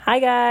Hi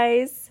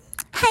guys.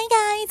 Hi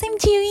guys, I'm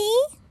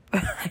Chewy.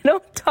 I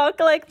don't talk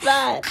like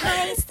that.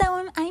 Hi,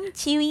 so I'm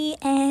Chewy,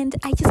 and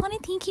I just want to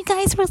thank you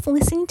guys for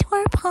listening to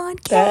our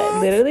podcast.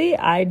 That literally,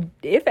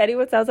 if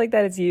anyone sounds like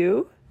that, it's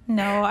you.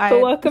 No, But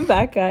welcome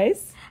back,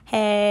 guys.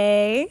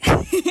 Hey.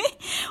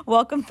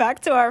 Welcome back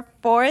to our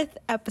fourth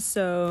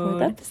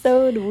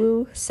episode.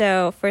 Woo.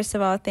 So, first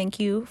of all, thank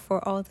you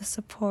for all the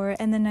support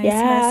and the nice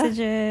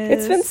messages.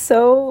 It's been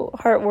so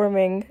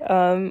heartwarming.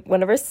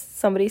 Whenever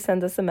somebody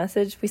sends us a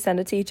message, we send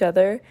it to each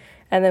other,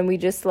 and then we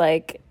just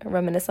like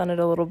reminisce on it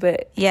a little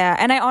bit. Yeah,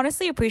 and I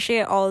honestly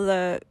appreciate all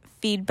the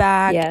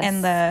feedback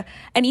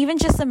and even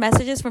just the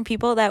messages from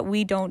people that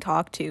we don't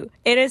talk to.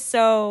 It is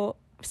so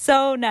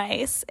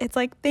nice. It's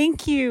like,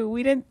 thank you.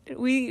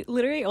 We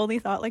literally only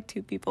thought like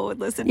 2 people would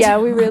listen to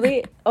we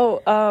really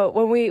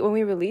when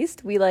we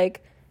released, we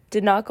like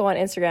did not go on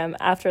Instagram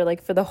after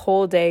like for the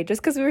whole day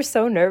just because we were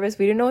so nervous.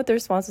 We didn't know what the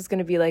response was going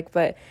to be like,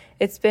 but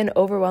it's been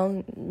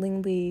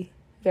overwhelmingly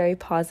very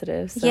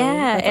positive. So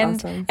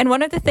that's awesome. And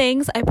one of the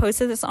things, I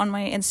posted this on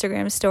my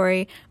Instagram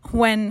story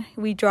when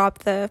we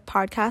dropped the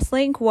podcast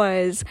link,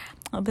 was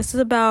this is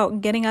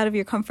about getting out of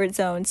your comfort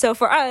zone. So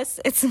for us,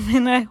 it's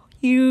been a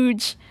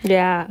huge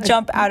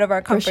jump out of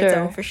our comfort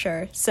zone for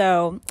sure.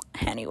 So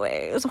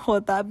anyways,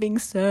 with that being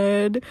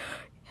said,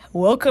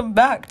 welcome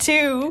back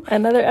to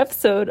another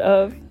episode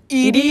of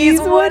It Is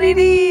What It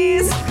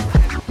Is.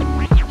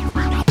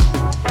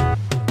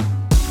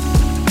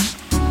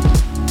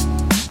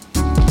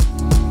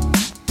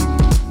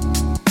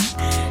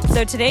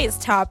 So today's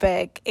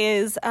topic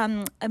is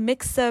a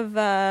mix of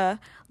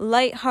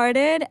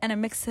lighthearted and a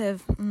mix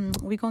of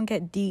we're gonna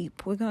get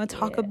deep. We're gonna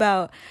talk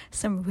about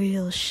some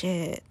real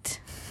shit.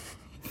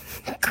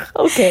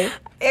 Okay,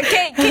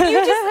 can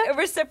you just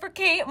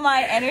reciprocate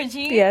my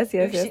energy? Yes,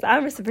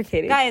 I'm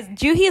reciprocating. Guys,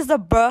 Juhi is the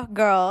bruh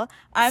girl.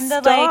 I'm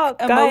the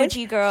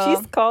emoji girl.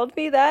 She's called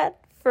me that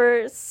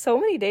for so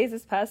many days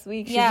this past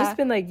week. She's just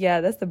been like,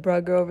 that's the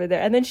bruh girl over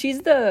there. And then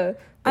she's the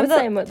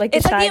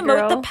the shy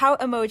girl. The pout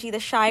emoji, the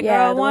shy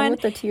girl one with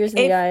the tears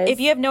in the eyes.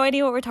 If you have no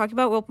idea what we're talking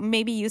about, we'll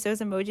maybe use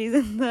those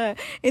emojis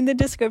in the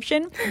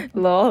description.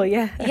 Lol,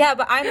 yeah. Yeah,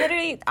 but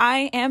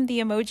I am the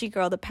emoji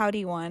girl, the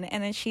pouty one,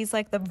 and then she's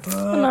like the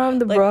bruh. I'm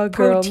the bruh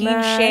girl,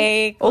 protein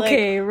shake.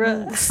 Okay,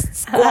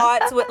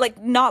 squats with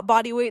like not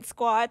body weight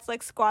squats,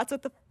 like squats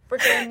with the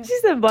freaking. She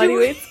said body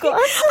weight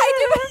squats. I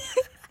do.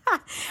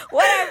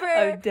 Whatever.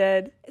 I'm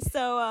dead.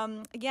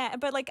 So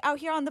but like out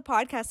here on the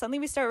podcast, suddenly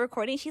we start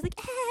recording. She's like,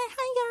 hi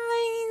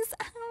guys.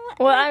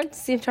 Well, I'm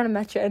trying to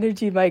match your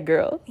energy, my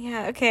girl.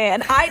 Yeah, okay.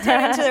 And I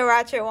turned into the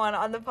ratchet one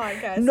on the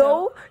podcast.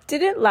 No,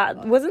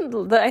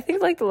 I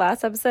think like the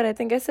last episode, I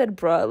think I said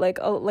bruh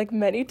like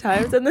many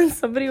times, and then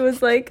somebody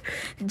was like,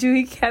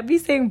 "Dude, can't be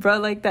saying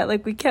bruh like that.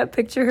 Like we can't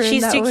picture her.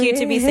 She's in that too way. cute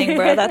to be saying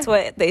bruh." That's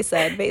what they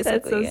said,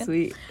 basically. That's so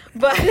sweet.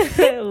 But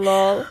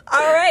lol.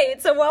 All right.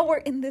 So while we're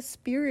in the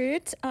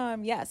spirit,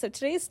 so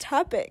today's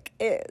topic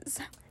is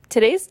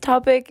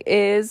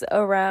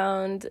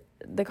around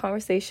the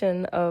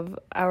conversation of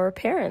our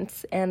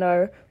parents and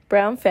our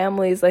brown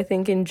families, I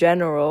think, in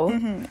general.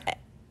 Mm-hmm.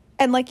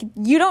 And like,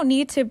 you don't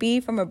need to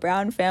be from a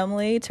brown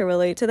family to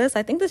relate to this.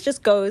 I think this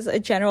just goes a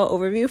general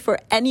overview for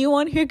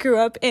anyone who grew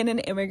up in an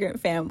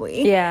immigrant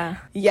family. Yeah,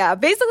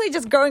 basically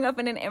just growing up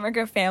in an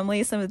immigrant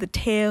family, some of the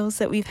tales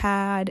that we've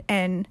had,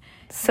 and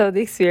so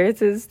the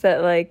experiences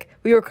that like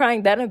we were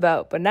crying then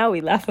about, but now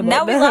we laugh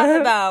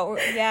about.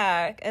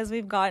 As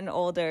we've gotten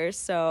older.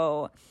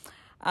 So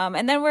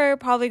and then we're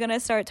probably going to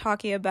start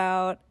talking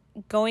about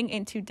going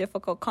into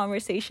difficult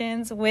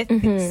conversations with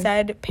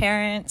said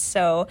parents.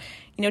 So,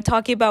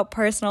 talking about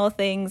personal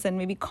things and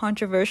maybe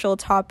controversial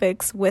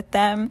topics with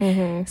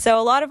them.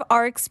 So a lot of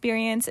our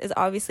experience is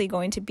obviously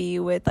going to be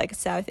with like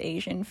South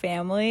Asian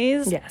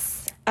families.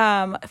 Yes.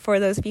 For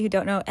those of you who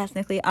don't know,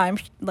 ethnically, I'm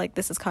like,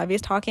 this is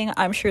Kavia's talking.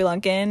 I'm Sri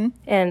Lankan.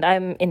 And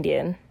I'm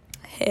Indian.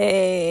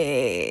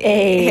 Hey.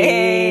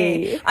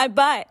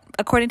 But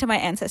according to my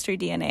ancestry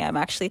DNA, I'm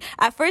actually,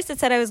 at first it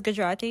said I was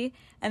Gujarati,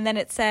 and then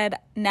it said,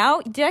 now,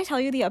 did I tell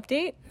you the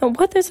update? Oh,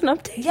 what? There's an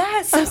update?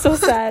 Yes. I'm so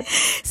sad.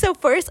 So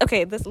first,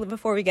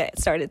 before we get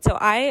started. So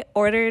I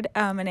ordered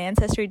an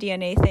ancestry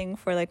DNA thing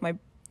for like my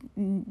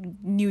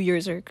New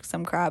Year's or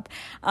some crap.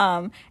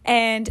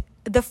 And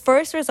the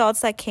first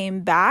results that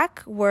came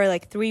back were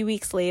like 3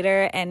 weeks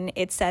later, and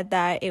it said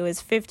that it was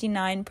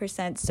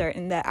 59%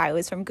 certain that I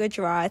was from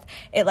Gujarat.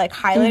 It like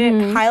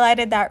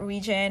highlighted that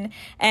region,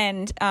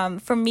 and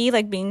for me,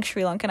 like being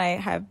Sri Lankan, I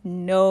have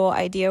no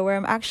idea where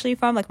I'm actually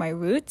from, like my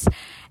roots.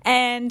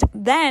 And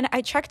then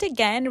I checked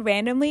again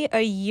randomly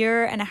a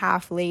year and a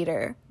half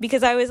later,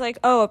 because I was like,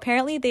 oh,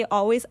 apparently they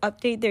always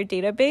update their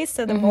database,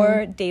 so the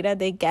more data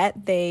they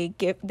get, they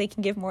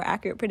can give more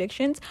accurate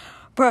predictions.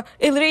 Bro,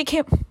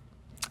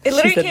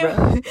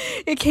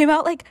 it came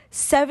out like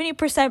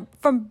 70%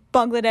 from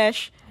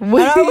Bangladesh.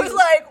 Wait. And I was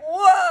like,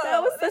 whoa.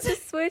 That was such a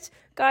switch.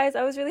 Guys,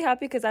 I was really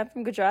happy because I'm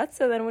from Gujarat.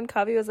 So then when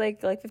Kavi was like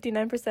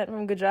 59%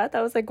 from Gujarat,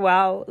 I was like,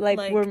 wow,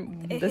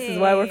 this is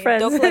why we're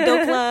friends.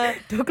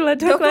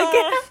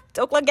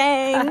 Dokla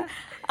gang.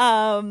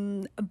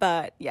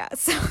 But yeah,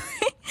 so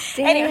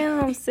Damn,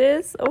 Anyway.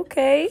 sis.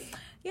 Okay.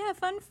 Yeah,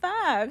 fun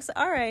facts.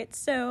 All right,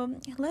 so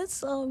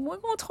we're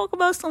gonna talk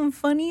about some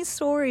funny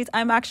stories.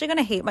 I'm actually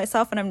gonna hate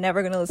myself, and I'm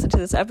never gonna listen to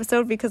this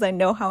episode because I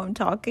know how I'm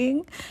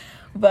talking.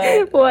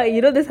 But What? You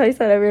know this how you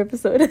start every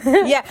episode.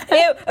 yeah,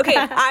 okay.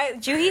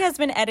 Juhi has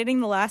been editing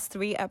the last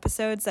 3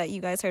 episodes that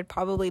you guys heard,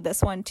 probably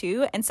this one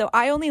too, and so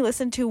I only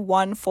listened to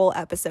one full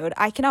episode.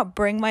 I cannot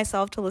bring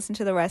myself to listen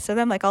to the rest of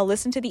them. Like, I'll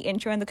listen to the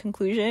intro and the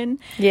conclusion.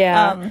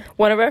 Yeah.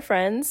 One of our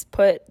friends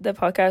put the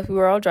podcast, we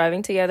were all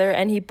driving together,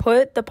 and he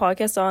put the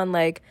podcast on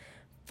like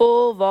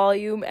full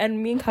volume,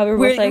 and me and Kyle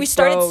were like, we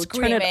started bro,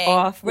 screaming. turn it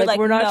off. We're like,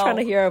 we're not no, trying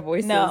to hear our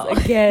voices no.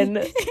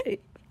 again.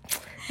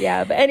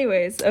 Yeah, but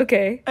anyways,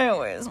 okay.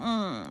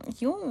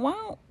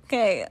 Wow.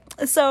 Okay,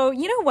 so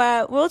you know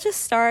what? We'll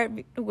just start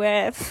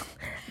with...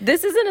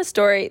 This isn't a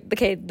story.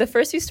 Okay, the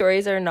first few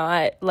stories are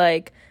not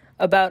like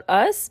about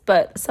us,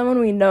 but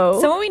someone we know.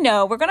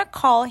 We're gonna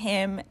call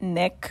him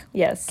Nick.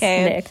 Yes,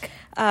 okay. Nick.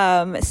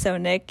 So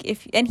Nick,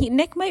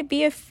 Nick might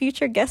be a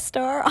future guest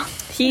star.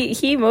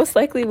 he most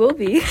likely will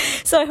be.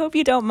 So I hope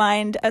you don't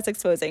mind us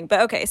exposing.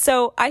 But okay,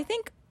 so I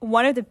think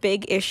one of the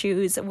big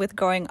issues with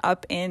growing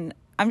up in,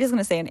 I'm just going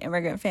to say, an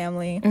immigrant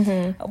family,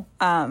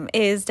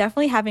 is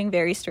definitely having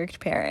very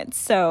strict parents.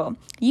 So,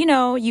 you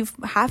know,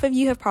 half of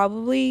you have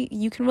probably,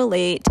 you can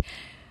relate.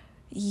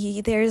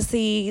 There's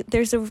a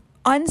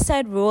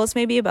unsaid rules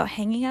maybe about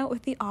hanging out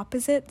with the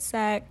opposite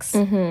sex.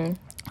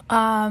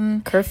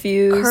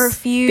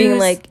 Curfews being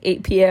like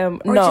 8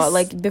 p.m. No,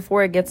 like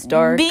before it gets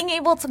dark. Being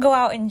able to go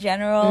out in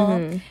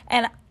general.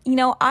 And you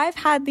know, I've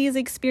had these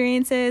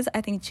experiences.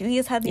 I think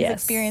Julia's had these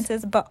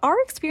experiences, but our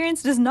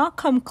experience does not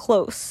come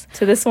close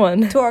to this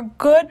one. To our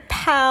good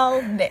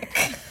pal,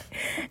 Nick.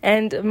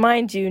 And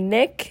mind you,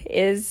 Nick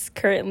is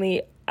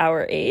currently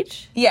our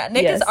age. Yeah,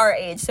 Nick is our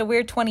age. So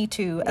we're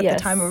 22 at the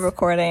time of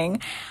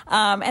recording.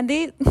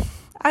 And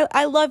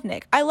I love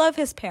Nick. I love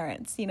his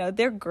parents. You know,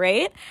 they're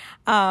great.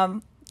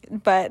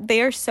 But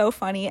they are so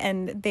funny,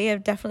 and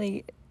they've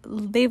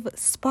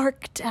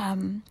sparked...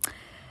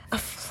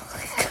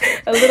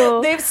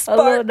 they've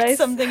sparked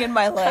something in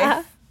my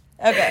life.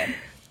 Okay,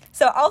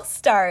 so I'll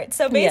start.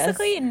 So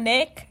basically,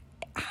 Nick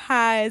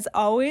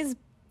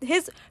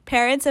his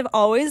parents have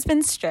always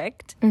been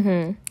strict.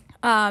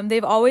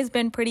 They've always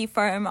been pretty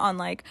firm on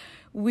like,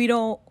 we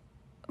don't,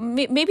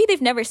 maybe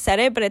they've never said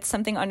it, but it's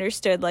something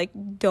understood, like,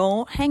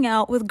 don't hang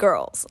out with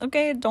girls.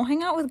 Okay, don't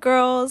hang out with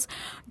girls,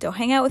 don't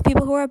hang out with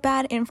people who are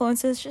bad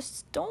influences,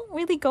 just don't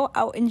really go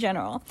out in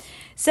general.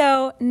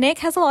 So Nick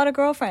has a lot of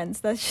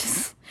girlfriends. That's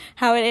just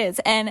how it is.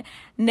 And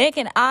Nick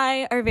and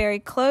I are very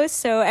close,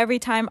 so every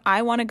time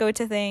I want to go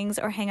to things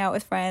or hang out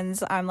with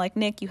friends, I'm like,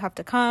 Nick, you have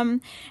to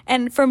come.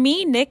 And for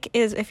me, Nick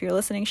is, if you're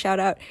listening, shout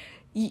out,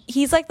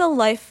 he's like a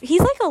life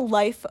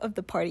of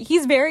the party.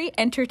 He's very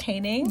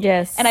entertaining.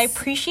 Yes. And I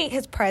appreciate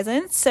his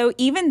presence. So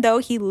even though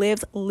he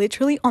lives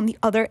literally on the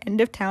other end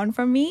of town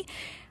from me,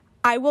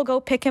 I will go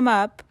pick him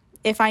up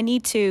if I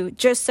need to,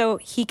 just so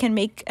he can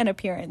make an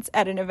appearance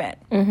at an event.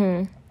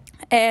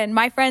 And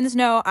my friends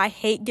know I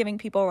hate giving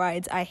people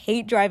rides. I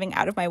hate driving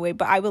out of my way,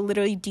 but I will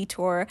literally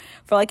detour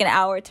for like an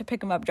hour to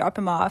pick him up, drop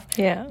him off,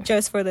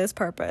 just for this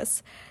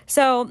purpose.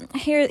 So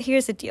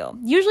here's the deal.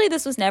 Usually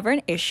this was never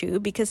an issue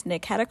because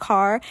Nick had a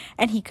car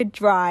and he could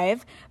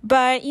drive,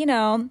 but you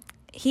know,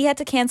 he had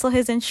to cancel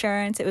his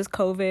insurance. It was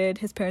COVID.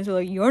 His parents were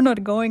like, "You're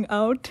not going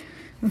out."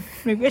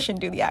 Maybe I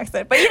shouldn't do the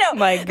accent, but you know,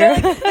 my girl,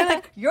 they're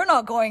like, "You're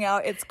not going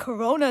out. It's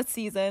Corona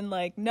season.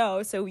 Like,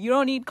 no, so you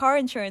don't need car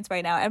insurance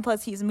right now. And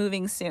plus, he's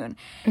moving soon."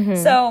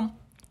 So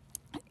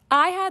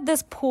I had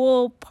this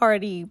pool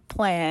party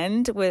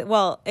planned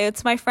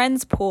it's my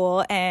friend's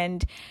pool,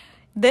 and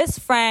this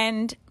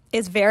friend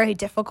is very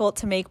difficult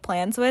to make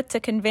plans with. To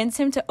convince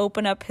him to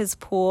open up his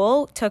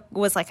pool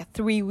was like a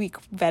 3-week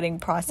vetting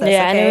process.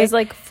 Yeah, and it was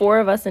like 4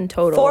 of us in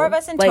total. 4 of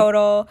us in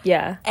total.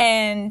 Yeah.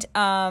 And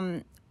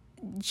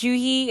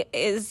Juhi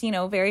is, you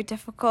know, very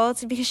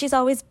difficult because she's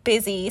always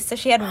busy. So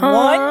she had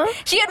one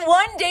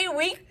day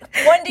free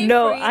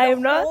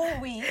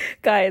whole week.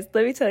 Guys,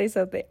 let me tell you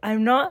something.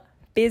 I'm not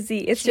busy.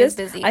 It's just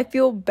busy. I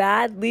feel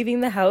bad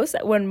leaving the house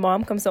when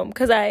mom comes home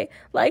because I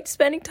liked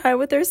spending time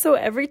with her. So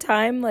every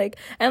time, I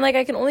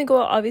can only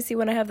go out obviously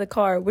when I have the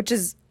car, which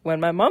is when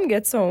my mom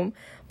gets home.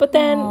 But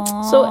then,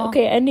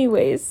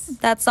 anyways.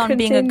 That's on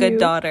being a good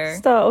daughter.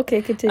 Stop.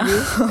 Okay, continue.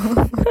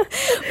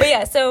 But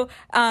yeah, so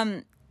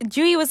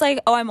Juhi was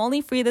like, "Oh, I'm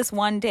only free this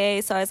one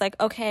day." So I was like,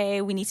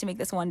 "Okay, we need to make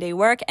this one day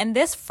work." And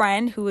this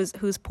friend whose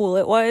pool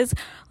it was,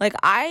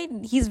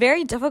 he's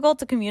very difficult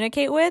to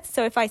communicate with.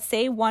 So if I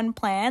say one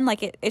plan,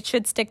 it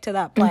should stick to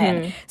that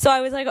plan. So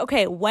I was like,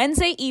 "Okay,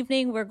 Wednesday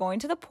evening we're going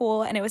to the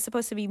pool," and it was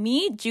supposed to be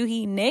me,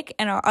 Juhi, Nick,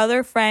 and our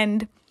other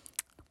friend,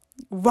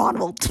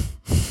 Ronald.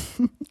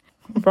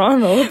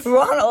 Our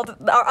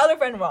other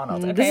friend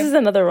Ronald. Okay? This is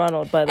another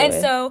Ronald, by the way. And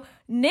so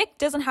Nick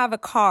doesn't have a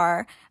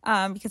car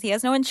because he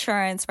has no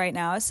insurance right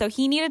now. So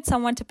he needed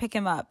someone to pick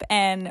him up.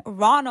 And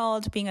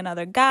Ronald, being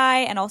another guy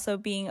and also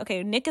being,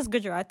 Nick is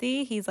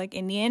Gujarati. He's like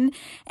Indian.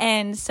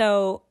 And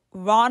so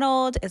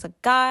Ronald is a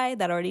guy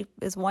that already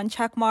is one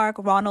check mark.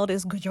 Ronald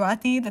is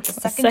Gujarati. That's a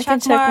second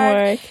check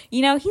mark.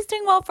 You know, he's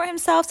doing well for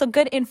himself. So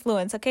good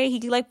influence. Okay. He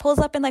like pulls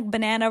up in like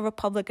Banana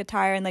Republic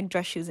attire and like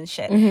dress shoes and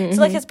shit. So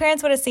like his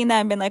parents would have seen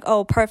that and been like,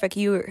 oh, perfect.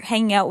 You're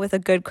hanging out with a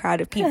good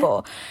crowd of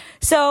people.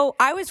 So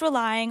I was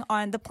relying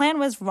on, the plan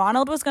was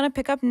Ronald was going to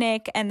pick up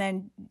Nick and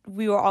then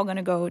we were all going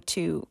to go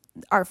to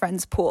our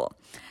friend's pool.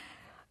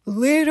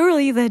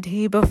 Literally the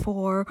day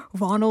before,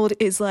 Ronald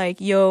is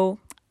like, yo,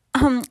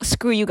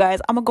 screw you guys,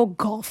 I'm gonna go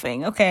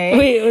golfing, okay?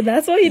 Wait,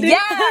 that's what he did? Yeah,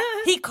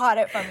 he caught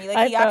it from me. Like,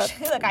 I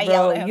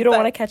yelled at him. You don't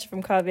want to catch it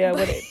from Kavya,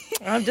 would it?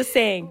 I'm just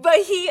saying. But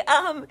he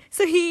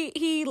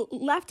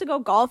left to go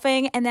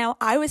golfing, and now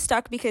I was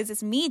stuck because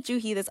it's me,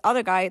 Juhi, this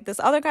other guy. This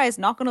other guy is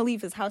not gonna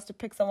leave his house to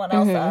pick someone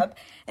else up,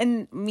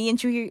 and me and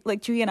Juhi,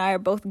 like Juhi and I are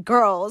both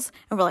girls,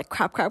 and we're like,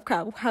 crap,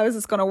 how is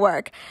this gonna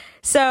work?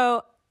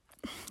 So,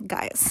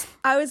 guys,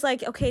 I was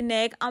like, okay,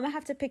 Nick, I'm gonna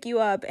have to pick you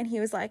up. And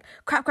he was like,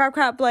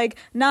 crap, like,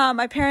 nah,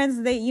 my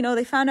parents,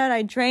 they found out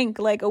I drank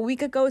like a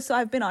week ago, so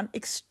I've been on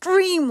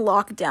extreme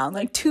lockdown,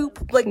 like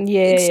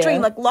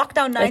extreme, like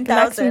lockdown 9,000, like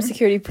maximum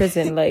security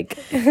prison, like.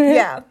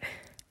 Yeah.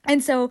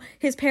 And so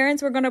his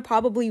parents were gonna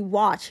probably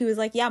watch. He was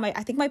like, yeah,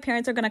 I think my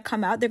parents are gonna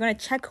come out, they're gonna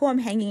check who I'm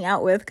hanging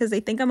out with because they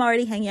think I'm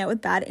already hanging out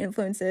with bad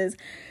influences.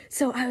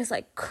 So I was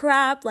like,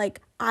 crap,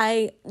 like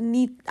I'm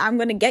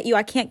gonna get you,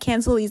 I can't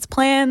cancel these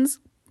plans.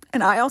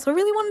 And I also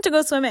really wanted to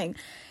go swimming.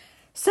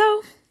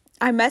 So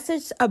I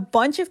messaged a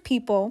bunch of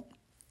people,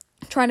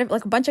 a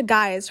bunch of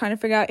guys trying to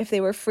figure out if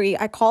they were free.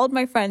 I called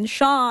my friend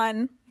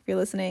Sean, if you're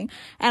listening,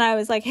 and I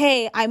was like,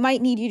 hey, I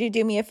might need you to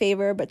do me a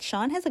favor, but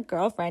Sean has a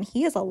girlfriend.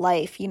 He has a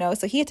life,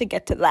 so he had to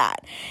get to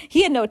that.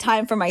 He had no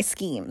time for my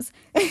schemes.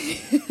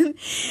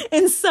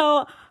 And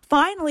so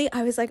finally,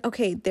 I was like,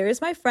 okay, there's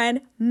my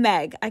friend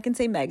Meg. I can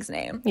say Meg's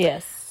name.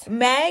 Yes.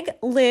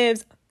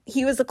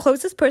 He was the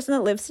closest person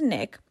that lives to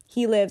Nick.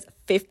 He lives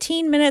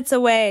 15 minutes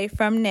away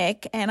from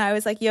Nick. And I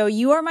was like, yo,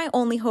 you are my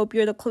only hope.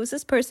 You're the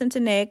closest person to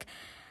Nick.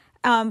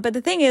 But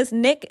the thing is,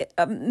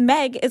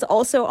 Meg is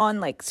also on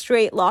like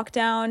straight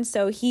lockdown.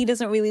 So he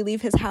doesn't really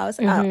leave his house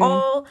at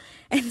all.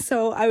 And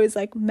so I was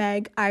like,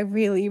 Meg, I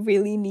really,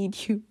 really need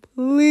you.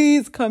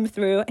 Please come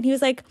through. And he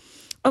was like,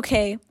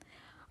 okay,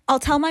 I'll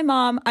tell my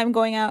mom I'm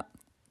going out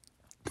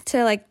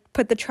to like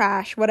put the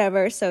trash,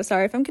 whatever. So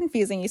sorry if I'm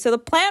confusing you. So the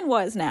plan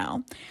was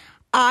now,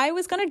 I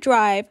was going to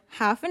drive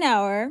half an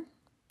hour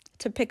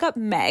to pick up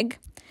Meg,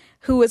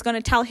 who was going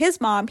to tell his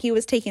mom he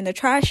was taking the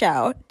trash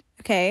out,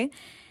 okay?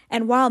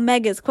 And while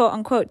Meg is, quote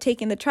unquote,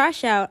 taking the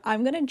trash out,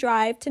 I'm going to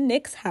drive to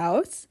Nick's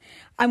house.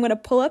 I'm going to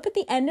pull up at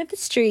the end of the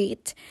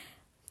street.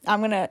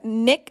 I'm going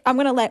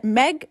to let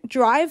Meg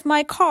drive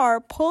my car,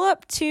 pull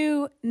up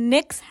to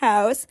Nick's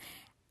house,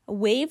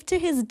 wave to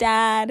his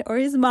dad or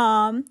his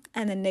mom,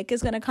 and then Nick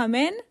is going to come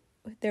in.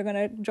 They're going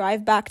to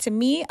drive back to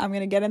me. I'm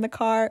going to get in the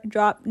car,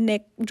 drop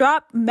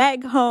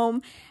Meg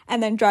home,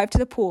 and then drive to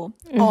the pool.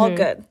 All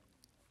good.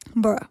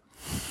 Bruh,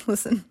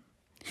 listen.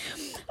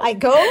 I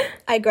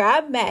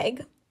grab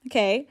Meg,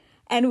 okay,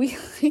 and we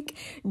like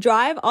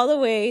drive all the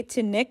way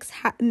to Nick's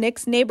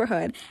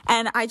neighborhood,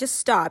 and I just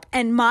stop.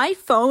 And my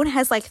phone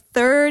has like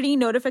 30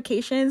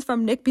 notifications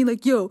from Nick being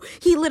like, yo,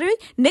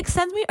 Nick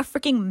sends me a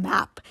freaking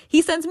map.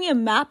 He sends me a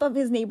map of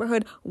his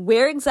neighborhood,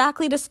 where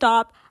exactly to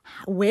stop,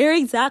 where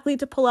exactly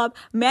to pull up.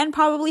 Man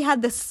probably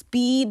had the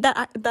speed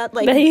that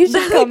he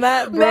should come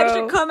at, bro. Meg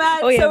should come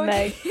at. Oh yeah, so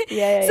Meg.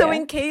 So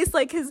in case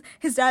like his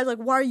dad's like,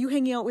 why are you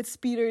hanging out with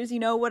speeders,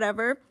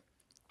 whatever.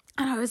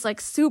 And I was like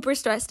super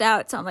stressed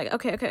out. So I'm like,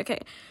 okay.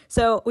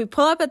 So we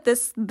pull up at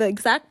the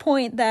exact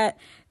point that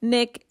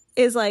Nick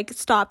is like,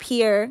 stop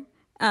here.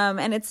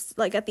 And it's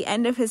like at the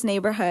end of his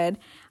neighborhood.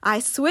 I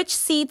switch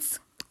seats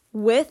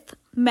with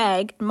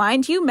Meg.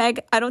 Mind you, Meg,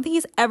 I don't think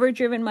he's ever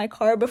driven my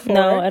car before.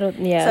 No, I don't.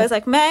 Yeah. So I was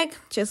like, Meg,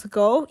 just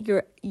go.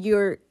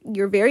 You're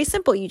very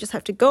simple. You just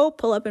have to go,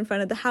 pull up in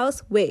front of the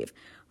house, wave.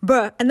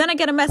 Bruh. And then I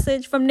get a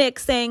message from Nick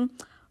saying,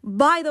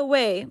 by the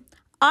way,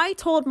 I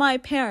told my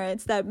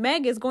parents that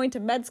Meg is going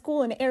to med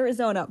school in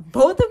Arizona,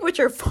 both of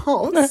which are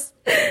false.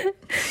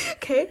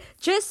 Okay.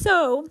 Just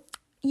so,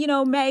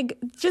 Meg,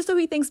 just so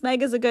he thinks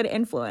Meg is a good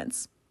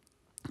influence.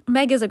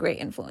 Meg is a great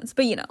influence,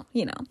 but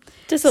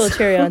just a little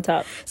cherry on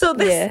top. So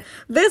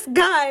this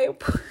guy,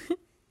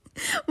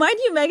 mind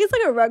you, Meg is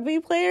like a rugby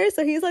player.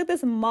 So he's like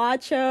this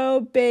macho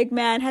big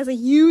man, has a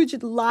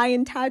huge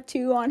lion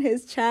tattoo on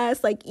his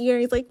chest, like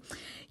earrings, like,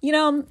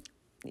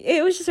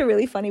 it was just a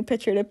really funny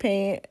picture to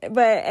paint.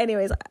 But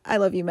anyways, I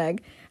love you,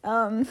 Meg.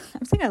 I'm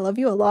saying I love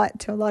you a lot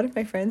to a lot of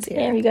my friends here.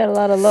 Damn, you got a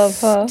lot of love,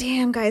 huh?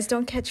 Damn, guys,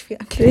 don't catch me.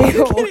 I'm kidding.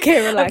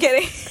 Okay, relax. I'm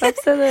kidding.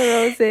 Props to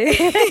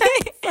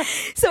the rose.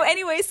 So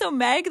anyway, so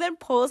Meg then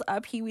pulls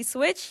up. We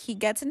switch. He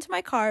gets into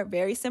my car.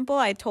 Very simple.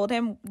 I told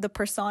him the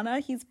persona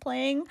he's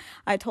playing.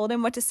 I told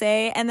him what to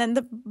say. And then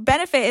the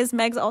benefit is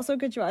Meg's also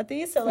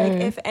Gujarati. So like,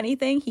 if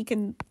anything, he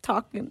can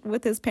talk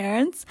with his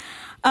parents.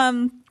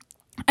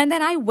 And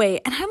then I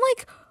wait. And I'm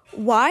like,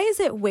 why is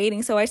it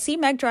waiting? So I see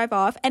Meg drive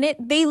off, and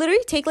they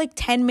literally take like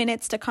 10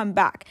 minutes to come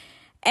back.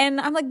 And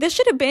I'm like, this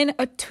should have been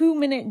a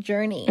 2-minute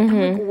journey. I'm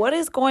like, what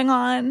is going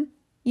on?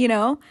 you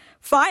know?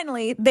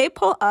 Finally, they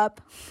pull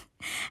up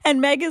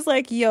and Meg is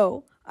like,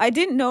 yo, I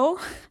didn't know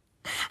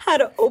how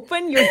to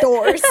open your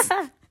doors.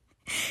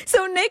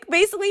 So Nick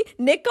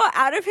got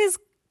out of his,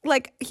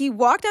 like, he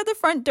walked out the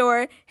front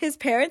door. His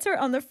parents are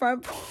on the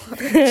front porch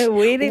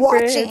waiting for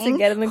him to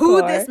get in the who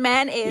car. this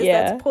man is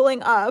that's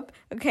pulling up,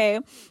 okay?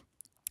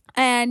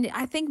 And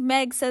I think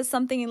Meg says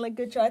something in like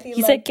Gujarati.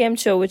 He said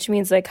 "Kemcho," which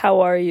means like "How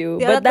are you?"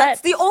 Yeah, but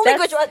that's the only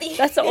Gujarati.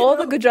 That's all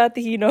the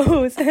Gujarati he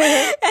knows. and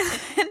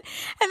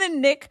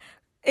then Nick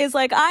is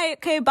like,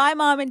 "Okay, bye,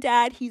 mom and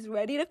dad." He's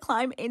ready to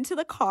climb into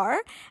the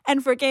car,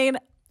 and freaking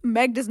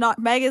Meg does not.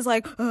 Meg is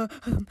like, how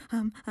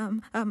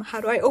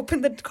do I open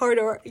the car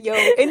door? Yo,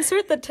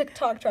 insert the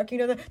TikTok track. You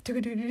know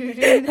you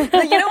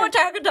know what I'm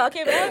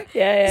talking about?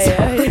 Yeah.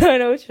 I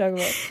know what you're talking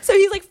about. So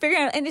he's like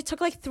figuring out, and it took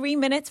like 3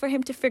 minutes for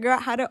him to figure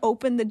out how to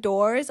open the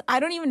doors. I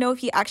don't even know if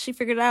he actually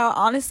figured it out.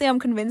 Honestly, I'm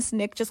convinced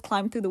Nick just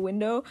climbed through the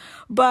window.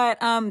 But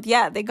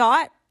yeah, they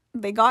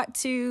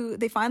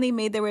finally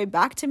made their way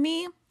back to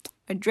me.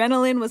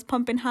 Adrenaline was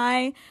pumping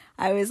high.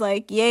 I was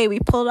like, yay, we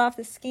pulled off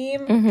the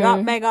scheme,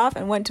 dropped Meg off,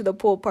 and went to the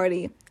pool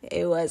party.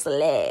 It was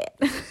lit.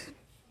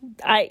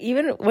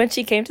 Even when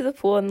she came to the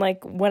pool and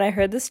like when I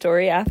heard the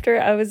story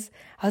after, I was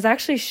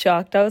actually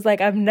shocked. I was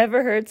like, I've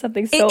never heard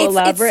something so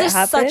elaborate it's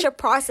just happen. Such a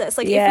process.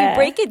 Like if we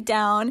break it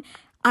down,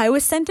 I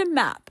was sent a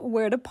map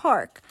where to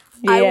park.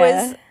 I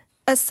was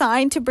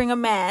assigned to bring a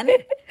man.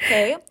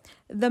 Okay.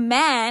 The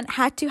man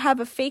had to have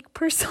a fake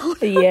persona.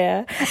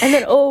 Yeah.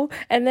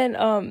 And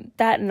then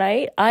that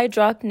night I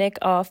dropped Nick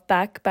off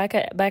back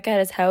at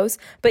his house.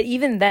 But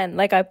even then,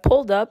 like I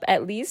pulled up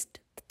at least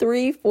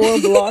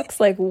 3-4 blocks,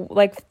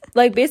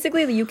 like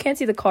basically you can't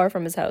see the car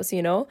from his house,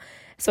 you know?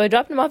 So I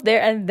dropped him off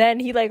there, and then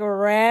he like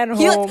ran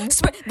home.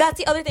 That's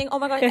the other thing. Oh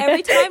my god!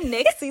 Every time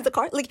Nick sees a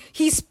car, like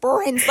he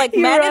sprints. Like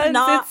he man runs. is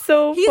not. It's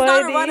so he's funny.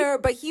 not a runner,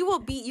 but he will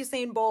beat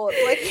Usain Bolt.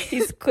 Like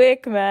he's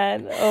quick,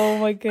 man. Oh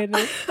my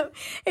goodness.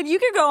 And you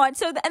can go on.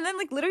 So and then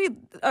like literally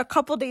a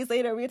couple days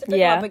later, we had to pick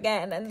him up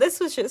again. And this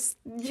was just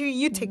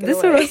you take it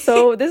away.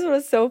 This one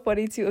was so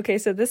funny too. Okay,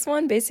 so this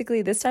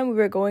time we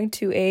were going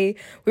to a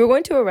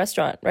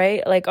restaurant,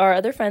 right? Like our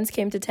other friends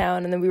came to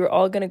town, and then we were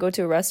all gonna go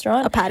to a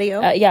restaurant, a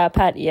patio. Yeah,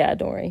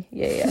 don't worry.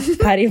 Yeah.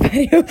 patio.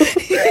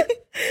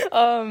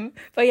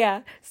 But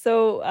yeah,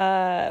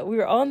 so we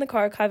were all in the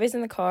car. Kave's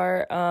in the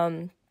car.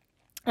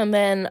 And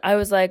then I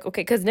was like,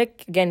 okay, because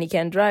Nick, again, he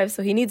can't drive,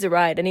 so he needs a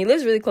ride, and he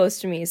lives really close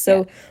to me.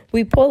 So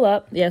we pull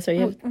up. Yeah,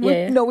 sorry.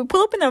 No, we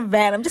pull up in a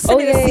van. I'm just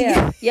sitting in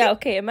the seat. Yeah,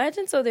 okay.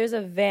 Imagine, so there's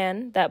a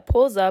van that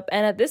pulls up,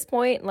 and at this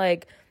point,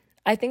 like,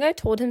 I think I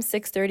told him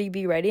 6:30,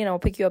 be ready, and I'll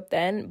pick you up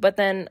then. But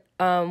then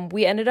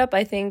we ended up,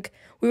 I think,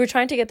 we were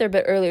trying to get there a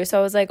bit earlier. So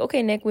I was like,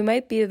 okay, Nick, we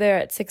might be there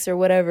at 6 or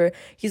whatever.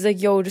 He's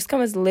like, yo, just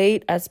come as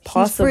late as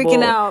possible. He's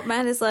freaking out.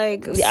 Man is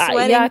like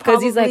sweating. Yeah,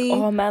 because he's like,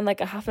 oh, man, like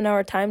a half an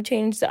hour time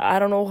change. I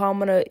don't know how I'm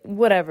going to,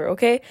 whatever,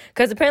 okay?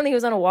 Because apparently he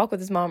was on a walk with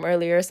his mom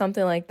earlier or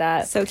something like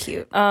that. So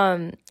cute.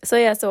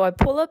 So I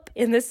pull up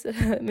in this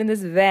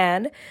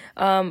van,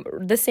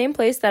 the same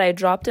place that I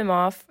dropped him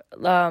off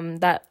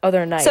that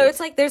other night. So it's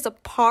like there's a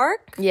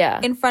park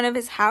in front of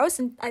his house,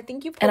 and I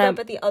think you pulled up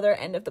at the other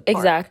end of the park.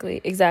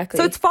 Exactly.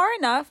 So it's far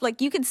enough,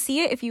 like you can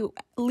see it if you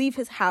leave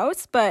his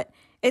house, but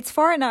it's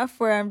far enough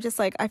where I'm just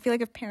like, I feel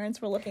like if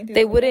parents were looking through,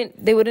 they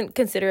wouldn't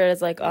consider it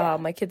as like, oh,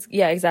 my kids.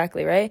 Yeah,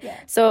 exactly, right? Yeah.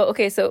 So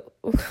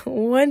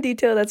one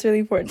detail that's really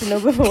important to know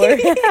before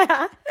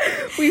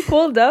we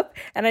pulled up,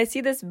 and I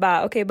see this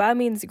ba. Okay, ba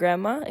means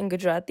grandma in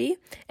Gujarati,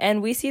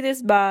 and we see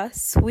this ba,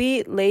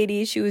 sweet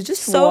lady. She was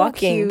just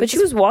walking, cute. But she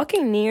was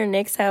walking near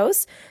Nick's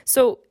house.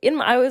 So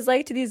I was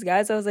like to these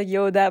guys, I was like,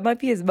 yo, that might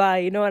be his ba,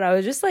 you know? And I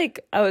was just like,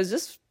 it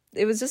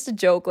was just a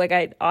joke. Like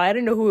I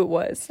didn't know who it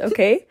was.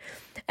 Okay.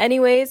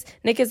 Anyways,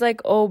 Nick is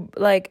like, oh,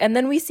 like, and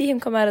then we see him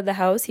come out of the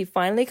house. He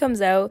finally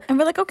comes out. And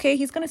we're like, okay,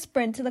 he's going to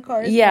sprint to the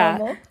car. Yeah.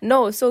 Normal.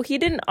 No, so he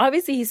didn't,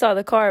 obviously he saw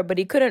the car, but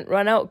he couldn't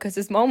run out because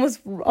his mom was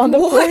on the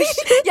porch.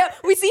 Yeah,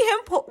 we see him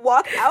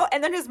walk out,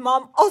 and then his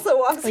mom also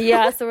walks out.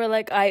 Yeah, so we're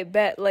like, I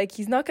bet, like,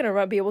 he's not going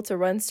to be able to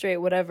run straight,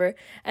 whatever.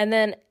 And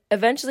then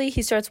eventually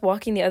he starts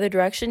walking the other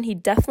direction. He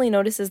definitely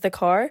notices the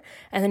car,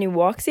 and then he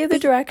walks the other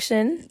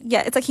direction.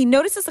 Yeah, it's like he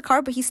notices the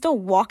car, but he's still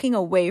walking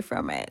away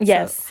from it.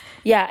 Yes. So.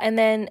 Yeah, and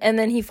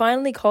then he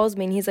finally calls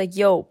me, and he's like,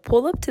 yo,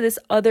 pull up to this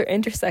other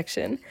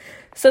intersection.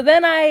 So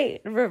then I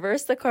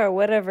reverse the car,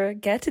 whatever,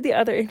 get to the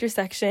other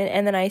intersection,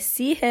 and then I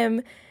see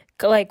him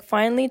like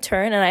finally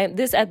turn, and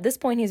at this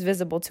point he's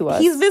visible to us.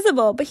 He's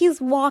visible, but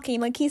he's walking,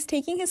 like he's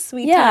taking his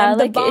sweet time.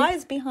 The bar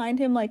is behind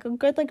him, like a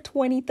good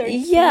 20-30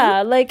 feet.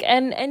 Yeah, like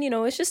and you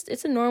know,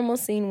 it's a normal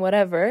scene,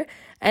 whatever.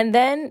 And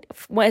then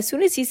as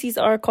soon as he sees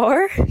our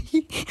car,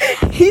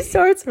 he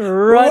starts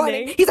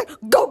running. He's like,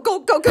 go.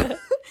 And,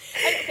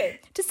 okay,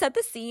 to set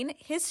the scene,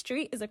 his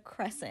street is a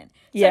crescent. So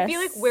yes. I feel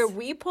like where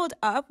we pulled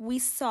up, we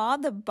saw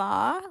the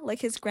ba,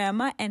 like his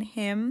grandma and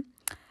him,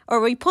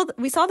 or we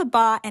saw the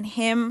ba and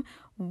him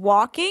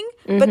walking,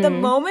 but the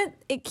moment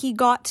he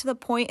got to the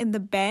point in the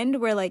bend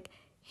where like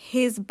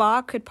his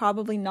bot could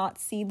probably not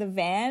see the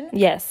van.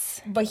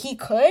 Yes. But he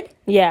could?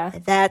 Yeah.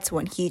 That's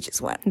when he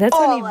just went That's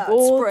all when he out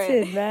bolted,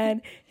 sprint.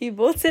 man. He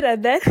bolted,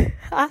 and then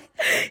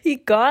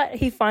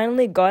he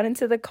finally got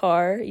into the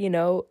car, you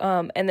know,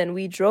 and then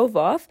we drove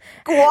off.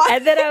 What?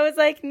 And then I was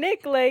like,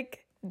 Nick, like,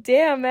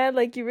 damn, man,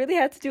 like, you really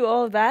had to do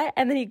all of that?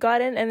 And then he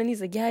got in, and then he's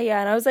like,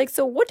 yeah. And I was like,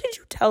 so what did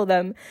you tell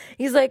them?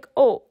 He's like,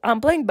 oh,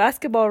 I'm playing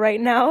basketball right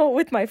now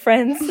with my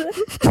friends. So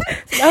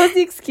that was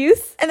the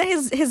excuse. And then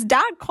his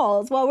dad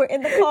calls while we're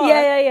in the car.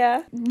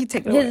 Yeah. You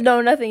take it away.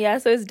 No, nothing, yeah.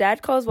 So his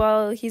dad calls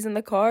while he's in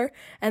the car,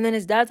 and then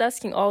his dad's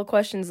asking all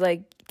questions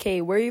like,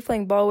 okay, where are you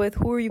playing ball with?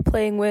 Who are you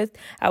playing with?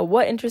 At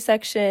what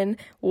intersection?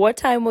 What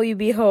time will you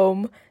be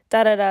home?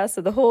 Da.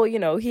 So the whole, you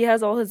know, he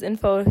has all his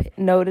info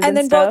noted and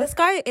then, stuff. bro, this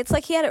guy, it's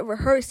like he had it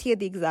rehearsed. He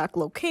had the exact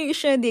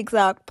location, the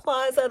exact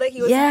plaza that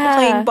he was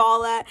playing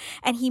ball at.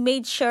 And he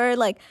made sure,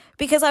 like,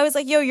 because I was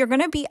like, yo, you're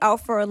going to be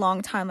out for a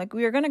long time. Like,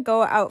 we are going to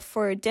go out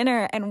for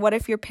dinner. And what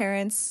if your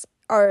parents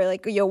are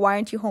like, yo, why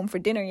aren't you home for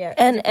dinner yet?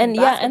 And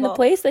the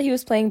place that he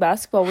was playing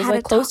basketball was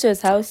like close to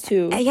his house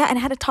too. Yeah, and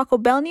had a Taco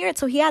Bell near it,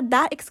 so he had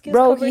that excuse.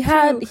 Bro, he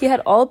had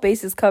all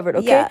bases covered.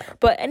 Okay, yeah.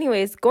 But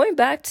anyways, going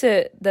back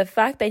to the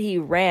fact that he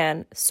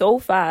ran so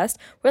fast,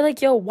 we're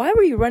like, yo, why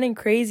were you running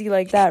crazy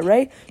like that?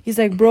 Right? He's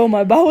like, bro,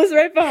 my ball was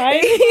right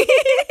behind me.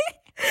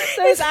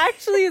 So it's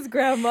actually his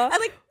grandma. And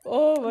like,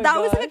 oh my god, that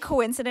was like a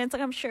coincidence.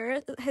 Like, I'm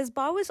sure his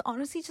ball was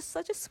honestly just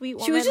such a sweet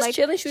woman. She was just like,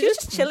 chilling. She was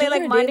just chilling,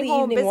 like minding her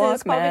own business.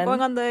 Walk, probably man.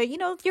 going on the, you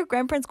know, your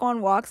grandparents go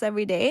on walks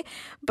every day.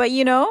 But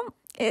you know,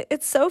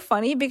 it's so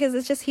funny because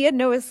it's just he had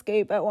no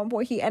escape at one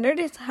point. He entered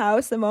his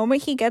house the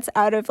moment he gets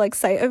out of like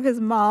sight of his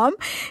mom.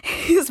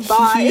 His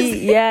buys.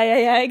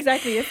 Yeah,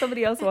 exactly. If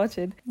somebody else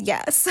watching.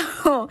 Yeah.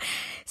 So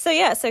he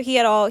had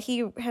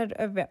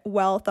a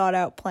well thought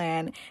out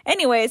plan.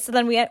 Anyway, so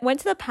then we went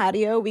to the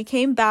patio. We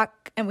came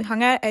back and we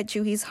hung out at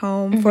Juhi's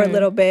home for a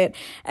little bit.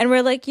 And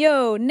we're like,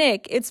 yo,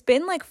 Nick, it's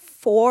been like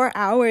 4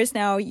 hours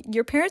now.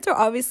 Your parents are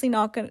obviously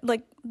not gonna,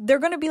 like, they're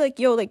gonna be like,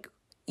 yo, like,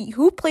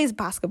 who plays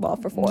basketball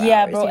for 4 hours?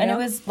 Yeah, bro. And know?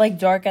 it was like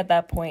dark at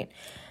that point.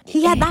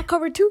 He had that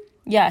covered too.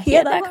 Yeah, he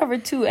had that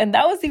covered too. And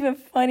that was even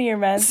funnier,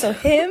 man. So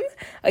him,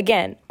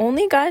 again,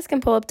 only guys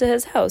can pull up to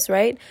his house,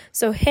 right?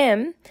 So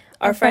him,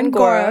 our friend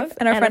Gaurav,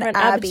 and our friend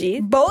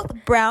Abhijit, both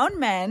brown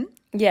men.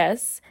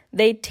 Yes.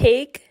 They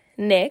take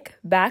Nick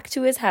back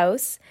to his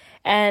house.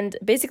 And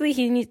basically,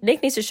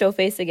 Nick needs to show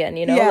face again,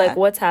 you know, like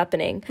what's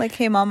happening. Like,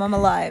 hey, mom, I'm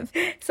alive.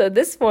 So at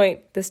this point,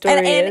 the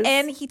story is...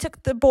 And he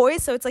took the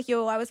boys, so it's like,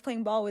 yo, I was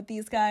playing ball with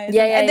these guys.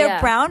 Yeah, and they're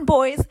brown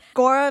boys.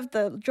 Gaurav,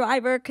 the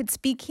driver, could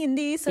speak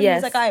Hindi. So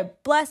he's like, I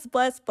bless.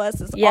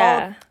 It's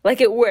all... like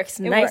it works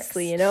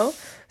nicely, you know?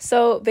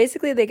 So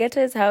basically, they get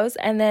to his house,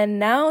 and then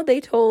now they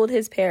told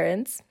his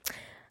parents,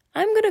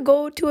 I'm going to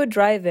go to a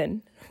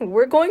drive-in.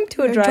 We're going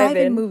to a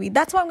drive-in movie.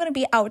 That's why I'm going to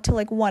be out till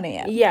like 1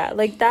 a.m. Yeah,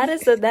 like that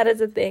is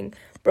a thing.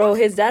 Bro,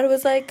 his dad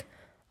was like,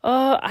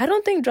 I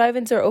don't think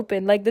drive-ins are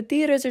open. Like, the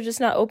theaters are just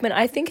not open.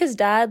 I think his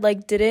dad,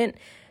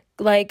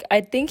 like,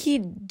 I think he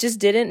just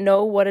didn't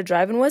know what a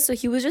drive-in was. So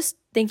he was just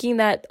thinking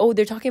that, oh,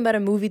 they're talking about a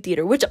movie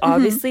theater, which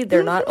obviously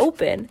they're not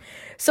open.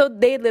 So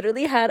they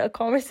literally had a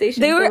conversation.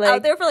 They were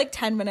out there for like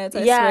 10 minutes,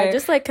 I swear.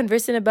 Just like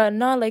conversing about,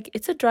 like,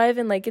 it's a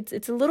drive-in. Like,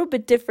 it's a little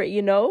bit different,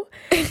 you know?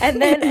 And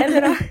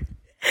then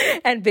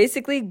and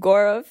basically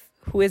Gaurav,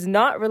 who is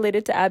not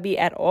related to Abby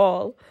at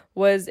all,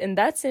 was in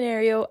that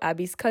scenario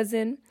Abby's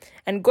cousin.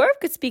 And Gaurav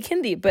could speak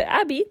Hindi, but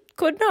Abby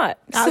could not.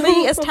 Abby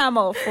is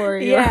Tamil for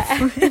you.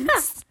 Yeah.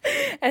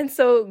 And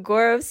so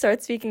Gaurav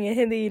starts speaking in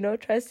Hindi, you know,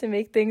 tries to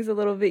make things a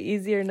little bit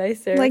easier,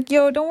 nicer. Like,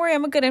 yo, don't worry,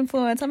 I'm a good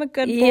influence. I'm a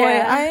good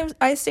boy.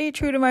 I stay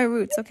true to my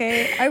roots,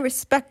 okay? I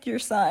respect your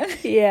son.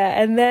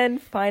 Yeah, and then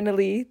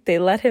finally they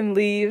let him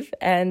leave.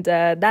 And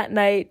that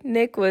night,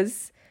 Nick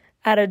was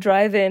at a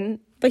drive-in.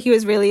 But he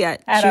was really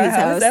at Juhi's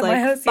house, like, my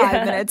house,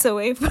 5 minutes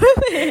away from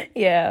it.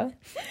 Yeah.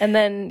 And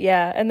then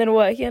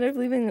what? He ended up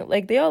leaving,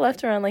 like, they all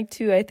left around, like,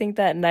 2, I think,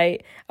 that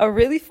night. A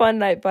really fun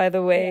night, by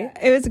the way.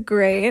 Yeah, it was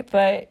great.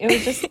 But it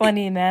was just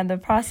funny, man, the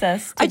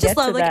process to I just get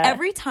love, to like, that.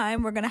 every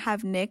time we're going to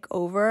have Nick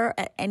over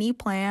at any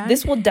plan.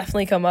 This will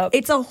definitely come up.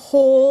 It's a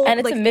whole... And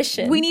it's like, a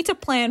mission. We need to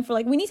plan for,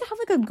 like, we need to have,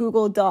 like, a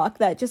Google Doc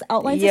that just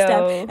outlines the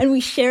step. And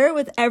we share it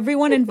with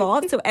everyone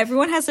involved so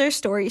everyone has their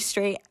story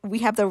straight. We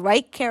have the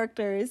right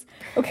characters.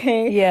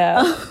 Okay?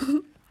 Yeah.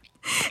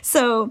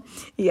 So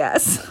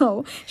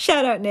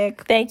shout out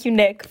Nick. Thank you,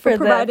 Nick, for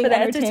providing the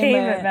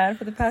entertainment, man,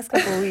 for the past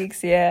couple of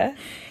weeks. Yeah.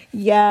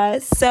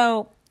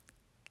 So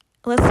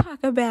let's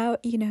talk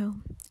about, you know,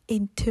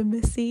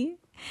 intimacy.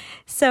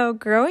 So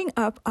growing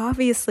up,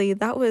 obviously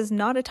that was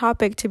not a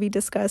topic to be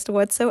discussed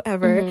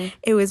whatsoever.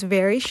 It was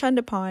very shunned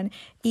upon.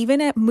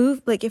 Even at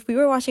like if we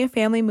were watching a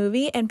family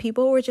movie and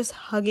people were just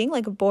hugging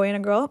like a boy and a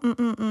girl,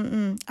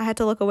 I had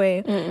to look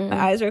away. My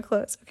eyes were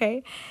closed.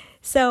 Okay.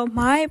 So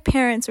my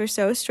parents were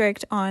so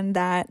strict on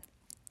that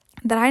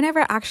I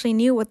never actually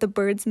knew what the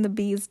birds and the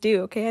bees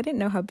do, okay? I didn't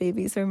know how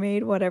babies are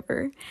made,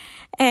 whatever.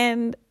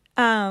 And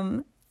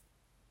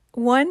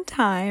one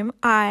time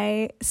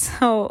I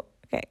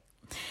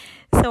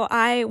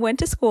went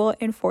to school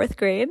in 4th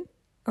grade,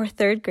 or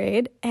third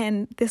grade,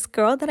 and this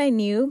girl that I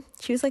knew,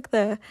 she was like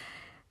she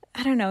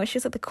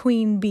was like the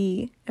queen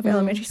bee of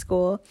elementary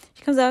school.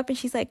 She comes up and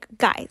she's like,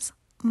 guys,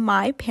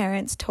 my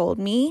parents told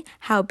me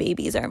how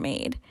babies are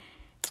made.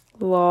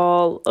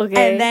 Lol.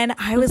 Okay. And then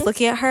I was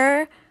looking at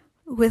her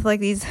with like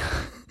these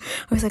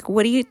I was like,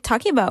 what are you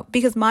talking about?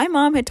 Because my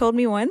mom had told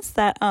me once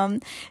that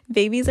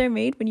babies are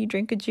made when you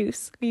drink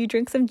you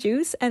drink some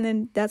juice, and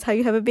then that's how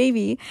you have a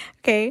baby.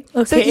 Okay.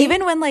 So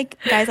even when, like,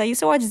 guys, I used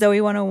to watch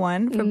Zoe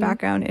 101 for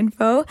background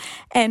info,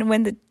 and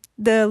when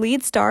the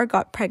lead star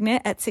got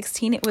pregnant at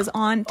 16, it was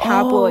on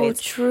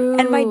tabloids. Oh, true.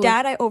 And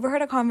I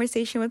overheard a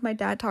conversation with my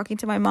dad talking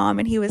to my mom,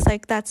 and he was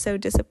like, that's so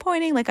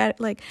disappointing.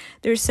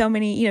 There's so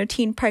many,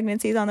 teen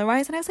pregnancies on the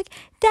rise. And I was like,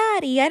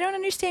 Daddy, I don't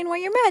understand why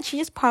you're mad. She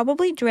just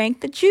probably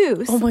drank the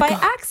juice by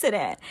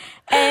accident.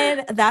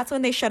 And that's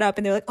when they shut up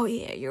and they're like, oh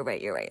yeah, you're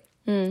right.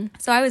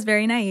 So I was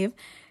very naive.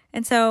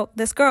 And so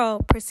this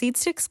girl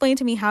proceeds to explain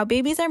to me how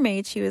babies are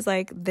made. She was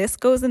like, this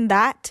goes in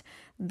that.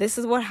 This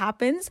is what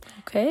happens.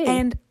 Okay.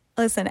 And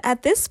listen,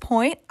 at this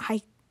point,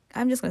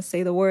 I'm just going to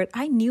say the word.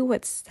 I knew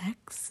what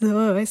sex,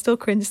 I still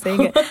cringe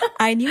saying it.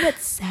 I knew what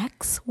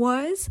sex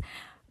was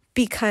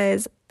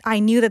because I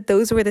knew that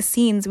those were the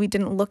scenes we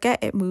didn't look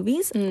at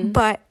movies,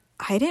 but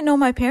I didn't know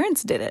my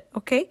parents did it.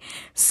 Okay.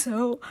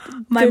 So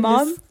my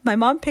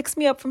mom picks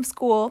me up from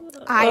school.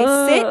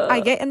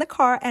 I get in the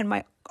car, and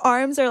my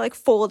arms are like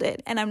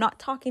folded, and I'm not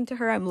talking to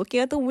her. I'm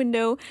looking at the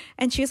window,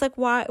 and she's like,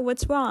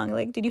 what's wrong?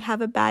 Like, did you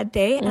have a bad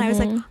day? And I was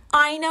like,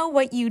 I know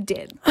what you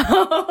did.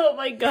 Oh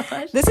my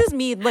gosh. This is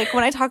me. Like,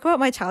 when I talk about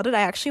my childhood,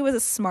 I actually was a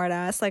smart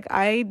ass. Like,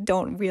 I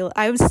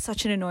was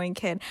such an annoying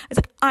kid. I was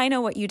like, I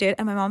know what you did.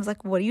 And my mom's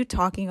like, what are you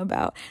talking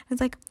about? I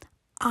was like,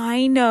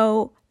 I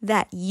know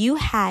that you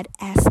had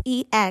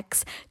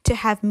sex to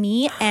have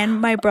me and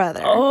my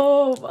brother.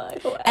 Oh my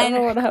God.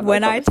 And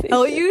when I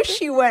tell you,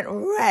 she went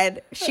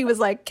red. She was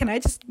like, can I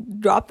just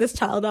drop this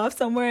child off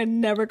somewhere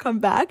and never come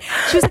back?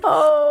 She was like,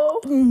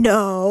 oh,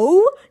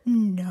 no.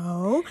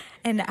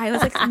 And I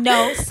was like,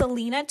 no,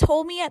 Selena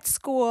told me at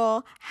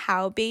school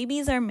how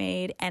babies are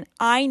made, and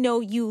I know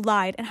you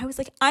lied. And I was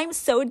like, I'm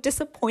so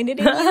disappointed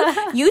in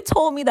you. You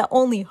told me that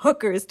only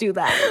hookers do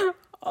that.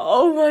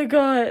 Oh my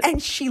God. And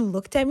she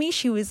looked at me.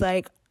 She was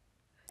like,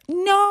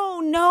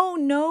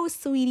 no,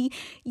 sweetie,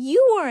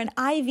 you were an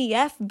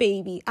IVF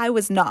baby. I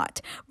was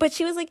not. But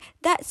she was like,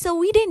 so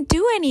we didn't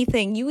do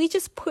anything. We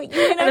just put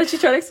you in and then she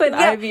tried to explain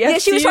IVF Yeah,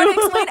 she was trying to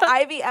explain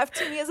IVF IVF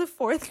to me as a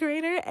fourth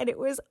grader, and it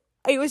was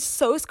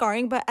so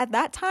scarring. But at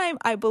that time,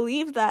 I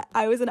believed that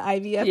I was an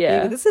IVF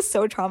baby. This is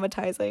so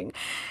traumatizing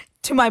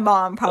to my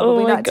mom,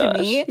 probably not to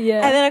me.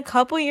 Yeah. And then a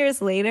couple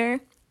years later,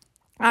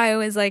 I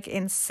was like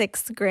in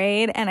 6th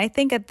grade, and I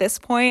think at this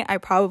point I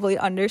probably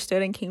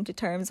understood and came to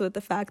terms with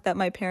the fact that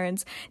my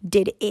parents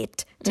did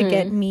it to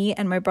get me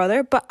and my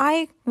brother. But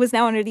I was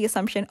now under the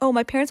assumption,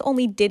 my parents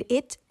only did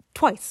it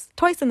twice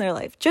in their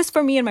life, just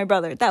for me and my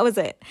brother. That was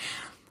it.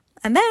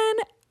 And then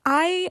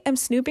I am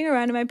snooping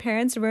around in my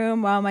parents'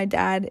 room while my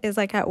dad is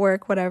like at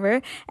work,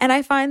 whatever, and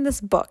I find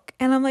this book,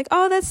 and I'm like,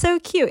 oh, that's so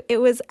cute. It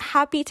was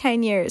Happy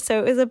 10 Years. So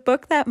it was a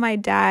book that my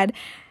dad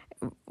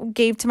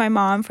gave to my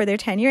mom for their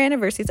 10-year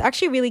anniversary. It's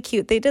actually really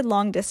cute. They did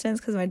long distance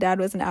because my dad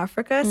was in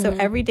Africa. So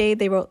every day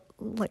they wrote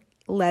like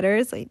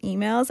letters, like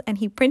emails, and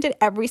he printed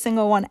every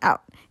single one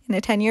out in a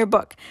 10-year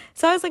book.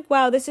 So I was like,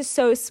 wow, this is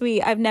so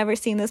sweet. I've never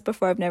seen this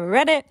before. I've never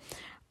read it.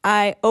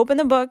 I open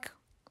the book.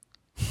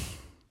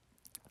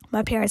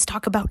 My parents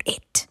talk about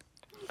it.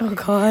 Oh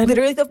God.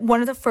 Literally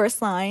one of the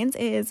first lines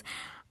is,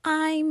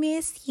 I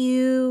miss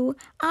you.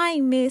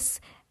 I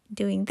miss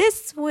doing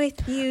this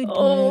with you.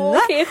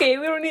 Oh, okay,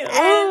 we don't need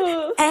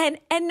and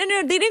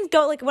no, they didn't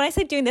go like, when I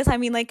said doing this, I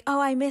mean like,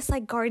 I miss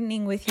like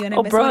gardening with you, and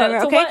I miss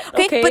whatever.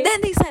 Okay. But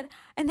then they said,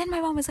 and then my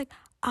mom was like,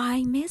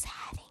 I miss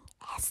having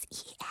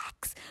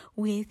sex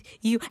with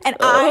you. And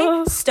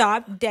I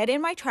stopped dead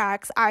in my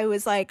tracks. I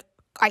was like,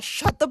 I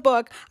shut the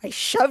book, I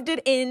shoved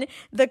it in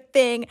the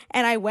thing,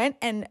 and I went.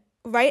 And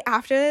right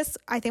after this,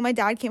 I think my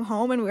dad came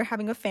home, and we were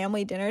having a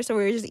family dinner. So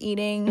we were just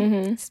eating.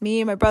 It's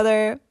me, my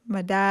brother,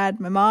 my dad,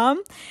 my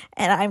mom.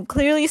 And I'm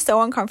clearly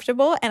so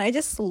uncomfortable. And I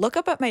just look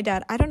up at my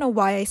dad. I don't know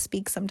why I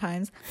speak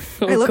sometimes.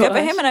 I look up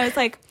at him, and I was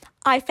like,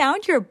 I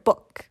found your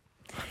book.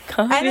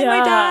 And then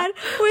my dad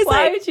was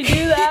why like, would you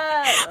do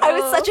that? I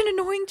was such an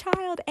annoying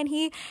child. And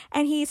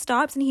he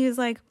stops, and he was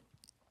like,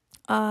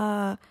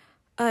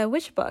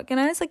 which book? And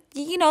I was like,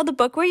 the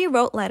book where you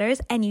wrote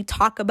letters and you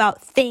talk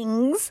about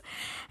things.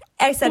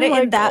 I said it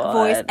in that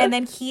voice, and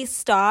then he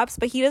stops,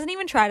 but he doesn't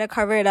even try to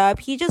cover it up.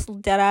 He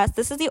just dead ass.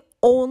 This is the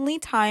only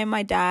time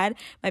my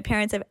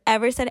parents have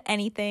ever said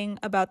anything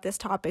about this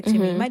topic to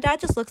me. My dad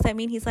just looks at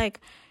me and he's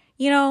like,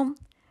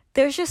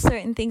 there's just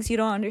certain things you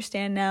don't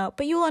understand now,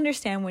 but you'll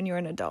understand when you're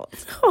an adult.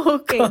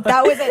 Okay,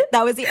 that was it.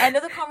 That was the end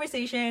of the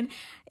conversation.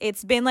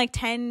 It's been like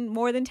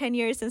more than 10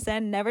 years since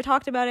then. Never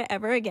talked about it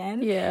ever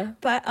again. Yeah.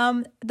 But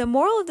the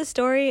moral of the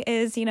story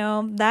is,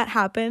 that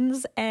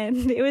happens,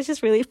 and it was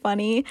just really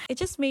funny. It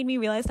just made me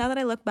realize, now that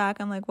I look back,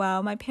 I'm like,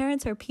 wow, my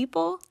parents are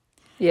people.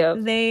 Yeah.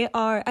 They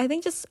are, I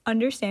think, just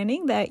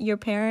understanding that your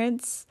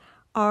parents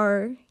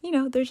are,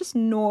 they're just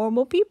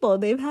normal people.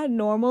 They've had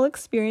normal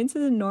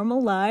experiences and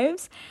normal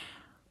lives.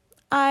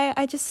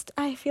 I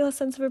feel a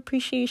sense of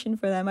appreciation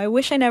for them. I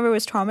wish I never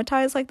was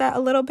traumatized like that a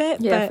little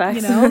bit, Yeah, but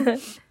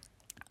facts.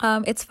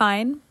 It's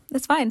fine.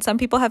 It's fine. Some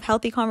people have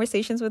healthy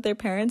conversations with their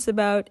parents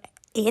about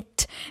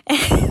it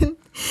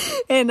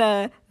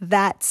and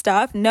that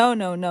stuff.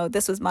 No.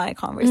 This was my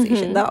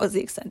conversation. That was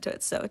the extent to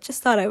it. So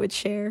just thought I would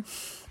share.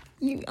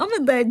 I'm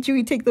gonna let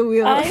Chewy take the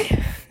wheel.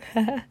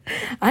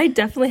 I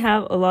definitely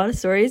have a lot of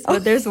stories,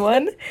 but there's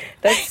one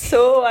that's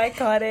so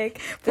iconic.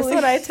 This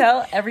one I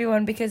tell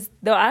everyone because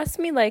they'll ask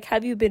me like,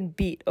 "Have you been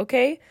beat?"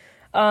 Okay.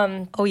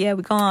 Oh yeah,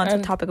 we go on to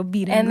the topic of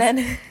beatings.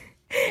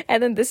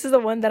 And then this is the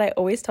one that I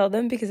always tell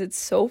them because it's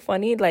so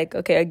funny. Like,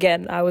 okay,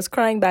 again, I was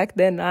crying back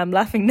then. I'm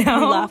laughing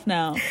now. You laugh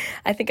now.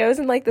 I think I was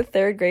in like the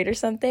 3rd grade or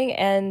something,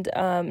 and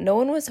no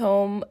one was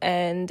home,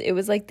 and it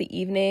was like the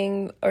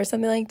evening or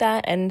something like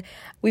that. And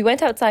we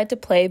went outside to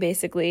play,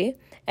 basically.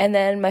 And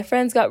then my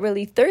friends got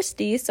really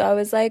thirsty, so I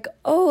was like,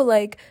 oh,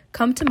 like,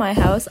 come to my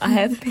house. I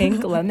have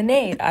pink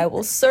lemonade. I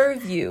will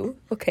serve you.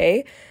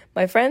 Okay.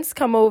 My friends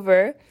come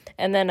over.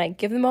 And then I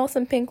give them all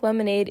some pink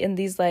lemonade in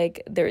these,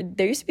 like, there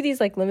used to be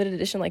these, like, limited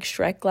edition, like,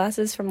 Shrek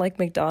glasses from, like,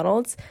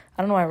 McDonald's.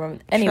 I don't know why I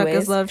remember. Anyways. Shrek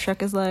is love.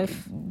 Shrek is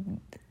life.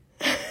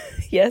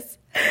 Yes.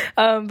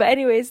 But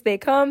anyways, they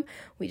come.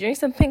 We drink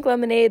some pink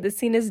lemonade. The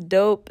scene is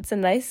dope. It's a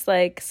nice,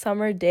 like,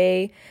 summer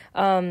day.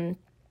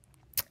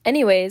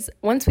 Anyways,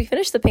 once we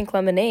finished the pink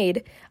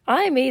lemonade,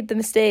 I made the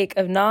mistake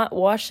of not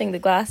washing the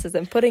glasses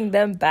and putting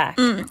them back.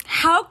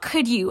 How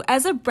could you,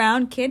 as a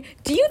brown kid,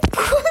 do you...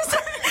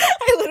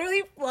 I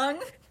literally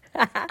flung...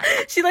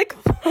 She like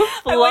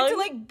I went to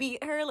like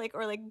beat her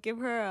or give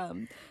her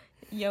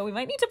we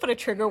might need to put a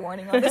trigger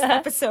warning on this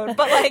episode,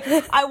 but like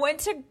I went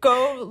to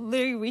go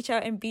literally reach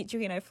out and beat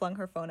Julie and I flung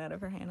her phone out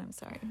of her hand. I'm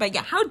sorry, but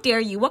yeah, how dare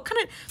you? What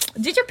kind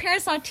of did your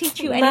parents not teach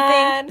you anything?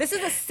 Man. This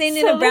is a sin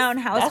in a brown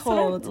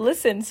household.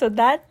 Listen, so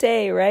that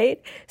day,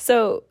 right?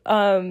 So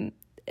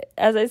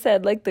as I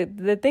said, like the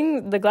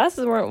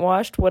glasses weren't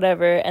washed,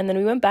 whatever, and then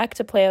we went back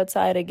to play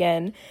outside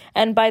again.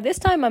 And by this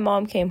time, my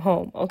mom came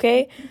home.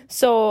 Okay,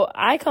 so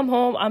I come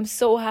home, I'm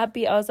so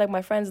happy. I was like,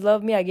 my friends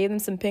love me. I gave them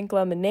some pink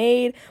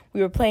lemonade.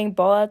 We were playing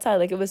ball outside,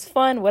 like it was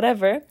fun,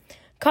 whatever.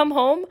 Come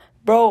home,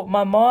 bro.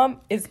 My mom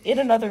is in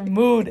another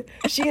mood.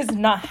 She is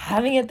not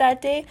having it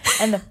that day.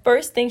 And the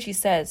first thing she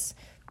says,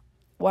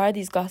 "Why are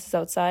these glasses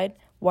outside?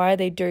 Why are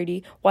they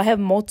dirty? Why have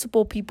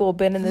multiple people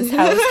been in this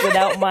house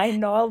without my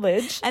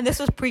knowledge?" And this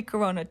was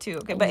pre-corona too,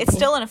 okay? But it's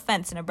still an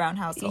offense in a brown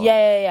household.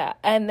 Yeah.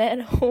 And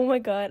then, oh my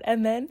God.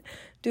 And then,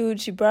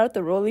 dude, she brought out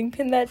the rolling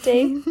pin that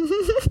day.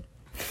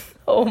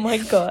 Oh my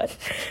God.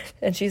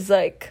 And she's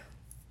like,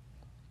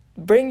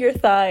 "Bring your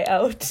thigh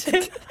out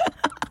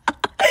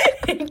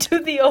into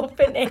the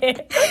open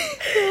air."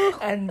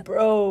 And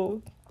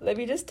bro, let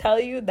me just tell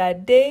you,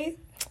 that day,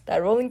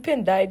 that rolling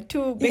pin died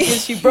too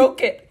because she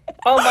broke it.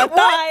 On my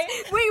thigh.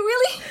 Wait,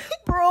 really?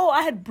 Bro,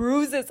 I had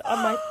bruises on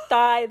my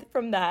thigh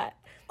from that.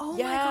 Oh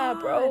yeah, my God.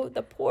 Bro,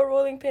 the poor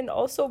rolling pin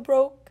also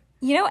broke.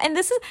 And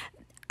this is,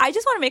 I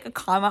just want to make a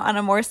comment on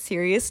a more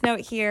serious note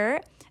here.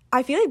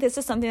 I feel like this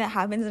is something that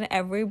happens in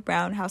every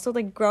brown household.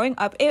 Like growing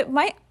up,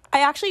 I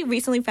actually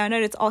recently found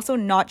out it's also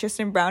not just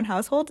in brown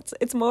households.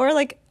 It's more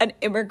like an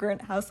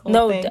immigrant household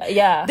thing.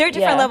 Yeah. There are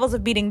different levels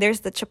of beating.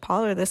 There's the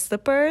chapal or the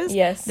slippers.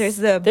 Yes. There's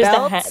the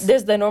belt.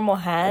 There's the normal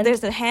hand.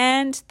 There's the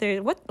hand.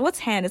 What's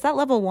hand? Is that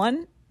level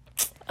 1?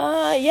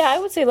 Yeah, I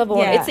would say level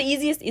 1. It's the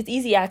easiest. It's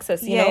easy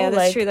access. You know,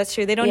 that's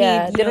true. They don't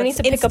need. They don't need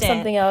to pick up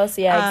something else.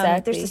 Yeah,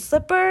 exactly. There's the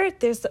slipper.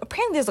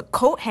 Apparently there's a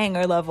coat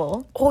hanger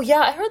level. Oh yeah,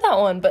 I heard that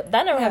one, but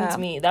that never happened to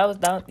me. That was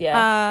that.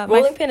 Yeah,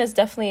 rolling pin is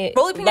definitely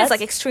is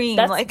like extreme.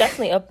 That's like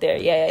definitely up there.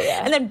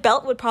 Yeah. And then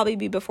belt would probably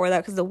be before that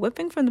because the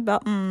whipping from the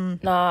belt.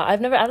 Nah, I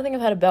don't think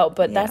I've had a belt,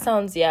 but that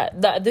sounds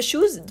the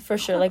shoes for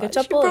sure. Like a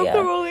chapel. She broke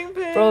the rolling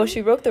pin. Bro,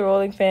 she broke the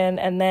rolling pin,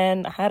 and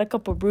then I had a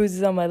couple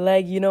bruises on my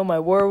leg. My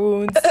war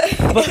wounds.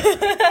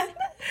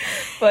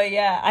 But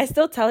yeah, I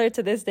still tell her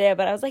to this day.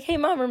 But I was like, "Hey,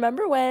 Mom,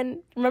 remember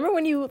when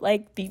you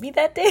like beat me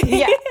that day?"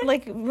 Yeah,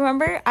 like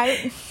remember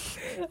I.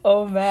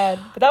 Oh man,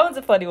 but that one's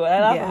a funny one. I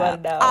laugh about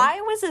it now.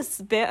 I was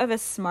a bit of a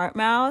smart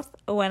mouth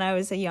when I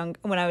was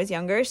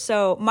younger.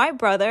 So my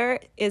brother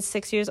is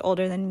 6 years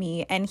older than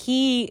me, and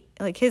he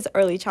his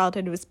early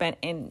childhood was spent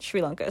in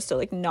Sri Lanka, so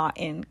like not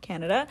in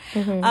Canada.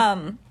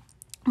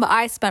 But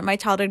I spent my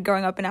childhood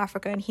growing up in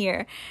Africa and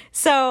here.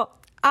 So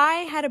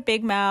I had a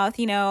big mouth,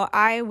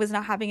 I was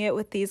not having it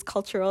with these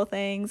cultural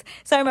things.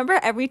 So I remember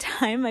every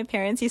time my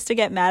parents used to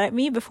get mad at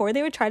me before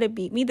they would try to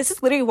beat me. This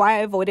is literally why I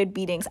avoided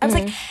beatings. I was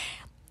like,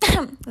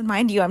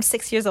 mind you, I'm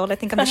 6 years old. I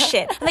think I'm the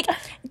shit. I'm like,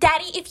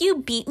 "Daddy, if you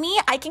beat me,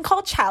 I can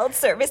call child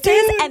services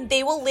and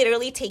they will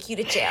literally take you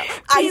to jail."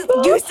 I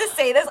used to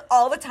say this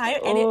all the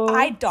time, and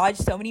I dodged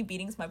so many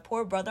beatings. My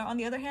poor brother, on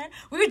the other hand,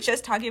 we were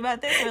just talking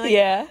about this. We're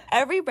like,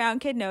 every brown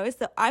kid knows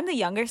that I'm the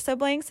younger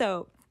sibling,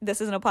 so this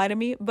doesn't apply to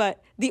me,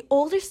 but the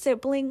older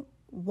sibling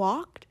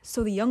walked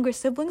so the younger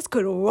siblings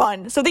could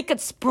run, so they could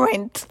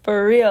sprint.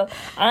 For real.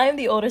 I'm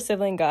the older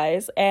sibling,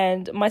 guys,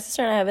 and my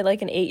sister and I have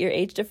like an 8-year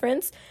age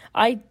difference.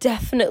 I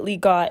definitely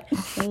got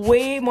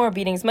way more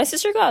beatings. My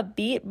sister got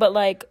beat, but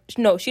like,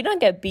 no, she didn't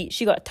get beat.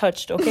 She got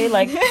touched, okay?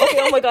 Like, okay,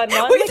 oh my God,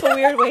 not in like a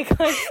weird way,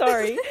 guys.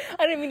 Sorry.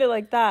 I didn't mean it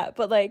like that.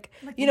 But like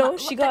you know,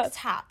 she got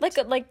tapped.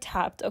 Like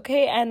tapped,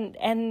 okay?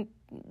 And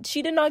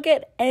she did not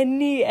get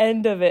any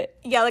end of it.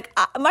 Yeah, like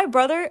my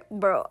brother,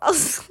 bro.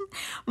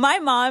 My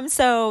mom.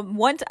 So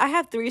I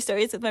have 3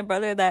 stories with my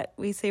brother that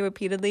we say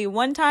repeatedly.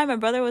 One time, my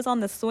brother was on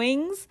the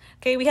swings.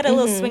 Okay, we had a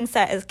little swing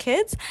set as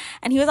kids,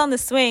 and he was on the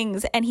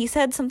swings, and he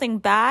said something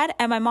bad,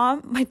 and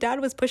my dad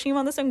was pushing him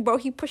on the swing. Bro,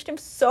 he pushed him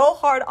so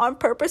hard on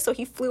purpose, so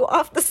he flew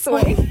off the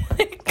swing. Oh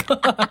my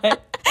God.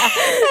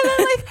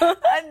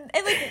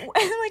 and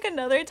like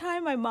another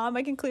time, my mom,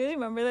 I can clearly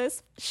remember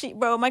this.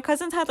 My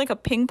cousins had like a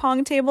ping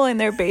pong table in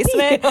their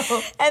basement,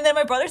 and then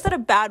my brother said a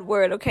bad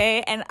word,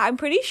 okay? And I'm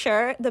pretty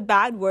sure the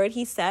bad word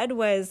he said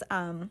was,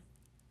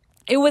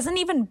 it wasn't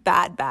even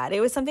bad.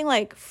 It was something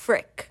like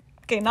frick.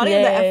 Okay, not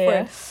even the F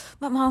word.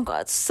 My mom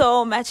got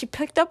so mad. She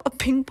picked up a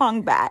ping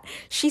pong bat.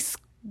 She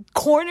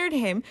cornered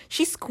him.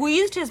 She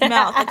squeezed his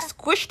mouth, like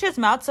squished his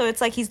mouth, so it's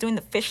like he's doing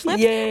the fish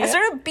lips. I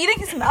started beating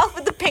his mouth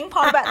with the ping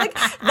pong bat. Like,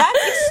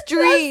 that's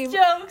extreme.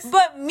 That's jokes.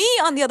 But me,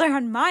 on the other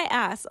hand, my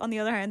ass, on the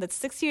other hand, that's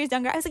 6 years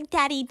younger, I was like,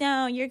 Daddy,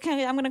 no,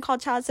 I'm gonna call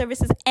child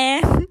services.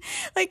 And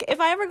like,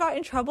 if I ever got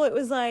in trouble, it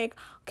was like,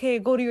 okay,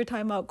 go to your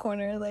timeout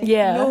corner. Like,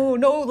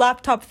 no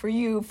laptop for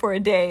you for a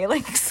day.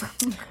 Like,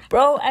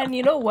 bro. And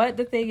you know what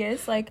the thing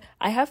is, like,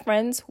 I have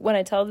friends, when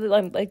I tell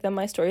them like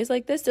my stories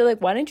like this, they're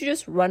like, why don't you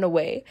just run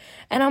away?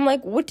 And I'm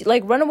like, what?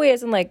 Like, run away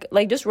isn't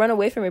like just run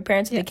away from your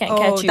parents and they can't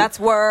catch you. That's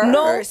worse.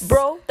 No,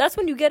 bro, that's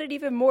when you get it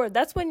even more.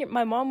 That's when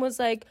my mom was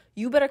like,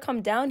 you better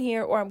come down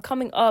here or I'm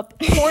coming up,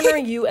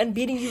 cornering you and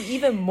beating you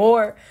even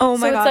more. Oh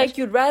my gosh. So it's like,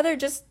 you'd rather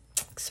just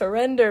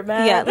surrender,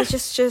 man. Yeah,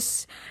 let's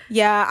just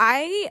yeah,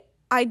 I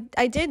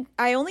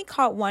only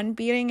caught one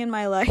beating in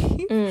my life,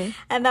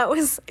 and it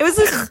was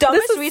the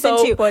dumbest reason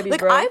so too. Funny,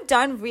 like, bro. I've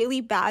done really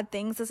bad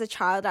things as a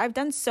child. I've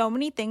done so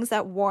many things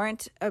that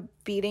warrant a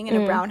beating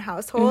in a brown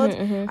household.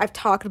 I've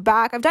talked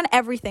back. I've done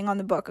everything on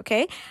the book,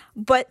 okay?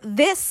 But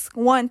this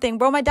one thing,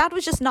 bro, my dad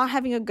was just not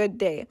having a good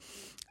day,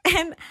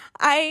 and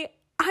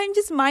I'm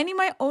just minding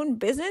my own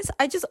business.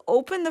 I just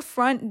opened the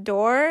front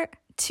door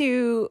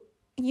to,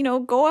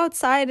 go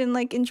outside and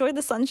like enjoy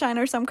the sunshine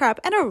or some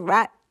crap, and a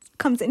rat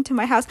comes into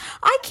my house.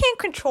 I can't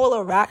control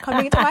a rat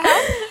coming into my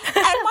house. And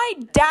my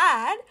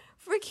dad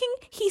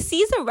he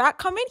sees a rat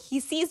coming, he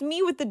sees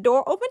me with the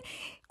door open.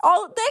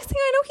 The next thing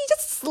I know, he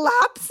just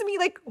slaps me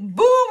like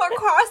boom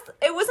across.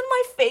 It wasn't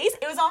my face,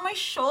 it was on my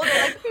shoulder,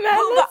 like Man,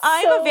 boom. But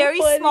I'm so a very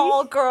funny.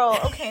 Small girl,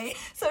 okay?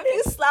 So if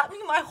you slap me,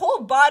 my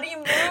whole body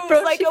moves,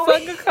 Bro, like she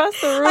away. flung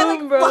across the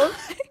room, bro.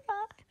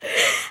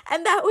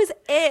 And that was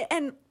it.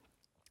 And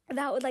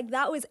that was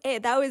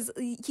it.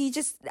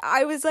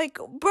 I was like,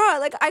 bro,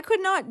 like, I could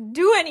not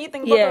do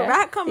anything but the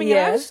rat coming in.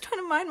 I was just trying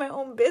to mind my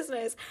own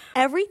business.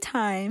 Every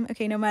time,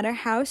 okay, no matter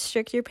how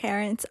strict your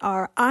parents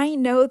are, I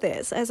know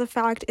this as a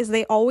fact, is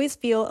they always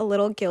feel a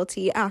little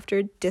guilty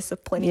after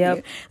disciplining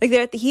you. Like,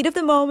 they're at the heat of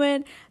the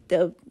moment,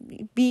 they'll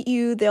beat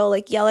you, they'll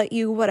like yell at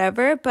you,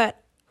 whatever, but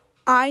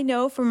I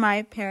know from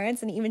my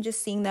parents, and even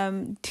just seeing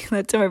them do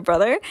that to my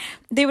brother,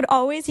 they would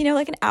always,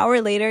 like an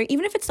hour later,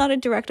 even if it's not a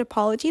direct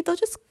apology, they'll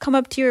just come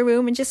up to your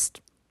room and just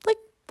like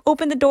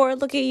open the door,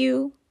 look at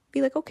you,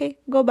 be like, okay,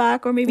 go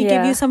back, or maybe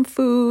give you some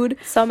food.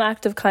 Some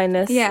act of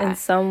kindness in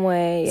some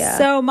way. Yeah.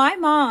 So my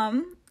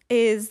mom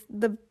is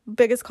the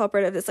biggest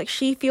culprit of this. Like,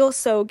 she feels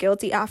so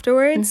guilty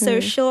afterwards. So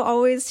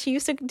she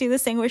used to do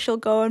this thing where she'll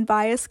go and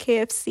buy us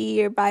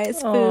KFC or buy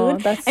us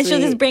food, and she'll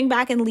just bring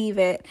back and leave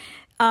it.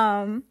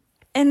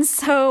 And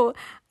so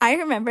I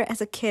remember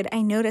as a kid,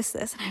 I noticed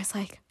this, and I was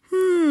like,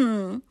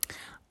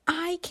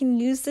 I can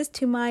use this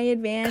to my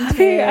advantage.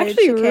 You're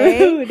actually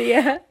rude,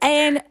 yeah.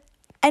 And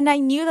I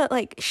knew that,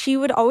 like, she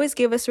would always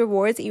give us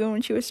rewards even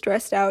when she was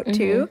stressed out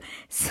too.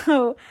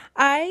 So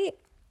I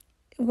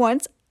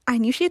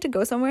knew she had to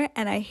go somewhere,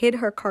 and I hid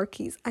her car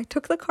keys. I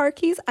took the car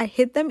keys, I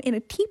hid them in a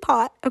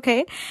teapot,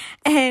 okay?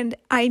 And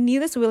I knew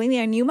this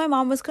willingly. I knew my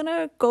mom was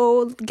gonna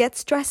go get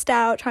stressed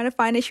out trying to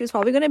find it. She was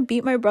probably gonna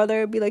beat my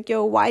brother, be like,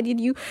 yo, why did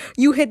you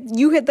hid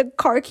the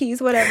car keys,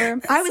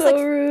 whatever. I was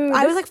rude.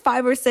 I was like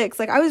 5 or 6.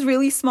 Like, I was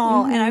really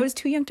small, and I was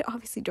too young to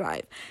obviously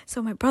drive.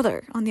 So my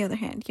brother, on the other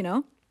hand,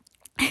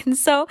 And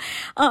so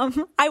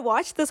I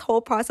watched this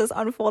whole process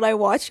unfold. I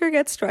watched her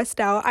get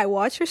stressed out. I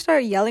watched her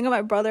start yelling at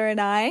my brother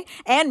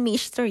and me.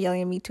 She started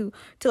yelling at me too,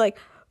 to like,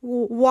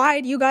 why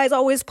do you guys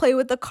always play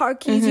with the car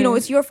keys?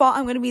 It's your fault.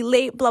 I'm going to be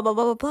late, blah, blah,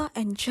 blah, blah, blah.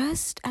 And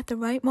just at the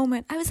right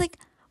moment, I was like,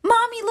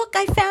 Mommy, look,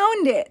 I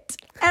found it.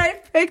 And I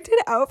picked it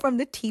out from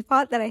the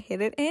teapot that I hid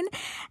it in.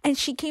 And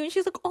she came and she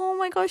was like, oh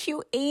my gosh,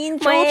 you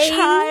angel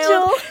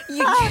child.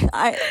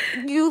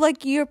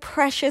 You're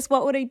precious.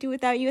 What would I do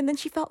without you? And then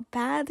she felt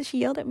bad that she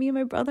yelled at me and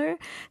my brother.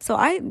 So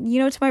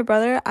to my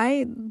brother,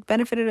 I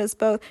benefited us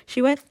both.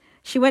 She went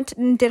She went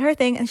and did her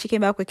thing, and she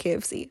came back with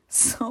KFC.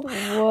 So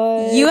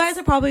What? you guys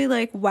are probably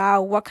like,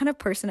 wow, what kind of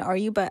person are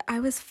you? But I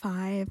was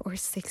 5 or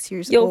 6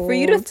 years old. Yo, for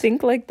you to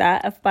think like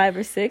that at 5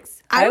 or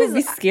 6, I would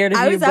be scared of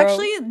you, bro. I was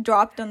actually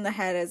dropped on the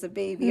head as a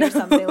baby or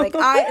something. Like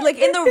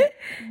in the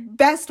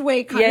best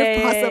way kind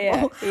of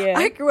possible. Yeah.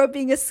 I grew up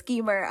being a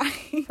schemer.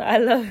 I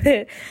love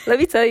it. Let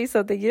me tell you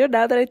something. You know,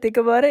 now that I think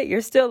about it,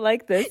 you're still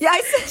like this. Yeah,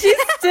 she's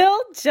still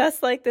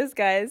just like this,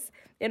 guys,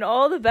 in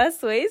all the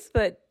best ways,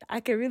 but I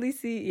can really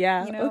see,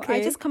 yeah. You know, okay.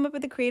 I just come up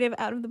with the creative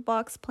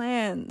out-of-the-box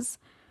plans.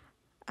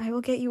 I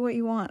will get you what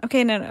you want.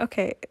 Okay, no,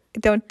 okay.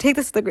 Don't take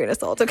this with a grain of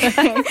salt, okay?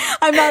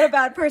 I'm not a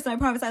bad person. I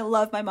promise. I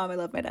love my mom. I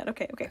love my dad.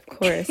 Okay.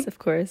 Of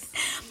course.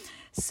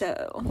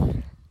 So,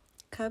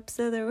 cups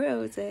of the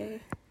rose.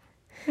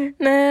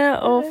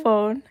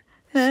 Phone.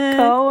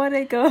 Go when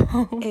it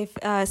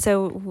go.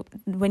 So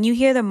when you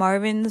hear the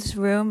Marvin's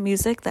Room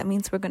music, that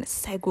means we're going to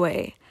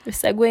segue. We're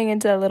segueing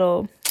into a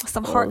little...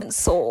 some heart and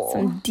soul.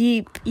 Some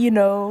deep,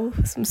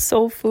 some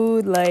soul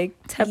food, like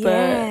tepa.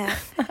 Yeah.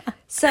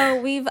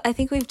 So I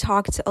think we've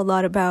talked a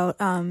lot about,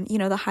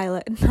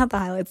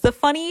 the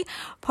funny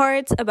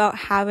parts about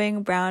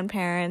having brown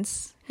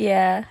parents.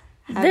 Yeah.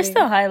 There's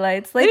still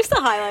highlights. There's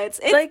still highlights.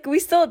 We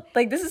still,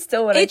 this is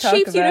still what I talk about.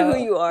 It shapes you to who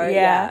you are.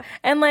 Yeah.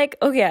 And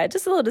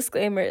just a little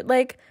disclaimer.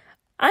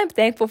 I'm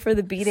thankful for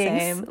the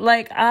beatings. Same.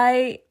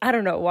 I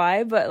don't know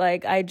why, but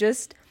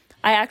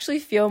I actually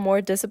feel more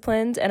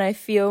disciplined, and I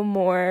feel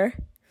more,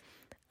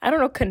 I don't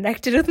know,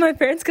 connected with my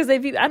parents, because I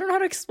don't know how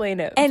to explain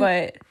it,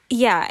 but...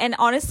 Yeah, and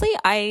honestly,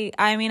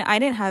 I mean, I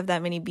didn't have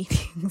that many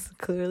beatings,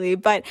 clearly,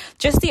 but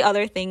just the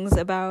other things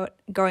about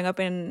growing up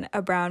in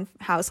a brown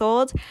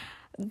household,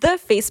 the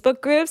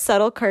Facebook group,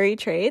 Subtle Curry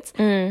Traits,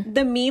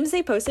 the memes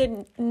they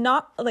posted,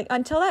 not,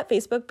 until that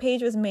Facebook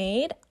page was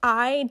made,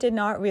 I did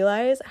not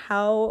realize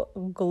how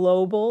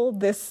global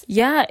this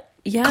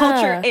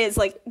culture is,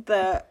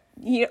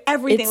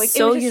 everything. It's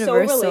it was just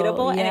universal. So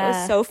relatable, and it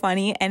was so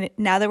funny, and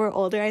now that we're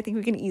older, I think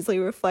we can easily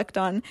reflect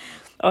on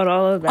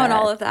all of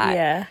that.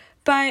 Yeah.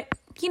 But,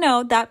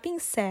 that being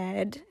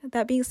said,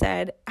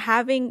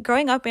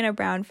 growing up in a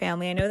brown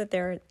family, I know that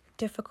there are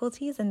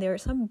difficulties and there are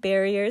some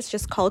barriers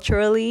just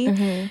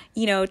culturally,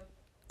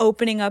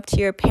 opening up to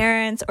your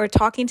parents or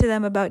talking to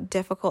them about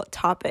difficult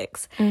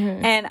topics.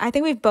 And I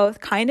think we've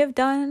both kind of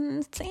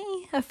done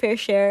a fair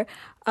share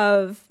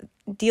of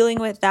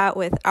dealing with that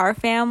with our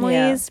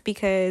families,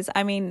 because,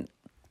 I mean,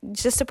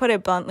 just to put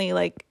it bluntly,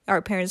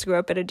 our parents grew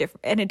up at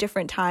in a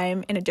different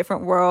time, in a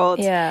different world.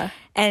 Yeah.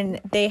 And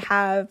they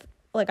have,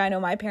 I know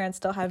my parents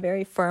still have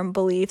very firm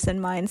beliefs and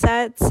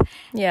mindsets.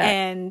 Yeah.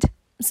 And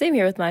same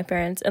here with my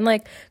parents. And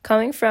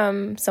coming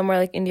from somewhere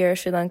like India or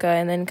Sri Lanka,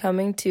 and then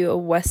coming to a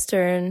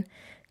Western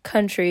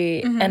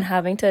country and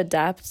having to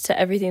adapt to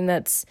everything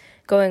that's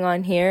going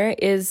on here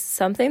is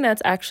something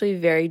that's actually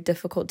very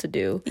difficult to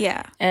do.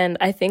 Yeah. And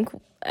I think,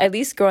 at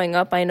least growing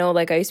up, I know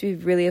I used to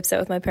be really upset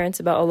with my parents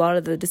about a lot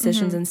of the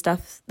decisions and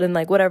stuff, and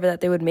whatever that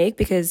they would make,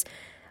 because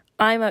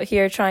I'm out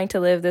here trying to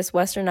live this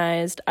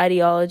westernized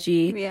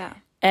ideology. Yeah.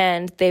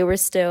 And they were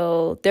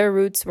still, their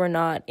roots were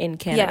not in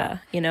Canada,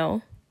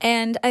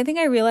 And I think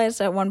I realized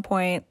at one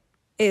point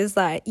is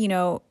that,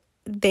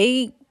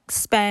 they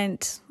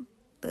spent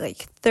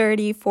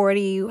 30,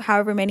 40,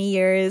 however many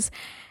years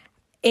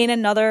in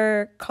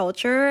another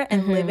culture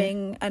and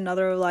living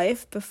another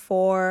life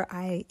before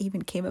I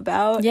even came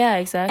about. Yeah,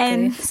 exactly.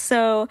 And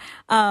so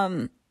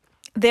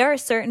there are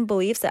certain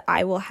beliefs that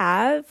I will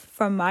have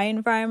from my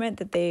environment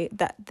that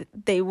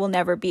they will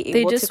never be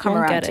able to come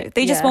around to.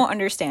 They just won't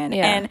understand.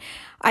 Yeah. And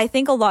I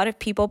think a lot of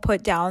people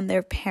put down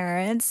their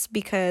parents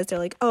because they're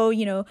like, oh,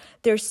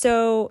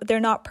 they're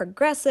not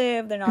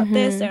progressive, they're not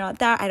this, they're not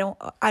that. I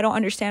don't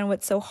understand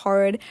what's so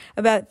hard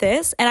about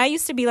this. And I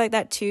used to be like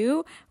that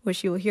too,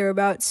 which you'll hear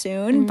about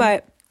soon.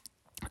 But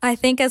I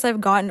think as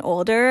I've gotten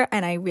older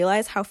and I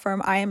realize how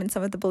firm I am in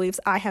some of the beliefs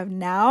I have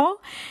now,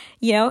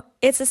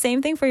 it's the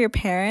same thing for your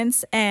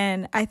parents.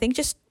 And I think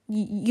just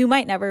you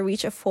might never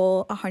reach a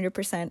full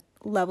 100%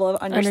 level of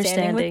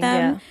understanding with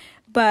them. Yeah.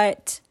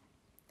 But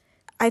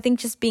I think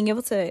just being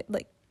able to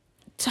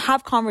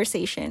have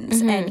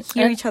conversations and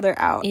hear each other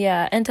out.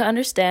 Yeah. And to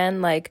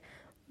understand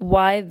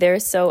why they're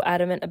so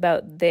adamant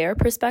about their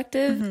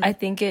perspective, I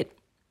think it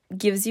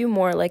gives you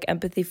more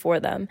empathy for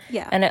them.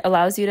 Yeah. And it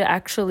allows you to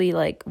actually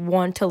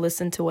want to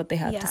listen to what they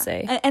have to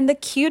say. And the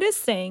cutest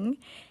thing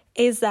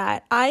is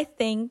that I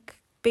think,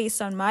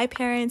 based on my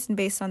parents and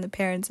based on the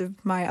parents of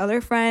my other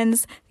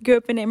friends who grew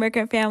up in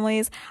immigrant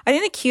families, I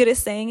think the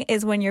cutest thing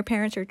is when your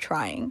parents are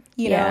trying,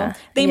 you know.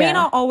 They may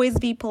not always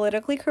be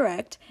politically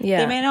correct. Yeah.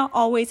 They may not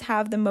always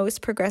have the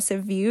most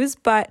progressive views,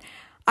 but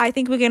I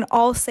think we can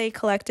all say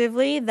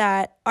collectively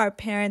that our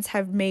parents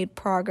have made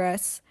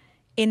progress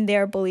in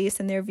their beliefs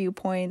and their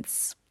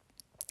viewpoints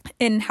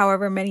in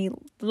however many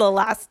the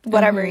last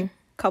whatever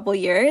couple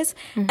years,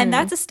 and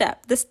that's a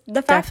step.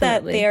 The fact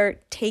that they're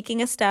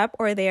taking a step,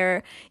 or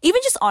they're even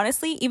just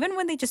honestly, even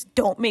when they just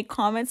don't make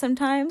comments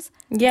sometimes,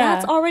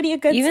 that's already a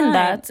good sign.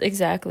 That's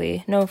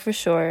exactly, no, for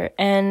sure.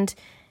 And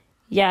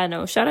Yeah,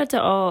 no, shout out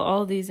to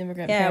all these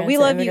immigrant parents we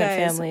and love you immigrant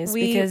guys. families,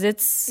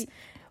 because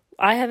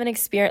I have an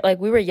experience, like,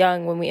 we were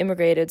young when we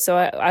immigrated, so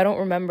I don't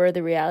remember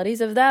the realities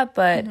of that,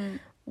 but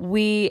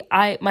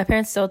my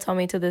parents still tell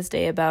me to this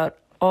day about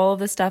all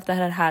the stuff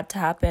that had to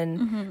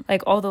happen,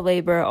 like all the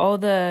labor, all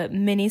the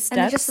mini steps.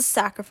 And just the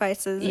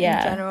sacrifices in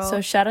general. So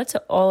shout out to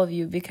all of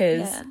you,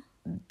 because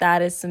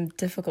that is some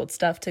difficult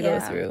stuff to go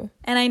through.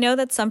 And I know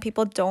that some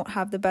people don't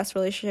have the best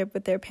relationship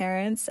with their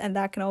parents, and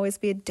that can always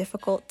be a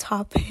difficult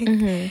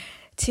topic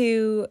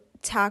to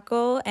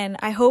tackle. And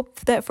I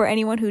hope that for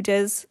anyone who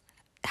does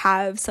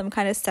have some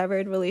kind of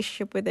severed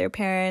relationship with their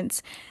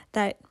parents,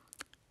 that,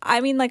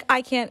 I mean, like,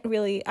 I can't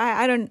really,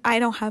 I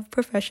don't have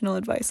professional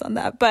advice on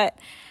that, but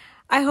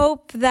I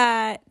hope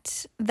that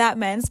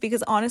mends,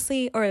 because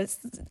honestly, or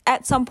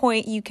at some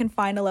point, you can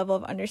find a level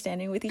of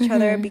understanding with each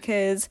other,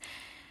 because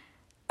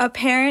a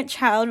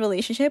parent-child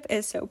relationship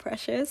is so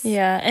precious.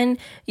 Yeah, and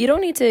you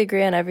don't need to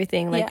agree on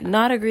everything. Like,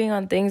 not agreeing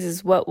on things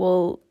is what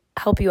will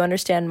help you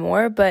understand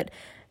more, but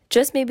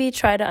just maybe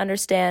try to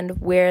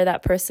understand where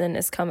that person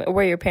is coming, or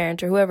where your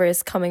parent or whoever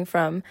is coming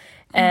from,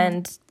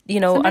 and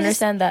sometimes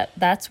understand that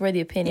that's where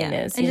the opinion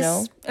is, and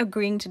just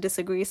agreeing to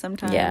disagree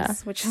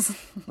sometimes, which is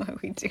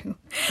what we do.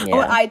 Yeah.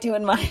 What I do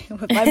with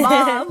my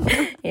mom.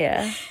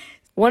 Yeah.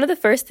 One of the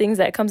first things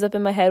that comes up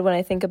in my head when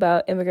I think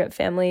about immigrant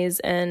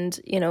families and,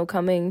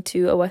 coming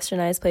to a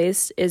westernized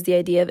place is the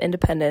idea of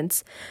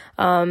independence.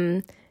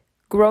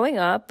 Growing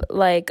up,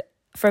 like,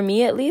 for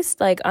me at least,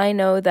 like, I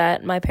know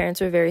that my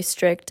parents were very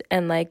strict,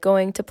 and like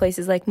going to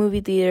places like movie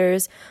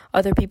theaters,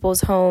 other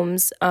people's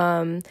homes,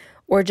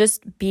 or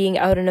just being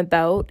out and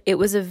about, it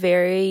was a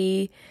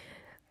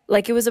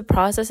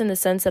process in the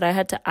sense that I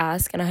had to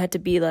ask, and I had to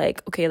be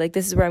like, okay, like,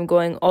 this is where I'm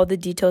going. All the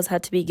details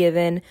had to be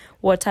given.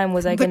 What time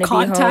was I going to be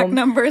home? The contact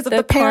numbers of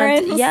the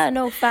parents. Yeah,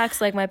 no,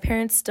 facts. Like, my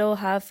parents still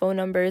have phone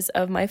numbers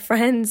of my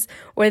friends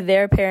or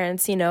their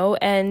parents,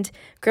 and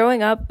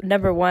growing up,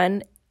 number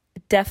one,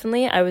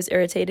 definitely I was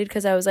irritated,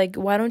 because I was like,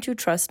 why don't you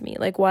trust me?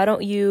 Like, why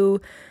don't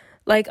you,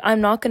 like, I'm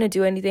not going to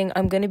do anything.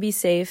 I'm going to be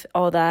safe,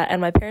 all that. And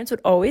my parents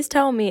would always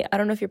tell me, I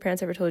don't know if your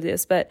parents ever told you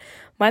this, but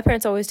my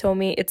parents always told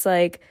me, it's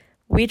like,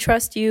 we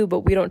trust you,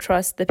 but we don't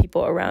trust the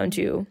people around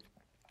you.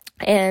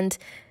 And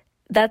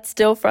that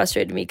still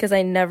frustrated me, because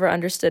I never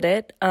understood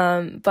it.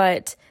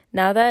 But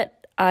now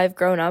that I've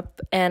grown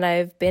up and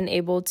I've been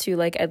able to,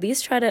 like, at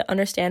least try to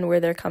understand where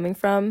they're coming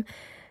from,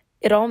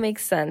 it all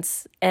makes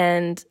sense.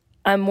 And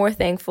I'm more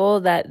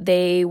thankful that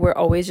they were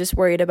always just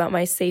worried about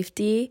my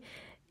safety,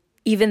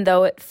 even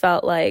though it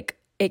felt like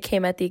it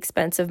came at the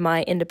expense of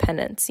my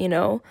independence,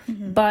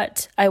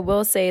 But I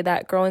will say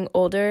that getting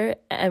older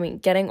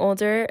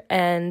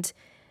and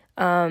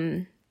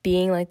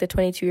being like the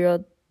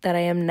 22-year-old that I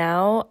am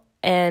now,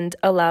 and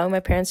allowing my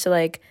parents to,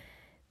 like,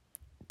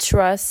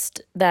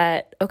 trust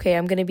that, okay,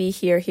 I'm going to be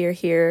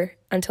here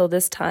until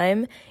this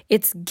time,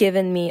 it's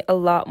given me a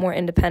lot more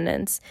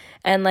independence.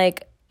 And,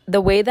 like,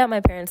 the way that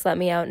my parents let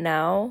me out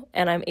now,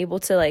 and I'm able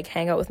to, like,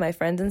 hang out with my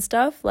friends and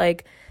stuff,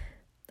 like,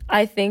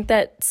 I think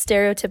that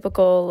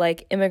stereotypical,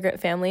 like, immigrant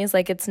families,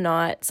 like, it's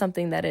not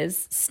something that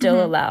is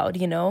still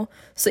allowed,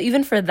 So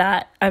even for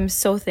that, I'm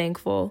so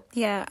thankful.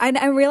 Yeah,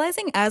 I'm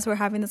realizing as we're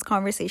having this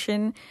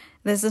conversation,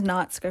 this is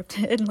not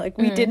scripted. Like,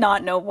 we did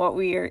not know what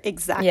we are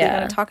exactly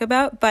going to talk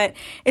about. But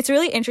it's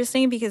really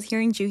interesting, because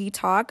hearing Juhi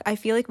talk, I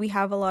feel like we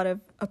have a lot of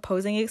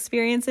opposing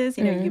experiences.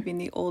 You being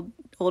the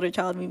older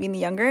child, me being the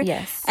younger.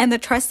 Yes. And the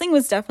trusting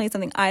was definitely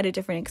something I had a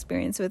different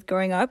experience with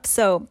growing up.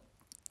 So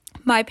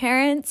my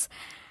parents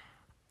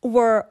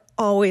were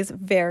always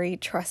very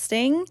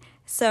trusting.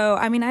 So,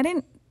 I mean,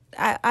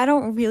 I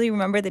don't really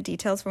remember the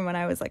details from when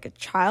I was like a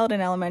child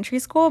in elementary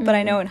school, but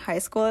I know in high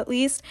school at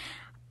least,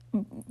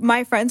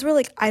 my friends were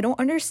like, I don't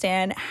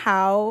understand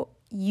how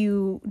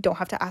you don't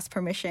have to ask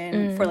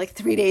permission for like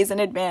 3 days in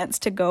advance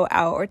to go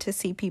out or to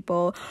see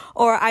people.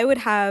 Or I would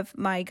have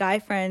my guy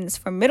friends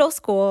from middle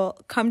school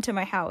come to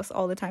my house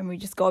all the time. We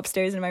just go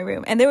upstairs in my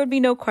room, and there would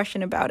be no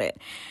question about it.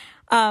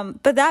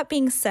 But that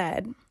being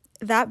said,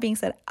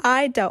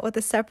 I dealt with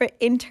a separate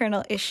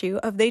internal issue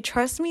of they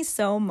trust me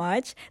so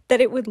much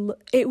that it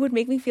would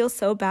make me feel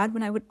so bad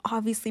when I would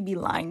obviously be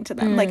lying to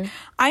them. Like,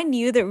 I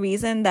knew the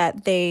reason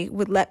that they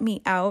would let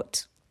me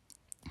out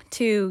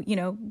to,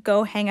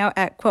 go hang out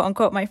at quote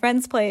unquote my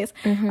friend's place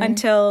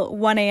until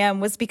 1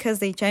 a.m. was because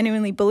they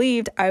genuinely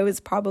believed I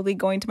was probably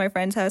going to my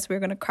friend's house. We were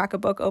going to crack a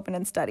book open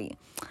and study.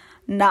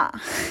 Nah.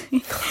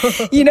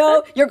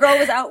 Your girl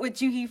was out with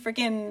Juhi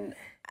freaking,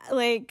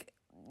 like,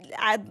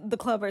 at the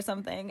club or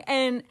something,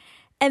 and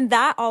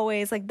that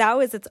always, like, that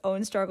was its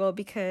own struggle,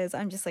 because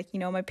I'm just like,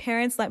 my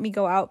parents let me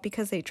go out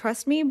because they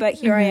trust me, but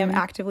here I am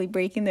actively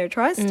breaking their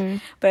trust.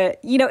 But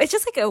it's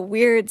just like a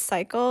weird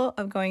cycle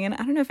of going in. I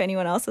don't know if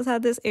anyone else has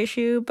had this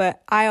issue,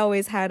 but I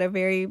always had a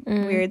very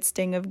weird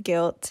sting of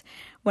guilt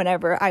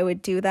whenever I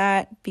would do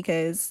that,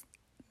 because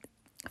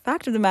the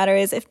fact of the matter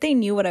is, if they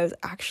knew what I was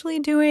actually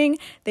doing,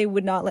 they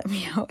would not let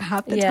me out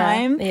half the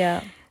time.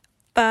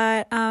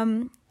 But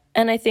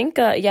and I think,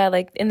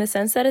 like, in the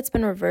sense that it's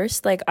been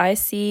reversed, like, I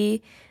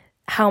see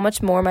how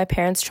much more my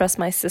parents trust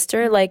my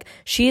sister. Like,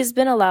 she's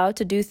been allowed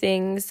to do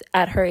things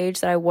at her age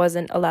that I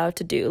wasn't allowed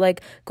to do.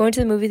 Like, going to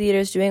the movie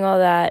theaters, doing all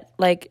that.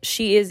 Like,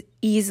 she is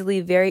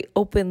easily very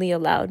openly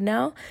allowed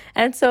now.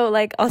 And so,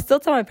 like, I'll still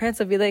tell my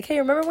parents, I'll be like, hey,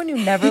 remember when you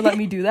never let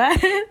me do that?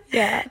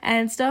 Yeah.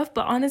 And stuff.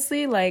 But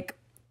honestly, like,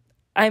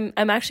 I'm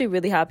actually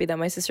really happy that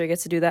my sister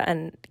gets to do that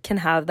and can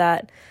have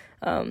that.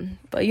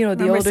 But, you know,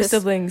 the older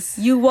siblings,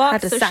 you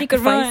walked so she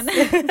could run.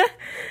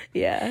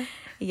 Yeah.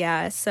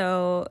 Yeah.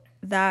 So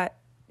that,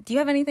 do you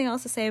have anything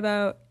else to say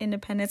about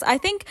independence? I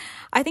think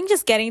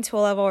just getting to a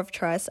level of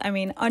trust. I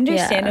mean,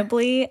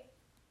 understandably,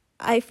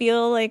 I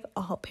feel like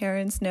all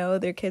parents know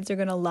their kids are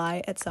going to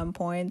lie at some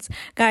points.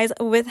 Guys,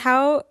 with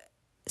how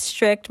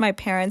strict my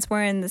parents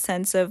were in the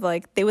sense of,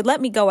 like, they would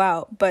let me go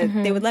out, but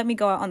they would let me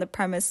go out on the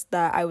premise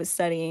that I was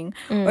studying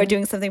or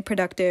doing something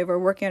productive or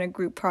working on a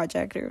group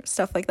project or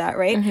stuff like that,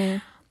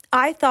 right?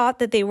 I thought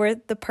that they were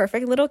the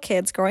perfect little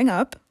kids growing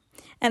up.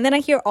 And then I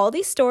hear all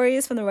these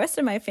stories from the rest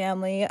of my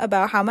family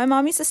about how my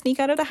mom used to sneak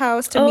out of the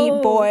house to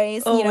meet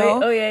boys, you know?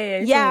 Wait. Oh, yeah.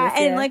 Yeah,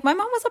 and, like, my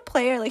mom was a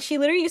player. Like, she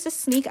literally used to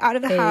sneak out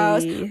of the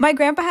house. My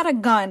grandpa had a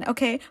gun,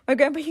 okay? My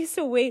grandpa used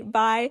to wait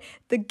by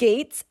the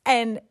gates,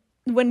 and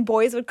when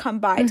boys would come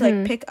by to,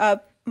 like, pick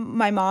up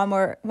my mom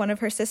or one of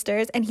her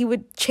sisters, and he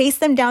would chase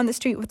them down the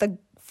street with a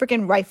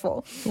freaking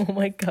rifle. Oh,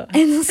 my God.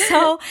 And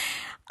so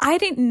I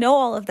didn't know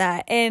all of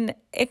that. And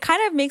it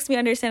kind of makes me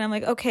understand. I'm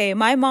like, okay,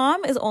 my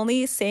mom is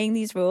only saying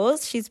these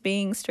rules. She's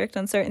being strict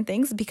on certain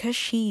things because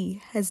she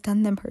has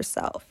done them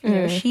herself. You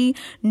know, she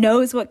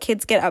knows what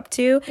kids get up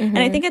to. And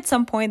I think at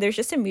some point there's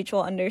just a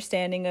mutual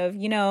understanding of,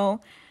 you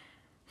know,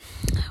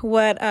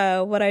 what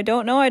I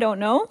don't know, I don't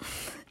know.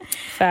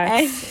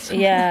 Facts.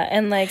 Yeah.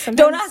 And, like, sometimes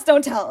don't ask,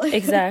 don't tell.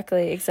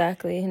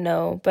 Exactly.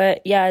 No.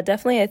 But yeah,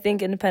 definitely I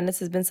think independence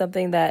has been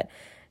something that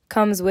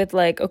comes with,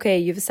 like, okay,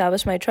 you've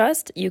established my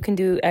trust, you can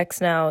do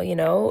X now, you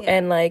know.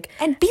 And, like,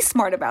 and be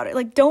smart about it.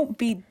 Like, don't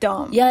be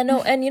dumb. Yeah,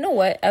 no. And you know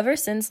what, ever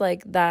since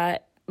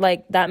that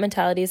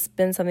mentality has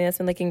been something that's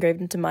been, like,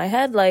 engraved into my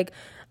head. Like,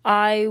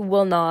 I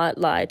will not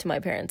lie to my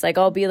parents. Like,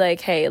 I'll be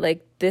like, hey,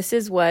 like, this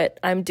is what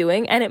I'm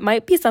doing, and it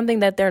might be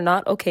something that they're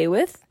not okay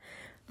with,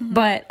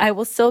 but I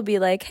will still be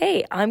like,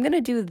 hey, I'm gonna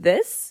do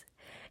this.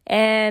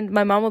 And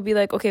my mom will be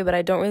like, okay, but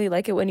I don't really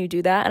like it when you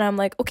do that. And I'm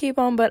like, okay,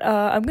 Mom, but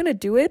I'm going to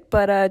do it.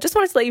 But just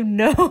wanted to let you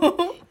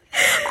know.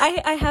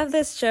 I have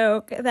this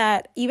joke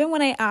that even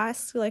when I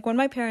ask, like, when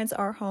my parents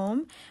are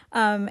home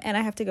and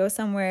I have to go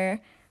somewhere,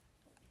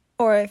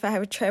 or if I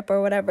have a trip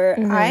or whatever,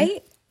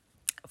 I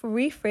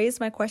rephrase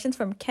my questions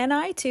from can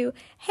I to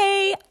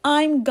hey,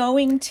 I'm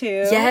going to.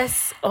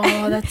 Yes.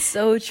 Oh, that's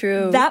so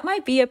true. That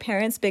might be a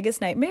parent's biggest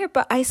nightmare,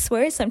 but I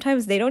swear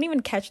sometimes they don't even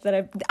catch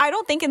that. I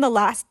don't think in the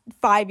last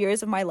 5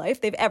 years of my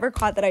life they've ever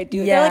caught that I do.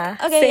 Yeah. They're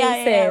like,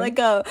 okay, same. Like,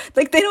 go.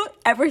 Like, they don't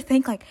ever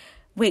think, like,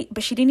 wait,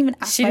 but she didn't even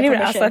ask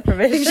my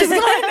permission.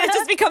 It's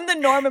just become the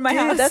norm in my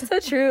house. That's so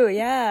true.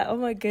 Yeah. Oh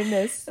my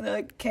goodness. And they're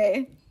like,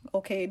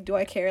 okay, do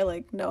I care?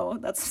 Like, no,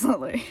 that's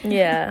not like...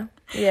 Yeah.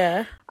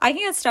 I can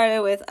get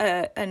started with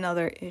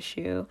another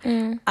issue.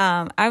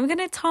 I'm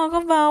gonna talk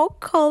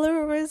about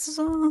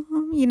colorism.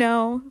 You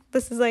know,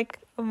 this is, like,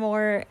 a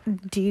more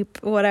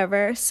deep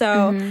whatever.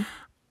 So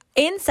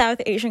in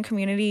South Asian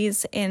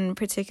communities in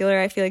particular,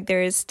 I feel like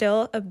there is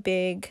still a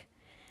big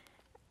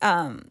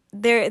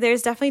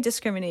there's definitely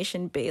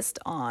discrimination based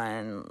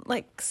on,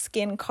 like,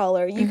 skin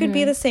color. You could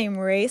be the same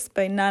race,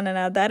 but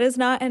no, that is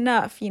not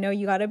enough. You know,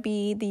 you got to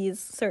be these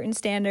certain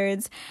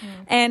standards.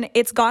 And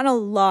it's gotten a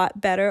lot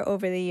better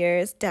over the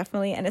years,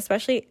 definitely. And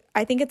especially,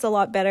 I think it's a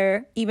lot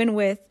better even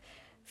with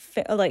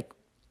like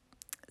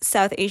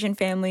South Asian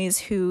families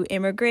who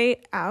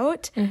immigrate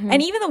out,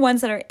 and even the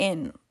ones that are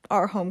in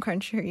our home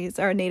countries,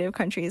 our native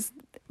countries.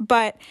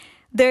 But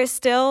there's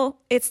still,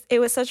 it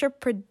was such a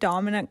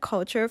predominant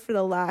culture for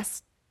the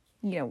last,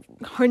 you know,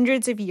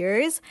 hundreds of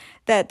years,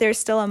 that there's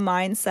still a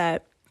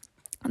mindset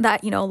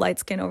that, you know, light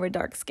skin over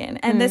dark skin.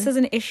 And this is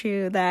an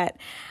issue that,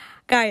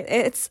 guys,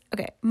 it's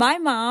okay. My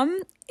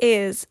mom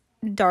is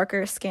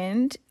darker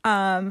skinned,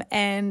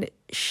 and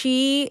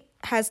she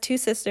has two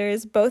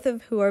sisters, both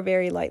of who are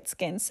very light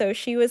skinned. So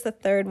she was the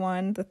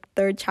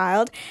third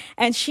child,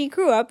 and she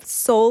grew up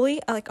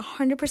solely, like,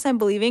 100%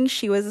 believing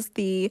she was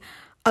the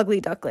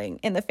ugly duckling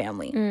in the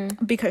family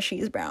because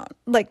she's brown.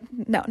 Like,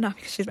 no, not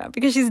because she's brown,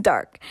 because she's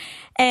dark.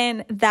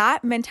 And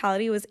that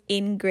mentality was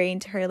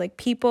ingrained to her. Like,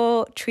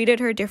 people treated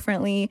her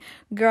differently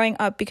growing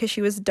up because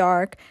she was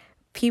dark.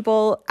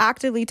 People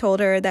actively told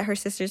her that her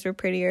sisters were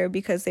prettier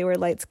because they were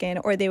light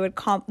skinned, or they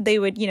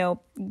would, you know,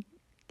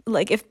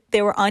 like, if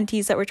there were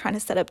aunties that were trying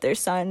to set up their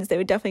sons, they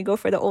would definitely go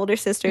for the older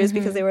sisters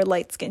because they were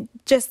light skinned.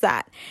 Just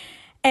that.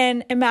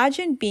 And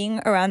imagine being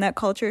around that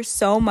culture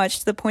so much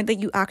to the point that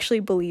you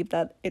actually believe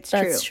that it's true.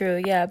 That's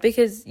true, yeah.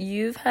 Because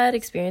you've had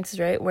experiences,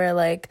 right, where,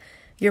 like,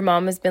 your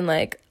mom has been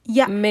like,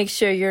 make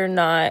sure you're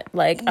not,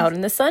 like, out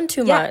in the sun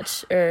too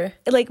much. Or,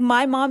 like,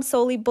 my mom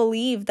solely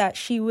believed that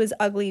she was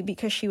ugly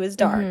because she was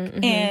dark.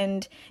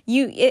 And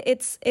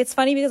it's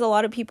funny because a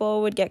lot of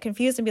people would get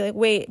confused and be like,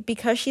 wait,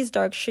 because she's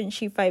dark, shouldn't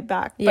she fight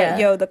back?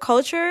 But, the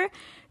culture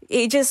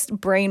it just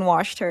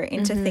brainwashed her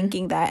into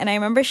thinking that. And I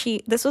remember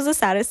this was the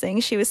saddest thing.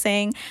 She was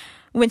saying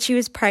when she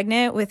was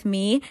pregnant with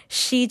me,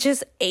 she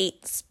just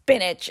ate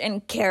spinach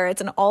and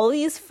carrots and all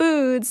these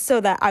foods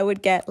so that I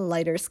would get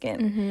lighter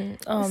skin.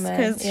 Oh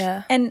man,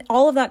 yeah. And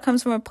all of that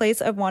comes from a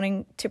place of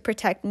wanting to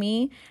protect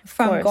me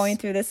from going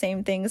through the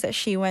same things that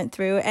she went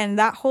through. And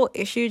that whole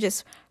issue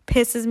just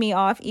pisses me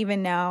off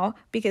even now,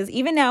 because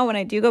even now when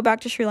I do go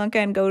back to Sri Lanka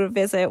and go to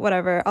visit,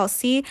 whatever, I'll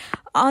see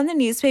on the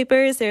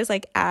newspapers there's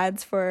like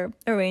ads for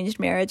arranged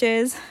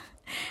marriages.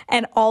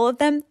 And all of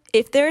them,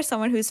 if there's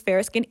someone who's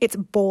fair skinned, it's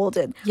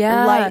bolded.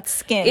 Yeah. Light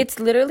skin. It's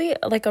literally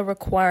like a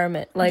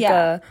requirement.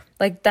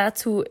 Like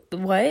that's who,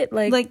 what?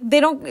 Like they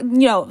don't,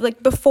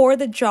 like before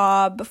the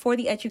job, before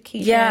the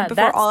education,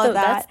 before all of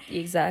that.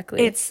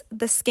 Exactly. It's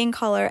the skin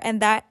color.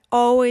 And that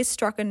always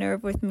struck a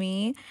nerve with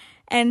me.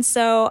 And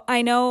so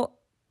I know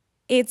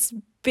it's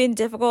been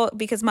difficult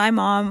because my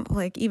mom,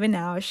 like even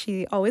now,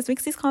 she always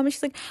makes these comments.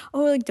 She's like,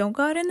 oh, like don't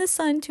go out in the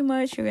sun too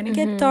much, you're gonna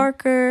get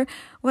darker,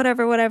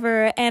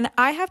 whatever. And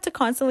I have to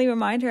constantly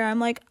remind her, I'm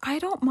like, I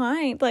don't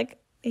mind, like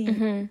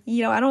I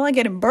don't like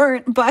getting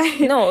burnt, but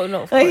no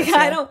of like course,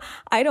 yeah.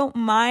 I don't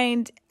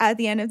mind at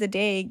the end of the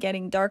day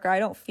getting darker. I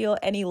don't feel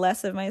any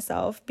less of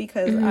myself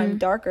because I'm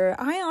darker.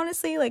 I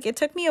honestly, like, it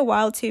took me a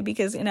while too,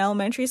 because in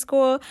elementary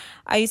school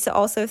I used to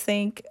also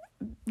think,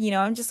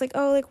 I'm just like,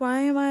 oh, like, why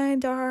am I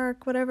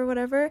dark? Whatever.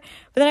 But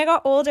then I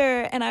got older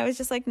and I was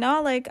just like,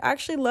 no, like, I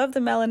actually love the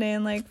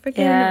melanin. Like,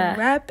 freaking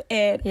rep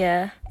it.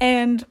 Yeah.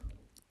 And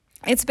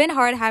it's been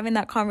hard having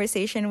that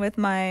conversation with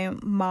my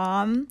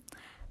mom.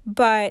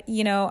 But,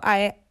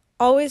 I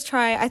always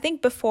try. I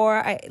think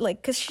before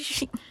because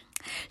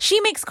she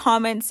makes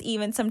comments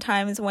even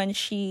sometimes when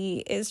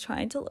she is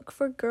trying to look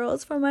for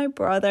girls for my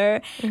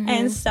brother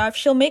and stuff.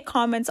 She'll make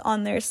comments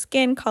on their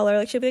skin color.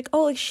 Like, she'll be like,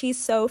 oh, like, she's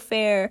so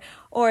fair.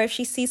 Or if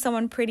she sees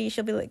someone pretty,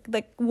 she'll be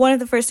like one of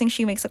the first things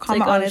she makes a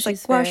comment on is like,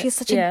 wow, she has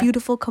such a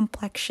beautiful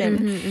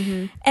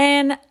complexion.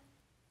 And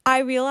I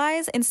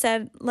realize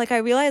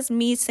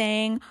me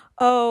saying,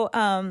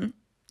 oh,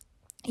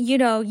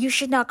 you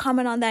should not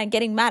comment on that and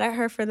getting mad at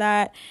her for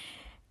that.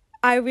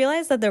 I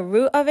realized that the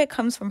root of it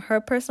comes from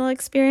her personal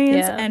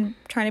experience and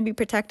trying to be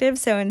protective.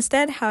 So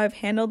instead, how I've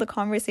handled the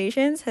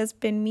conversations has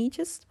been me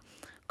just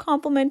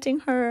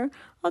complimenting her.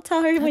 I'll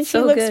tell her when she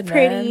looks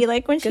pretty. Man.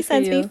 Like when she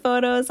sends me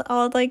photos,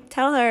 I'll like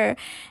tell her,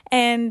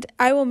 and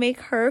I will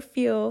make her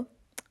feel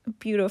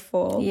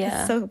beautiful. Yeah,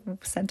 it's so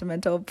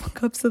sentimental.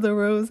 Cups of the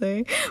rose,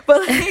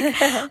 but like,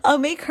 I'll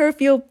make her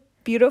feel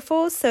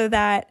beautiful so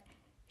that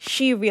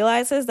she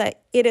realizes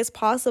that it is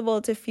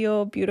possible to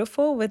feel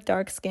beautiful with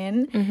dark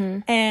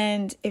skin.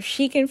 And if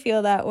she can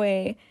feel that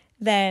way,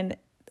 then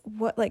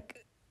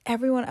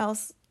everyone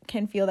else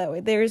can feel that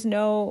way. There's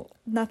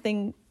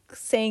nothing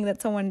saying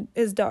that someone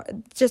is dark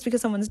just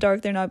because someone's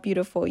dark, they're not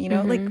beautiful,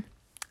 like,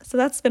 so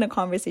that's been a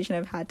conversation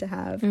I've had to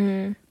have.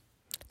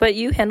 But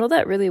you handled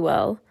that really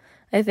well.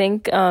 I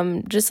think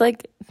just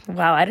like,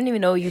 wow, I didn't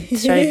even know you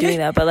started doing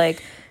that, but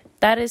like,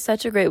 that is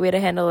such a great way to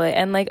handle it.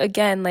 And like,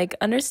 again, like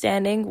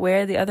understanding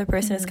where the other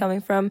person is coming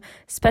from,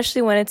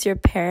 especially when it's your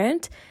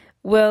parent,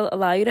 will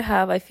allow you to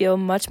have, I feel,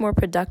 much more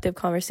productive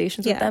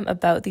conversations with them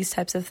about these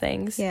types of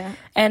things. Yeah.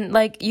 And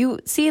like, you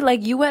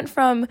went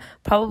from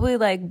probably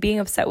like being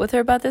upset with her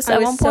about this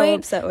at one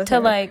point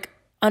to like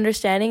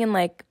understanding and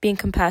like being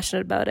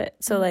compassionate about it.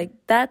 So like,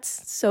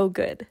 that's so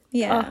good.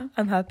 Yeah. Oh,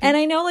 I'm happy. And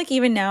I know like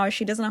even now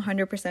she doesn't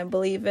 100%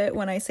 believe it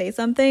when I say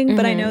something,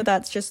 but I know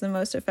that's just the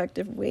most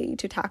effective way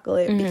to tackle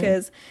it,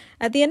 because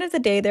at the end of the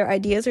day, their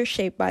ideas are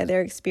shaped by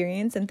their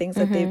experience and things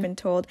that they've been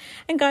told.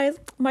 And guys,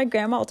 my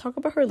grandma, I'll talk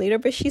about her later,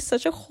 but she's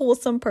such a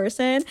wholesome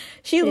person.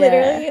 She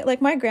literally,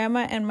 like, my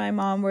grandma and my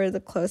mom were the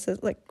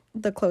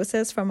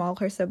closest from all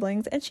her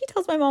siblings, and she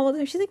tells my mom all the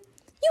time, she's like,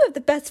 you have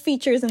the best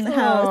features in the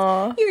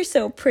house. You're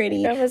so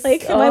pretty. Like,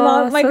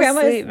 my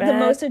grandma is the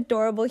most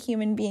adorable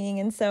human being.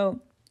 And so,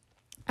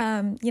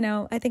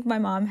 I think my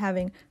mom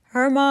having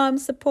her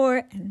mom's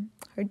support and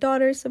her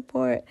daughter's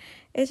support,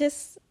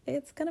 it's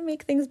going to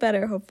make things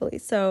better, hopefully.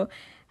 So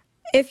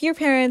if your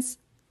parents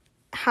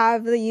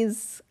have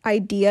these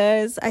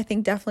ideas, I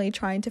think definitely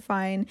trying to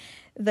find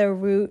the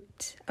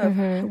root of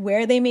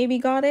where they maybe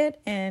got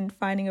it and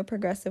finding a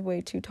progressive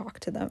way to talk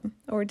to them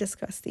or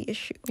discuss the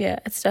issue. Yeah,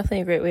 it's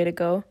definitely a great way to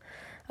go.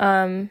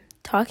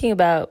 Talking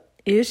about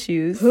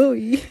issues.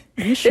 Issues.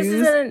 This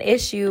isn't an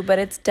issue, but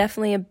it's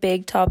definitely a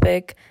big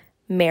topic.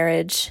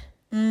 Marriage.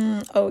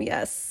 Oh,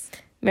 yes.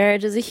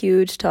 Marriage is a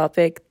huge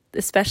topic,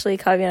 especially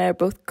Kavya and I are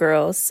both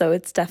girls, so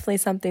it's definitely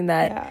something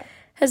that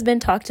has been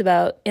talked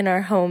about in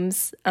our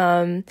homes.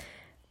 One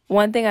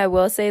thing I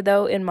will say,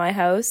 though, in my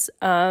house,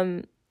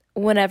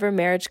 whenever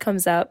marriage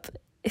comes up,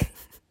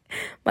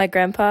 my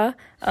grandpa,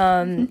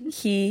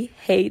 he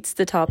hates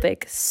the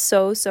topic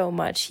so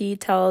much. He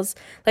tells,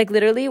 like,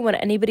 literally when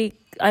anybody,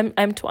 I'm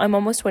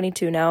almost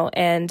 22 now,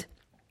 and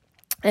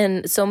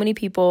so many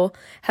people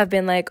have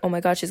been like, oh my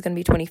god, she's gonna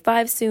be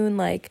 25 soon,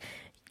 like,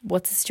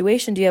 what's the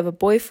situation? Do you have a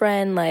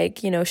boyfriend?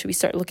 Like, you know, should we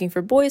start looking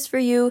for boys for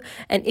you?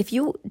 And if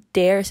you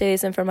dare say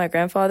this in front of my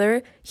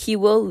grandfather, he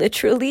will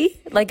literally,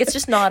 like, it's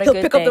just not a good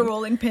thing. He'll pick up the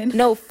rolling pin.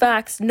 No,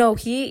 facts. No,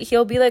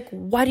 he'll be like,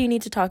 why do you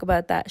need to talk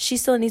about that? She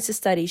still needs to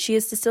study. She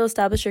has to still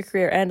establish her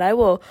career. And I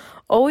will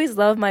always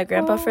love my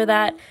grandpa for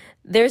that.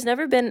 There's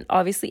never been,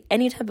 obviously,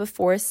 any type of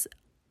force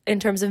in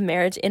terms of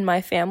marriage in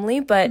my family.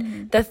 But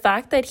the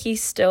fact that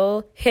he's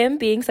still, him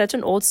being such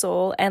an old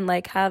soul and,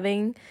 like,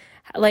 having,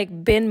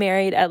 like, been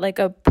married at, like,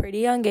 a pretty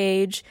young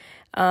age,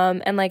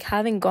 and, like,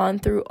 having gone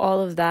through all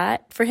of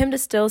that, for him to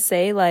still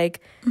say, like,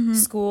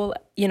 school,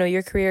 you know,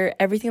 your career,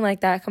 everything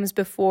like that comes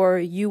before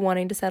you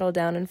wanting to settle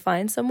down and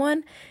find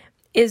someone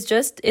is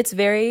just, it's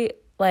very,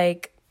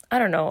 like, I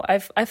don't know,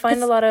 I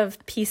find a lot of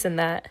peace in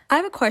that. I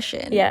have a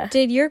question. Yeah.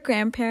 Did your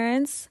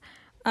grandparents,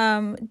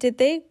 did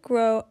they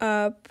grow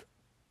up,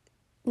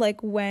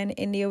 like, when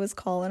India was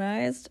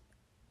colonized?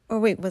 Or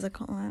wait, was it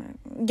colonized?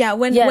 Yeah,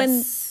 when did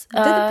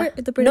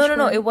the British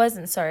No, it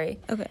wasn't, sorry.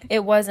 Okay.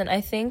 It wasn't.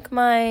 I think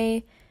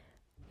my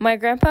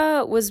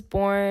grandpa was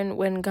born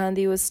when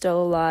Gandhi was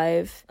still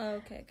alive.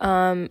 Oh, okay.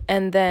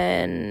 And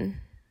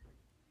then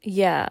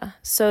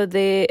so I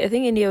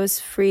think India was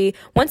free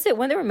when they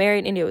were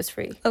married. India was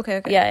free.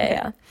 Okay.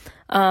 Yeah.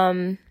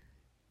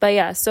 But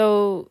yeah,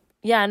 so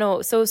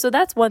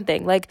that's one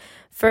thing. Like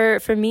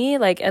for me,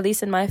 like at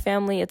least in my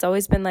family, it's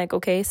always been like,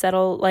 okay,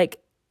 settle, like,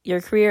 your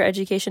career,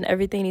 education,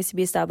 everything needs to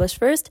be established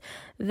first.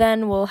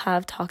 Then we'll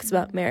have talks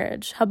about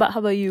marriage. How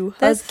about you?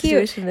 That's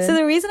cute. So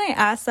the reason I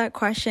asked that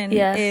question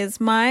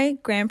is my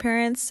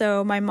grandparents,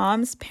 so my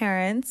mom's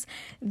parents,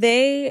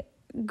 they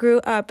grew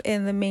up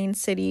in the main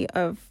city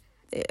of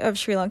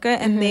Sri Lanka,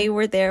 and they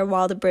were there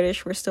while the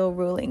British were still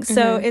ruling.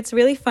 So it's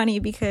really funny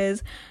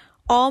because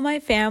all my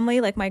family,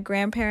 like my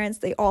grandparents,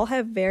 they all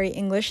have very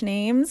English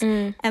names,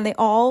 and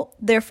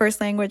their first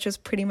language was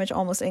pretty much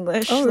almost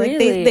English. Oh, like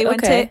really?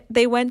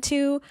 they went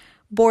to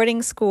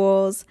boarding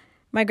schools.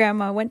 My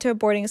grandma went to a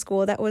boarding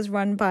school that was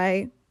run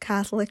by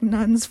Catholic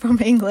nuns from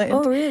England.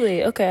 Oh,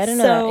 really? Okay, I didn't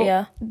know that.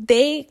 Yeah.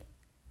 They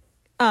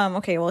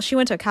she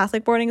went to a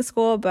Catholic boarding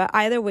school, but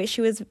either way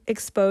she was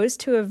exposed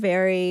to a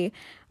very,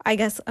 I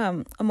guess,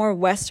 a more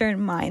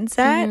Western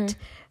mindset.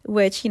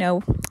 Which, you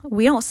know,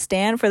 we don't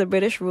stand for the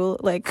British rule,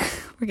 like,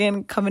 we're going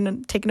to come in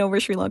and taking over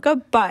Sri Lanka,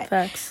 but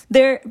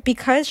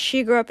because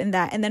she grew up in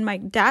that, and then my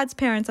dad's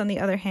parents, on the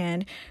other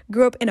hand,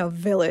 grew up in a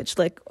village,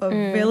 like a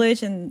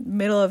village in the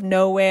middle of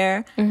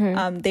nowhere.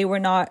 They were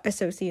not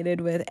associated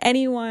with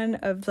anyone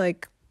of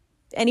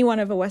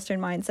a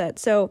Western mindset.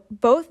 So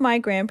both my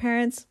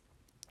grandparents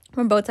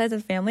from both sides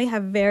of the family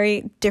have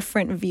very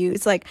different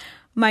views. Like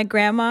my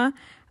grandma,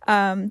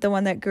 the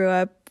one that grew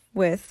up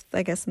with,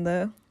 I guess, in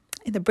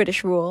the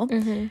British rule,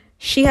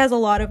 she has a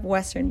lot of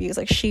Western views.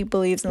 Like she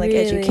believes in, like,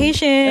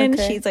 education.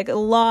 Okay.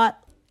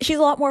 She's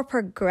a lot more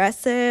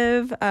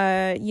progressive,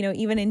 you know,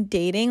 even in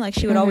dating. Like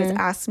she would always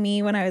ask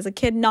me when I was a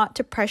kid not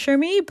to pressure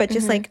me, but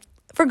just like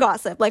for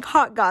gossip, like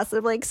hot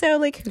gossip, like, so,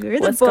 like, who are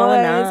the boys?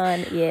 Going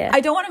on? Yeah.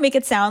 I don't want to make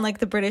it sound like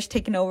the British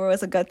taking over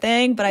was a good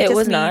thing, but it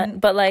was not.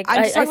 But like,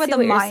 I'm just talking about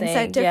the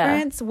mindset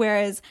difference.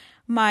 Whereas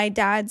my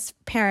dad's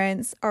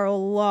parents are a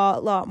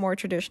lot more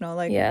traditional.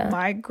 Like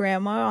my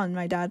grandma on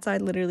my dad's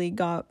side literally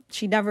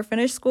she never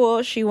finished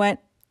school.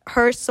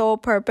 Her sole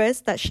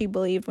purpose that she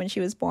believed when she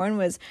was born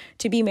was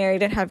to be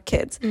married and have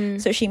kids.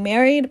 So she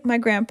married my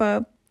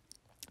grandpa,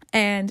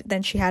 and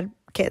then she had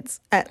kids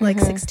at like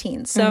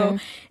 16. So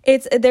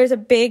there's a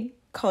big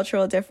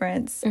cultural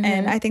difference,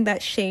 and I think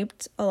that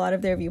shaped a lot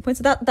of their viewpoints.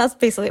 So that's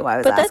basically why I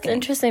was asking. But that's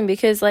interesting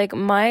because, like,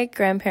 my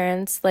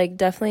grandparents, like,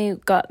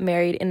 definitely got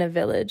married in a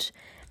village.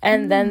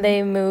 And then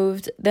they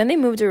moved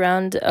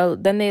around,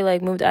 then they,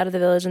 like, moved out of the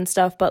village and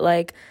stuff. But,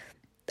 like,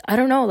 I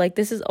don't know, like,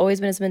 this has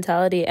always been his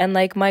mentality. And,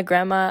 like, my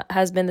grandma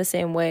has been the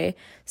same way.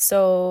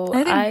 So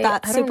I think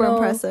that's super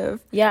impressive.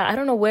 Yeah, I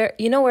don't know where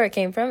it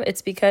came from.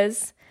 It's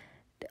because,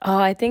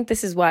 I think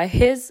this is why.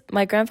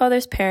 My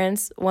grandfather's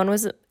parents,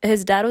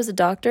 his dad was a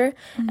doctor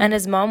and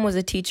his mom was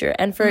a teacher.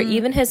 And for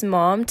even his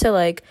mom to,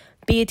 like,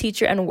 be a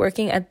teacher and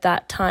working at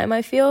that time,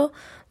 I feel,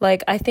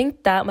 like, I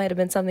think that might have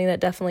been something that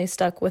definitely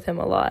stuck with him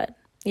a lot.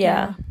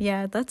 Yeah,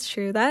 that's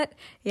true.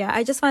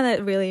 I just find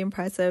that really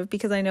impressive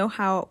because I know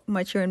how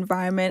much your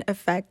environment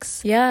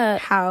affects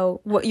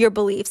what your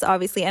beliefs,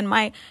 obviously. And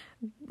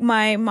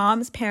my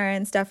mom's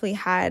parents definitely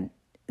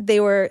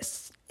they were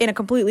in a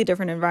completely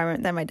different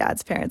environment than my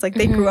dad's parents. Like,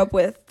 they grew up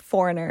with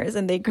foreigners,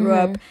 and they grew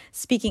up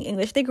speaking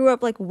English. They grew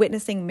up, like,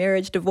 witnessing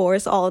marriage,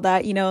 divorce, all of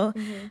that, you know.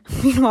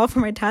 Meanwhile, for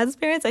my dad's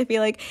parents, I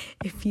feel like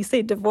if you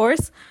say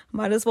divorce,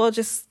 might as well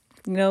just,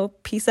 you know,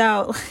 peace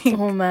out. Like,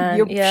 oh man,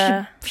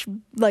 you're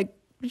like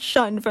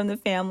shunned from the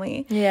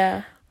family.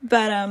 Yeah.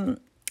 But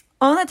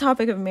on the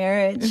topic of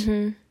marriage,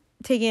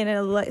 taking it in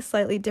a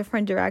slightly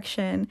different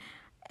direction,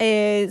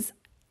 is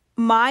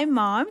my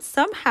mom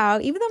somehow,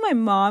 even though my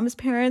mom's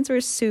parents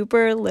were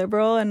super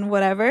liberal and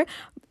whatever,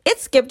 it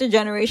skipped a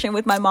generation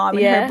with my mom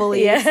and her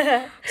beliefs.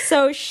 Yeah.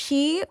 So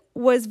she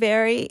was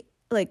very,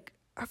 like,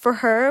 for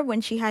her, when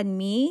she had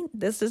me,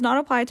 this does not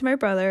apply to my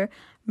brother,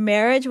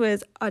 marriage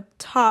was a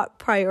top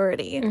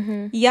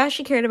priority. Yeah,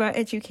 she cared about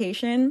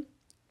education,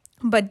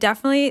 but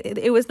definitely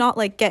it was not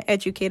like get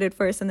educated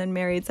first and then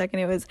married second.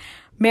 It was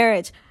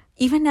marriage.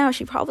 Even now,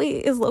 she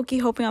probably is low-key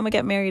hoping I'm gonna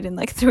get married in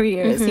like 3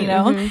 years, you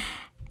know?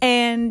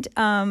 And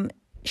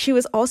she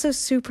was also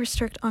super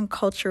strict on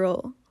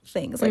cultural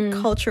things, like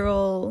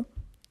cultural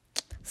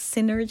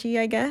synergy,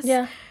 I guess.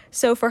 Yeah.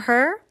 So for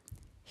her,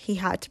 he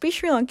had to be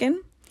Sri Lankan.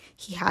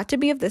 He had to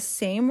be of the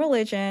same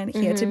religion.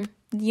 He had to,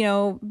 you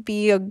know,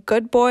 be a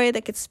good boy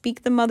that could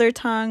speak the mother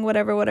tongue,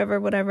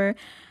 whatever.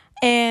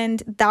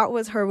 And that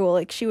was her rule.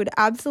 Like, she would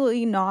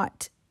absolutely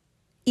not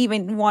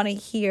even want to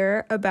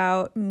hear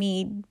about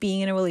me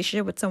being in a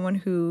relationship with someone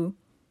who,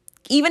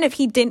 even if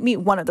he didn't meet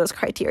one of those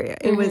criteria,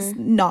 it was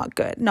not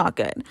good.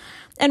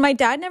 And my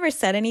dad never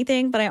said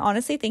anything, but I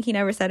honestly think he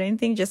never said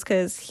anything just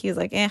because he was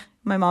like,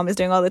 my mom is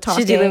doing all the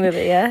talking. She's dealing with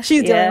it, yeah.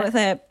 She's dealing with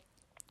it.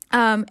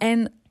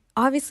 And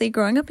obviously,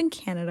 growing up in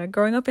Canada,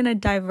 growing up in a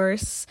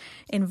diverse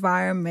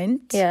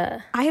environment,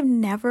 I have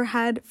never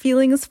had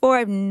feelings for.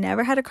 I've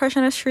never had a crush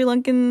on a Sri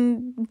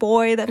Lankan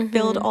boy that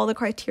filled all the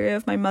criteria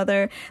of my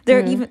mother. They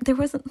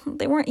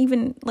weren't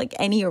even like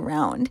any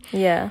around.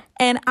 Yeah.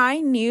 And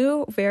I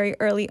knew very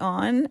early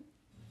on,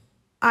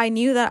 I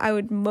knew that I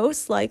would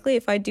most likely,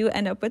 if I do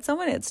end up with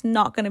someone, it's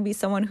not going to be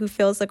someone who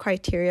fills the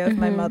criteria of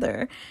my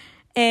mother.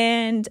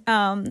 And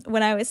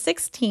when I was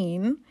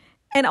 16.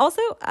 And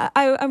also,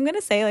 I'm going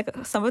to say, like,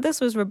 some of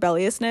this was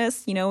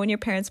rebelliousness, you know, when your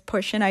parents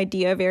push an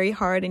idea very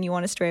hard and you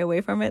want to stray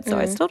away from it. So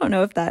I still don't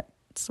know if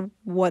that's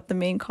what the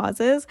main cause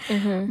is.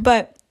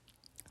 But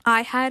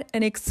I had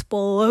an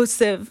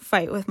explosive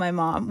fight with my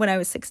mom when I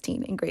was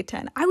 16 in grade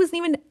 10. I wasn't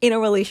even in a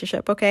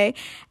relationship, okay?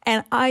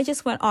 And I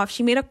just went off.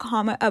 She made a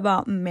comment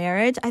about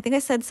marriage. I think I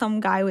said some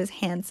guy was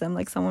handsome,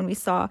 like someone we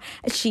saw.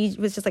 And she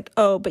was just like,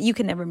 oh, but you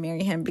can never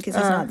marry him because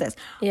he's not this.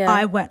 Yeah.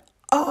 I went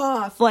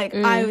off. Like,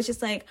 I was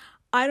just like,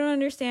 I don't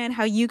understand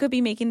how you could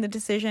be making the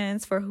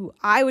decisions for who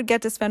I would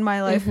get to spend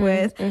my life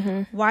with.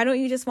 Why don't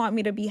you just want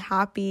me to be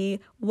happy?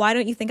 Why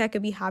don't you think I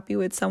could be happy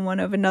with someone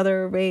of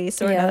another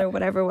race or another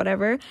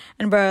whatever?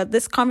 And bro,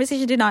 this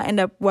conversation did not end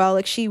up well.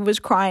 Like, she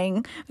was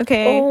crying.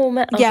 Okay. Oh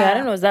man. Okay, I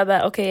didn't know it was that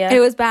bad. Okay, yeah. It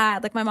was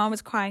bad. Like, my mom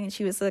was crying and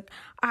she was like,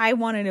 I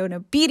wanted an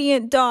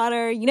obedient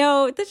daughter. You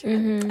know, I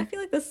feel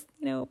like this,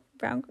 you know,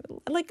 brown,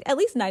 like at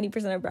least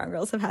 90% of brown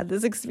girls have had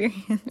this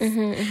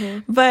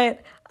experience.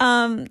 But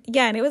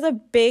yeah, and it was a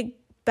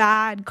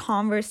bad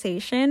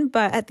conversation,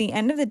 but at the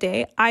end of the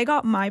day, I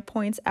got my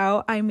points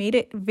out. I made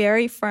it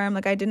very firm.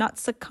 Like, I did not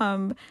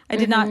succumb. I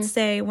did not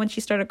say when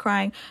she started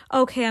crying,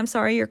 okay, I'm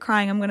sorry you're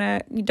crying,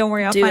 don't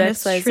worry, I'll find a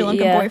Sri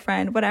Lankan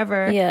boyfriend,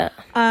 whatever.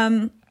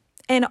 And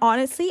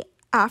honestly,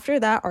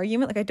 after that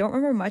argument, like, I don't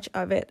remember much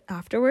of it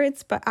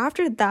afterwards, but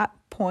after that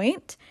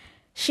point,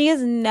 she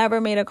has never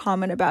made a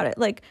comment about it.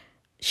 Like,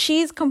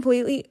 she's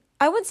completely,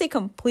 I wouldn't say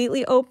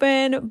completely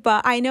open,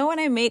 but I know when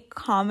I make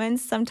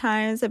comments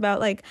sometimes about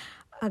like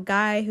a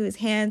guy who's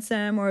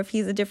handsome or if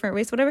he's a different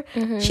race, whatever,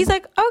 she's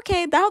like,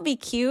 okay, that'll be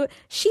cute.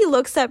 She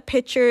looks at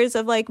pictures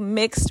of like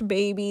mixed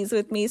babies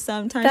with me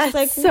sometimes. That's she's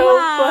like, so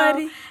wow.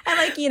 funny. And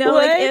like, you know,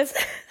 like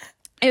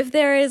if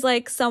there is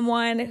like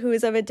someone who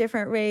is of a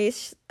different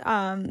race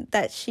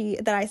that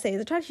I say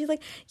is attractive, she's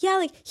like, yeah,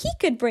 like he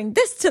could bring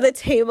this to the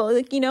table,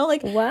 like, you know,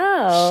 like,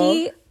 wow.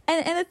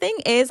 And the thing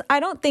is,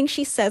 I don't think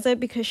she says it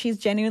because she's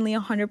genuinely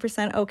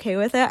 100% okay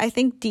with it. I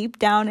think deep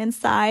down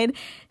inside,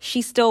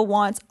 she still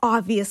wants,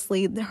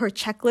 obviously, her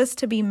checklist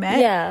to be met.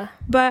 Yeah.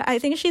 But I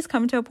think she's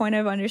come to a point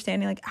of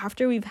understanding, like,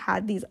 after we've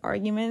had these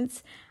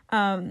arguments,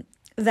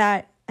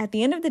 that at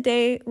the end of the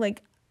day,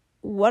 like,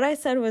 what I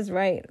said was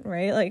right?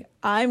 Like,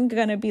 I'm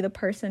gonna be the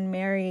person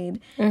married,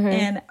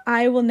 and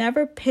I will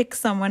never pick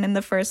someone in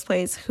the first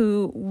place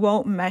who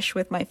won't mesh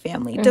with my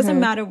family. It doesn't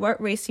matter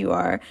what race you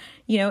are.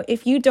 You know,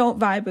 if you don't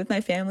vibe with my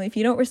family, if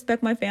you don't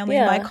respect my family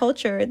and my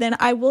culture, then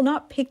I will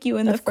not pick you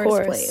in the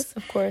first place.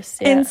 Of course,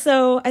 yeah. And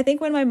so I think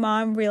when my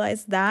mom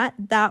realized that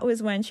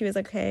was when she was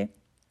like, okay,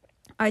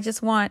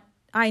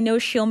 I know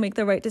she'll make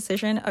the right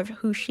decision of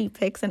who she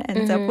picks and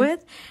ends up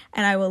with,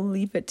 and I will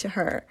leave it to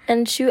her.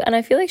 And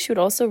I feel like she would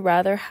also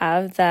rather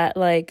have that,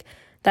 like,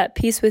 that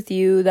peace with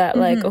you, that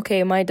like,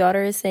 okay, my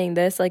daughter is saying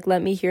this, like,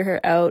 let me hear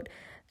her out,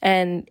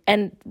 and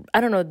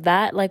I don't know,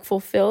 that like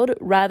fulfilled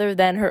rather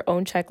than her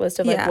own checklist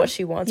of like what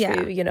she wants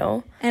for you, you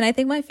know. And I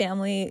think my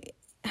family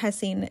has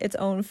seen its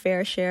own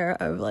fair share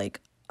of like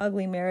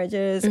ugly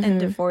marriages and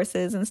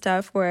divorces and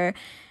stuff, where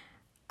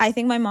I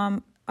think my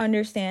mom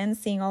understands,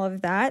 seeing all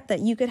of that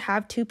you could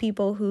have two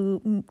people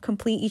who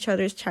complete each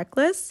other's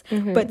checklists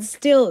but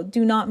still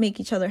do not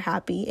make each other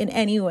happy in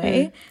any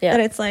way. That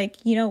it's like,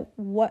 you know,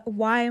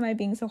 why am I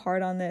being so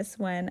hard on this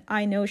when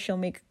I know she'll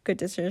make a good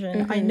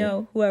decision? I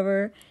know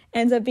whoever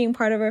ends up being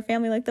part of our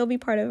family, like, they'll be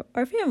part of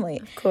our family.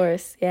 Of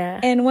course, yeah.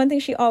 And one thing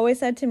she always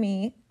said to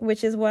me,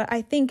 which is what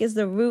I think is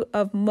the root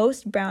of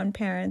most brown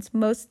parents,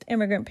 most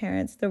immigrant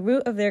parents, the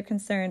root of their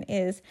concern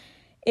is,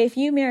 if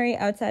you marry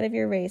outside of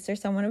your race or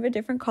someone of a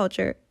different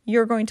culture,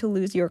 you're going to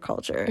lose your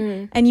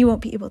culture and you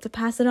won't be able to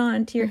pass it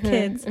on to your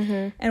kids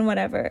and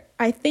whatever.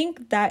 I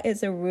think that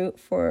is a root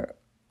for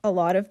a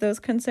lot of those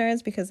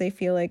concerns because they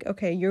feel like,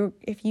 okay,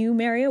 if you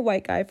marry a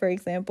white guy, for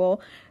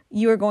example,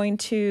 you're going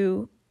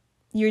to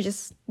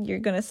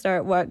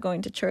start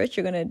going to church,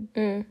 you're going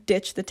to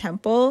ditch the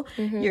temple,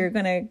 you're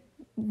going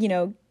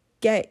to,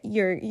 get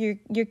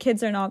your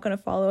kids are not going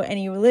to follow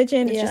any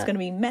religion. It's just going to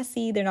be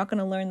messy. They're not going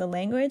to learn the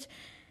language.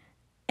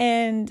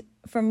 And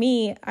for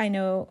me, I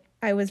know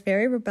I was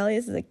very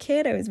rebellious as a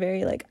kid. I was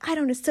very like, I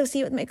don't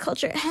associate with my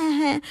culture.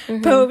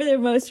 But over the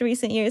most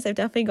recent years, I've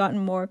definitely gotten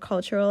more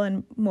cultural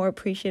and more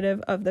appreciative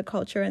of the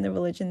culture and the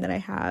religion that I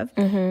have.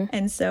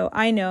 And so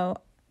I know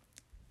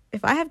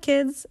if I have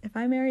kids, if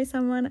I marry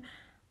someone,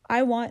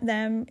 I want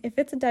them, if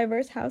it's a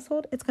diverse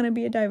household, it's going to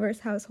be a diverse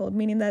household,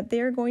 meaning that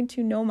they're going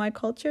to know my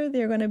culture.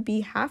 They're going to be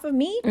half of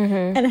me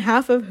and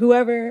half of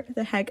whoever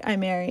the heck I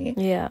marry.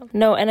 Yeah.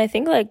 No, and I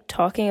think like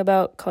talking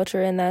about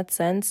culture in that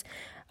sense,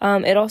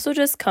 it also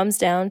just comes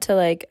down to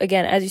like,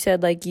 again, as you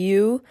said, like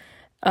you,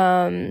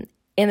 in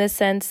the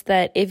sense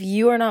that if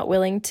you are not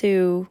willing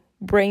to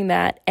bring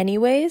that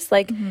anyways,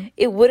 like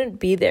it wouldn't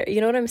be there. You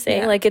know what I'm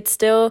saying? Like it's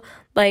still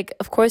like,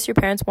 of course your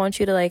parents want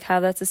you to like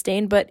have that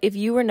sustained, but if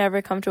you were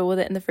never comfortable with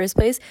it in the first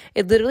place,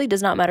 it literally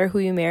does not matter who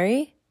you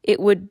marry.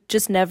 It would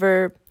just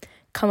never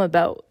come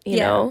about, you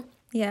know?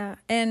 Yeah.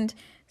 And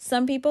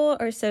some people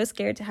are so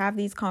scared to have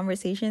these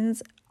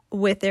conversations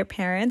with their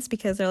parents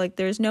because they're like,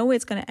 there's no way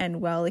it's going to end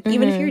well. Like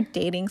even if you're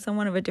dating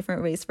someone of a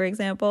different race, for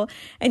example,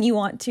 and you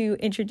want to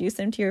introduce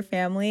them to your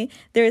family,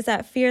 there's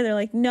that fear. They're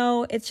like,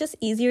 no, it's just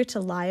easier to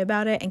lie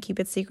about it and keep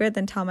it secret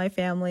than tell my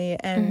family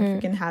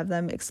and freaking have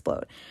them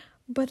explode.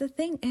 But the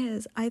thing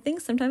is, I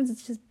think sometimes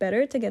it's just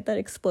better to get that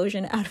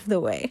explosion out of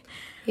the way.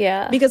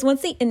 Yeah. Because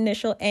once the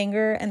initial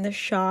anger and the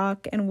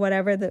shock and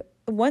whatever,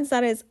 once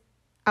that is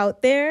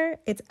out there,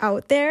 it's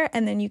out there,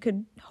 and then you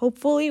could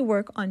hopefully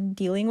work on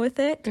dealing with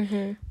it,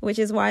 which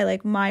is why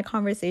like my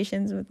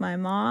conversations with my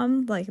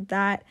mom, like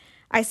that,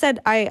 I said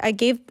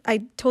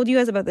I told you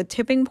guys about the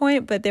tipping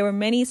point, but there were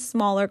many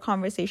smaller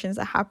conversations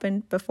that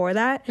happened before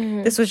that.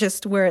 This was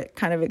just where it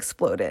kind of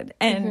exploded,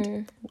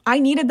 and I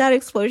needed that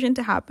explosion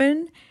to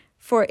happen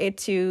for it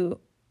to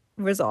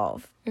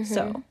resolve.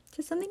 So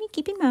just something to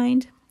keep in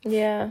mind.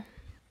 Yeah.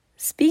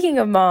 Speaking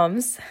of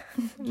moms,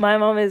 my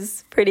mom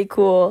is pretty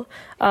cool.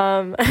 We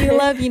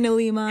love you,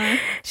 Nalima.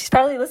 She's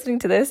probably listening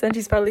to this and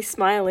she's probably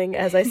smiling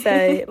as I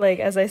say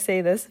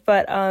this.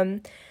 But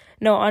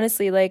no,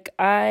 honestly, like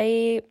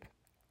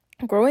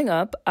growing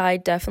up, I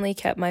definitely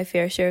kept my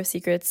fair share of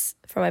secrets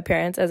from my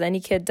parents, as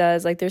any kid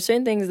does. Like there's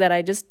certain things that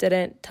I just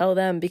didn't tell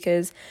them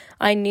because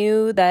I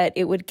knew that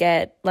it would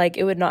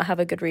not have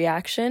a good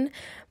reaction.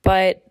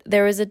 But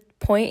there was a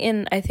point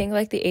in, I think,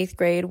 like the 8th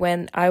grade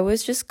when I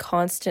was just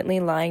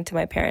constantly lying to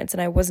my parents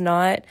and I was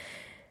not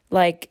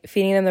like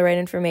feeding them the right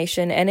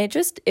information. And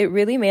it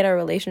really made our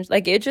relationship,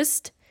 like it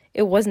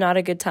was not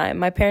a good time.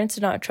 My parents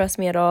did not trust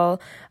me at all.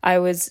 I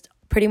was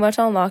pretty much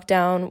on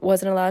lockdown,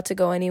 wasn't allowed to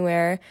go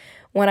anywhere.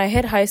 When I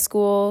hit high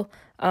school,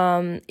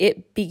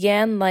 it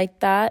began like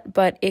that,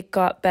 but it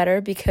got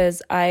better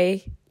because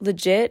I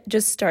legit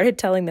just started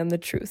telling them the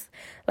truth.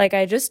 Like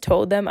I just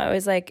told them, I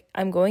was like,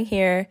 I'm going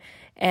here.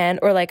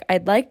 Or like,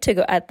 I'd like to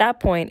go. At that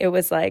point, it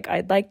was like,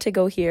 I'd like to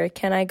go here.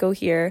 Can I go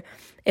here?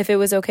 If it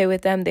was okay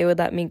with them, they would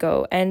let me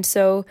go. And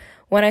so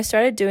when I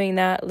started doing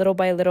that little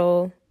by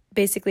little,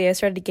 basically I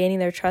started gaining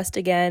their trust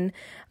again.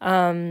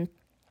 And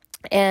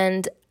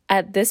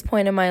at this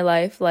point in my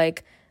life,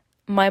 like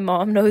my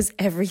mom knows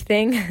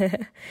everything.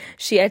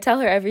 I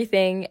tell her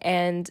everything,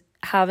 and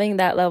having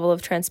that level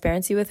of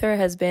transparency with her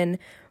has been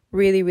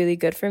really, really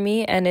good for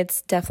me. And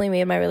it's definitely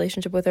made my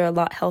relationship with her a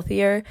lot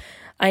healthier.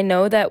 I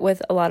know that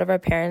with a lot of our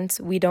parents,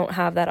 we don't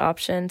have that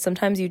option.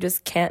 Sometimes you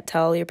just can't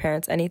tell your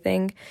parents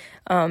anything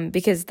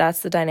because that's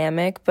the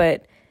dynamic.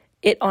 But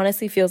it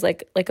honestly feels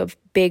like a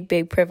big,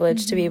 big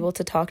privilege to be able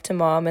to talk to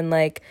mom. And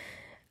like,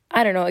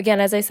 I don't know, again,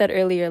 as I said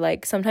earlier,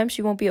 like sometimes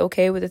she won't be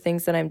okay with the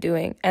things that I'm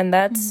doing. And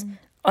that's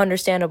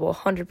understandable,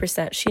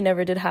 100%. She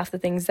never did half the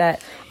things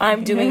that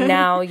I'm doing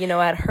now,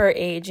 at her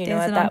age,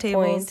 at that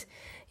point.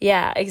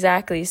 Yeah,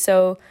 exactly.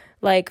 So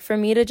like for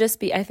me to just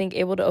be, I think,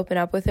 able to open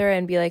up with her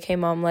and be like, hey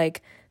mom,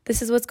 like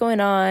this is what's going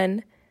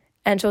on,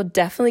 and she'll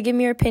definitely give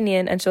me her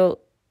opinion, and she'll,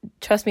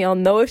 trust me, I'll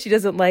know if she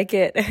doesn't like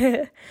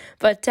it.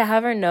 But to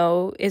have her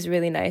know is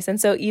really nice. And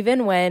so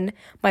even when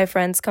my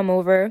friends come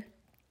over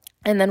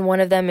and then one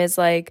of them is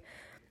like,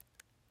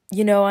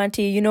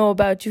 auntie,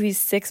 about Juhi's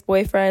 6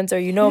 boyfriends,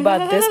 or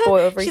about this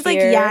boy over She's here.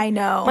 She's like, yeah, I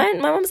know. My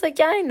mom's like,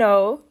 yeah, I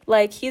know.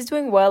 Like, he's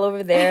doing well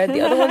over there. The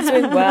other one's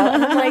doing well.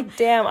 And I'm like,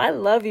 damn, I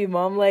love you,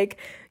 mom. Like,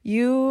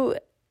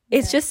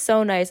 it's just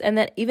so nice. And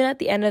then even at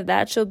the end of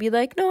that, she'll be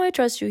like, no, I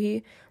trust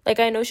Juhi. Like,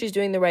 I know she's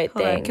doing the right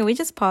thing. Can we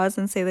just pause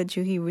and say that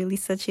Juhi really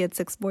said she had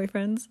 6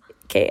 boyfriends?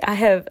 Okay, I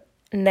have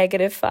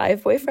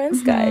 -5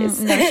 boyfriends,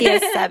 guys. No, she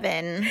has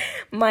 7.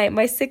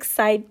 My 6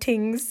 side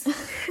tings.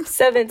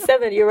 7,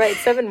 you're right.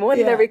 7, one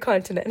in every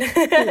continent.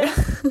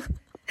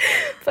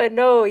 But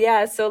no,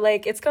 yeah, so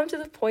like it's come to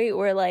the point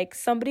where like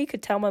somebody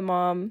could tell my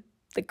mom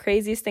the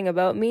craziest thing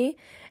about me,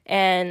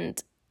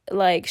 and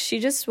like she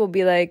just will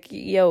be like,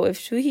 yo, if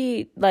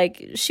Shuhi,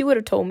 like she would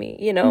have told me,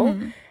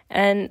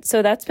 And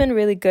so that's been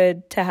really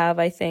good to have,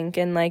 I think.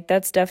 And like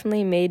that's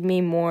definitely made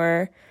me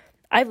more,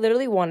 I've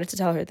literally wanted to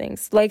tell her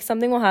things. Like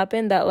something will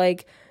happen that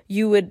like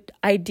you would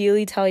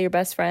ideally tell your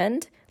best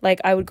friend. Like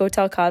I would go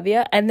tell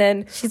Kavya, and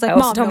then she's like, I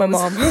also Mom tell my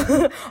knows.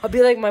 mom. I'll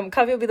be like,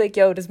 Kavya will be like,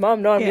 yo, does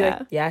mom know? I'll be Yeah.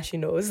 like, yeah, she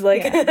knows.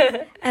 Like,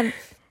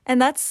 And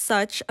that's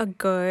such a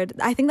good,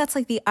 I think that's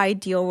like the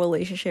ideal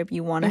relationship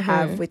you want to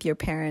have with your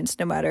parents,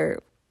 no matter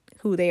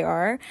who they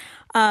are.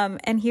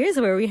 And here's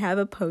where we have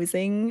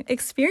opposing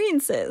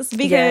experiences,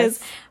 because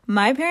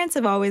my parents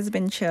have always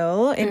been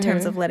chill in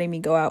terms of letting me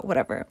go out,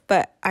 whatever.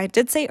 But I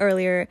did say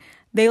earlier,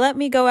 they let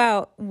me go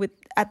out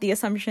at the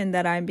assumption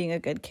that I'm being a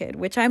good kid,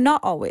 which I'm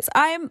not always.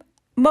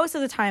 Most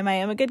of the time I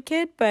am a good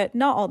kid, but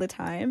not all the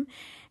time.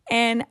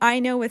 And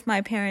I know with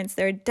my parents,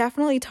 there are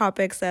definitely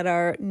topics that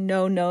are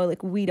no,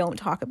 like we don't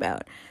talk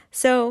about.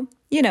 So,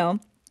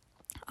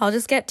 I'll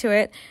just get to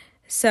it.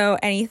 So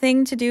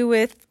anything to do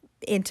with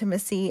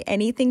intimacy,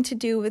 anything to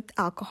do with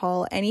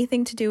alcohol,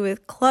 anything to do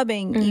with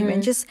clubbing,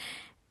 even just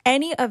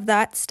any of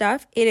that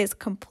stuff, it is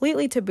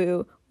completely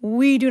taboo.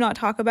 We do not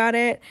talk about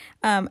it.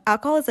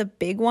 Alcohol is a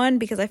big one,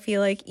 because I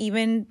feel like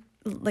even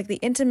like the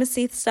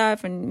intimacy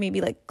stuff and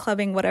maybe like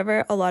clubbing,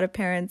 whatever, a lot of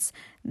parents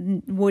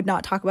would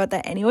not talk about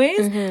that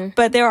anyways.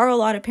 But there are a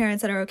lot of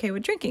parents that are okay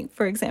with drinking,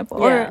 for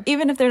example, or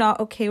even if they're not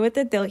okay with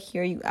it, they'll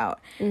hear you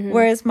out.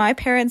 Whereas my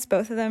parents,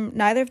 both of them,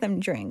 neither of them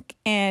drink,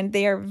 and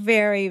they are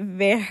very,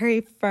 very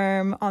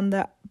firm on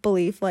the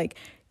belief like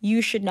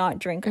you should not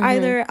drink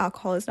either.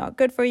 Alcohol is not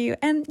good for you.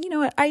 And you know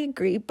what, I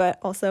agree, but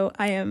also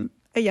I am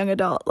a young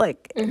adult,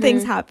 like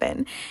things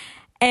happen.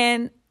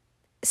 And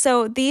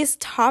so these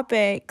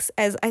topics,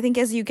 as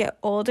you get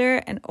older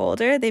and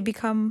older, they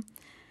become,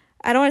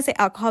 I don't want to say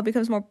alcohol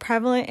becomes more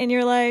prevalent in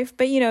your life,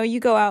 but you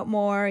go out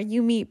more,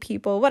 you meet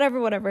people,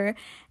 whatever.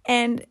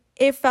 And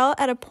it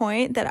felt at a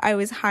point that I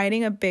was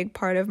hiding a big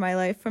part of my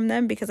life from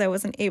them, because I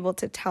wasn't able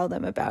to tell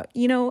them about,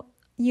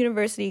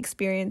 university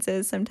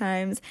experiences.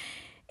 Sometimes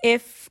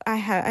if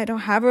I don't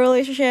have a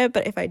relationship,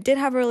 but if I did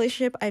have a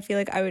relationship, I feel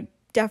like I would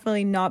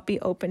definitely not be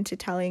open to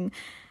telling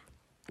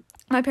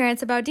my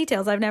parents about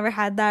details. I've never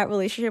had that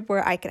relationship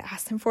where I could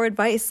ask them for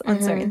advice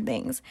on certain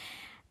things.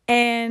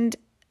 And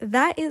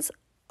that is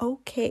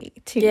okay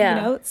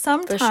too,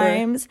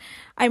 sometimes,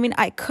 I mean,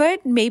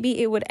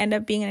 maybe it would end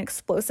up being an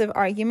explosive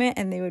argument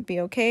and they would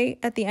be okay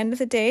at the end of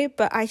the day.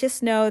 But I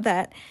just know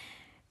that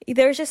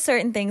there's just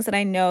certain things that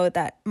I know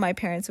that my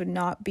parents would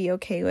not be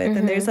okay with.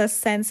 And there's a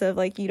sense of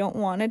like, you don't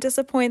want to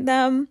disappoint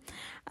them.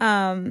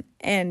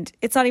 And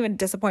it's not even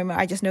disappointment.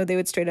 I just know they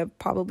would straight up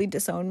probably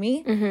disown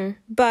me.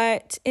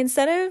 But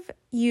instead of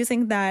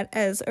using that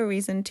as a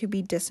reason to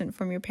be distant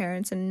from your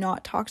parents and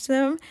not talk to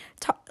them,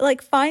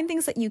 find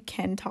things that you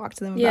can talk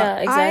to them about. Yeah,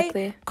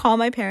 exactly. I call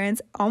my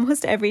parents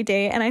almost every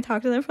day, and I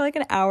talk to them for like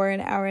an hour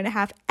and a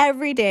half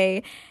every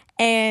day.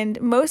 And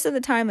most of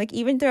the time, like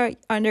even throughout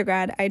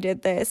undergrad, I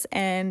did this.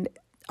 And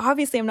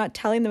obviously I'm not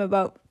telling them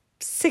about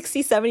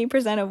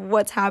 60-70% of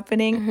what's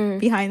happening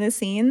behind the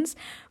scenes,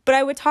 but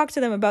I would talk to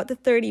them about the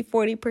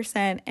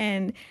 30-40%,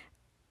 and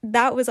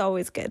that was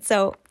always good.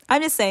 So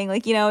I'm just saying,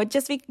 like,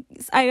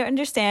 I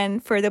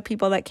understand for the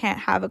people that can't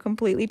have a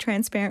completely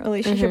transparent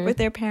relationship with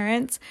their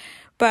parents,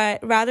 but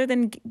rather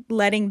than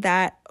letting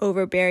that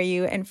overbear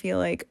you and feel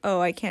like,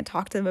 oh, I can't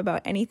talk to them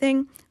about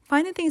anything,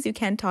 find the things you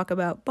can talk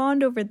about,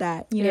 bond over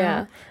that,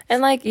 know?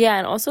 And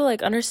and also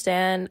like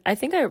understand, I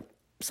think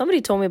somebody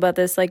told me about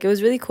this, like it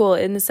was really cool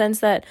in the sense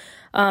that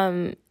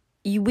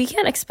we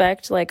can't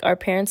expect like our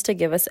parents to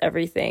give us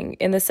everything,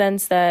 in the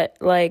sense that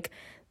like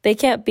they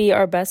can't be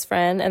our best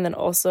friend and then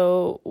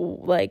also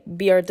like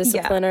be our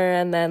discipliner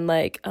and then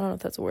like, I don't know if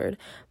that's a word,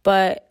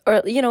 but,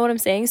 or you know what I'm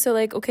saying? So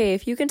like, okay,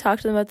 if you can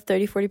talk to them about the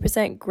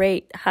 30-40%,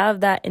 great,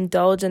 have that,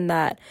 indulge in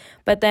that.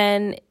 But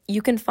then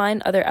you can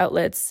find other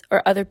outlets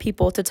or other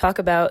people to talk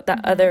about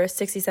that other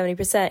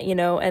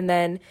 60-70%, and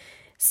then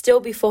still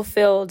be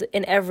fulfilled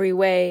in every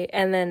way,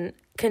 and then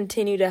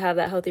continue to have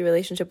that healthy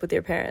relationship with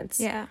your parents.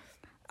 Yeah.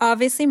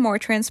 Obviously, more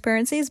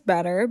transparency is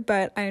better,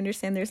 but I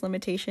understand there's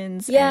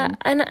limitations. Yeah,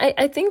 and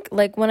I think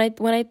like when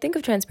I think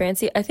of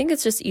transparency, I think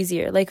it's just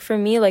easier. Like for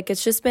me, like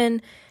it's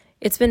been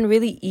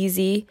really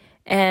easy,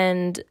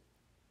 and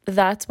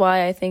that's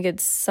why I think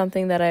it's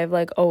something that I've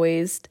like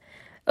always,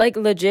 like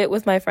legit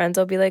with my friends,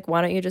 I'll be like, why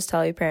don't you just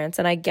tell your parents?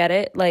 And I get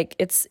it, like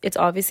it's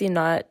obviously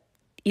not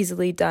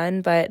easily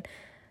done, but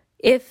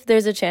if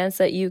there's a chance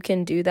that you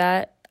can do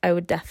that, I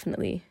would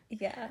definitely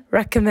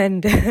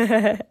recommend.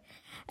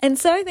 And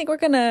so I think we're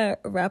going to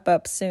wrap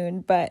up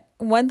soon. But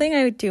one thing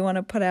I do want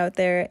to put out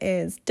there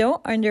is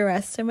don't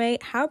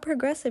underestimate how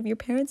progressive your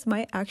parents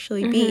might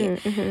actually be.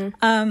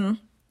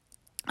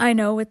 I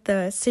know with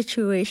the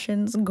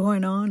situations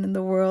going on in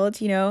the world,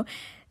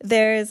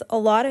 there's a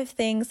lot of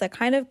things that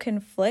kind of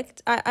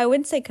conflict. I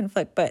wouldn't say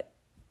conflict, but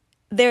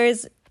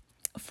there's,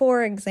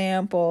 for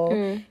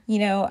example,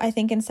 I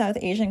think in South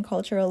Asian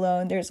culture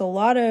alone, there's a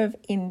lot of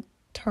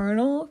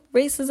internal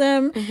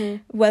racism,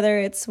 whether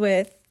it's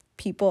with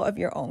people of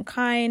your own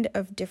kind,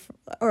 of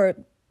different, or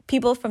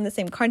people from the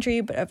same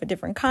country but of a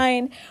different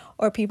kind,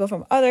 or people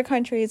from other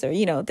countries, or,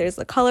 you know, there's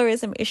the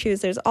colorism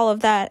issues, there's all of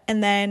that.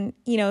 And then,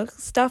 you know,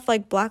 stuff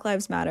like Black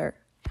Lives Matter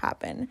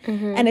happen.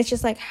 And it's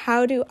just like,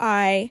 how do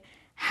I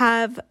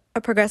have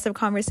a progressive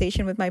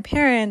conversation with my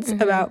parents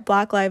about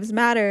Black Lives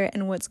Matter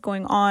and what's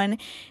going on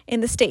in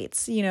the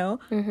States, you know,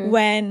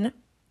 when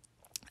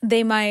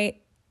they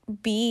might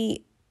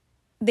be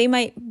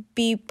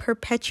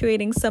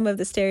perpetuating some of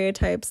the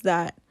stereotypes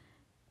that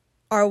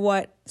are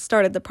what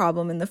started the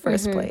problem in the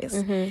first place.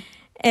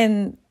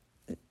 And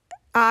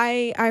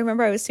I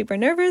remember I was super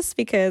nervous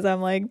because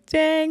I'm like,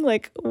 dang,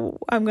 like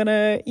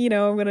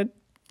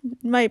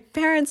my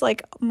parents,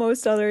 like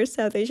most other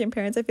South Asian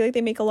parents, I feel like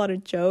they make a lot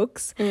of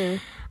jokes.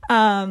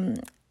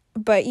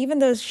 But even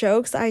those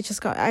jokes, I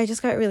just got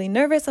really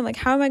nervous. I'm like,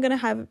 how am I going to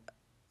have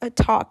a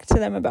talk to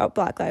them about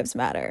Black Lives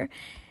Matter?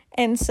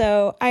 And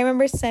so I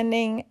remember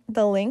sending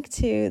the link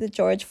to the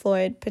George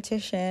Floyd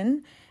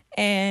petition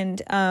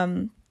and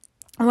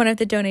one of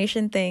the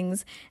donation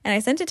things, and I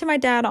sent it to my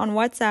dad on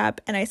WhatsApp,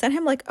 and I sent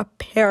him like a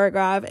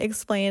paragraph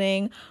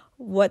explaining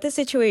what the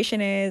situation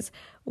is,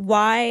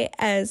 why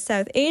as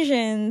South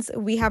Asians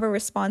we have a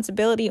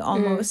responsibility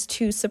almost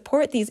to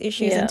support these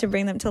issues and to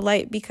bring them to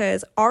light,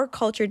 because our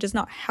culture does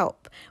not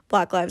help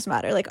Black Lives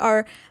Matter.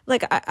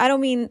 I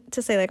don't mean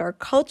to say like our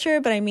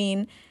culture, but I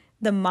mean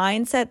the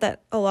mindset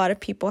that a lot of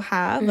people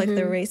have, like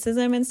the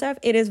racism and stuff,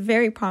 it is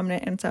very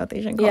prominent in South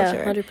Asian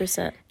culture. Yeah,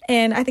 100%.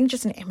 And I think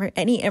just in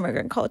any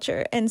immigrant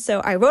culture. And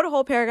so I wrote a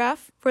whole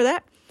paragraph for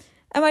that.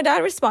 And my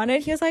dad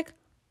responded. He was like,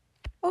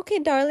 okay,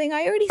 darling,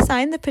 I already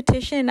signed the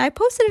petition. I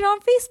posted it on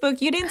Facebook.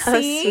 You didn't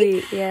see?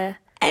 How sweet, yeah.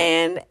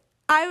 And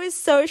I was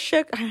so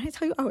shook. I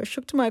tell you, I was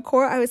shook to my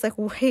core. I was like,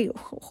 wait,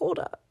 hold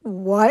up.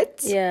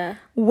 What? Yeah.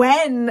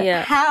 When?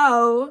 Yeah.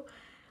 How?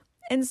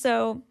 And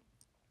so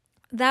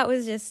that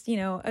was just, you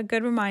know, a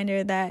good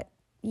reminder that,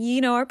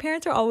 you know, our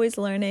parents are always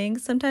learning.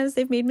 Sometimes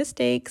they've made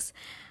mistakes.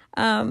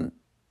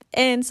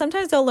 And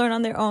sometimes they'll learn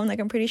on their own. Like,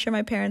 I'm pretty sure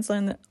my parents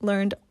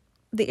learned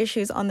the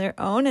issues on their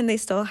own, and they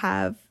still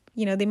have,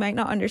 you know, they might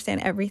not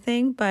understand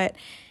everything, but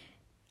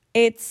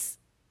it's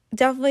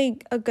definitely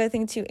a good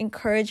thing to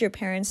encourage your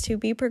parents to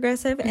be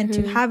progressive and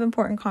to have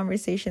important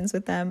conversations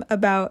with them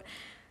about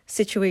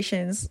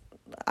situations.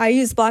 I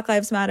use Black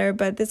Lives Matter,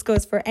 but this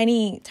goes for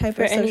any type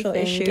of social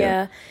issue.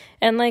 Yeah.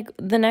 And like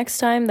the next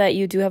time that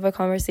you do have a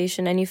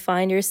conversation and you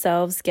find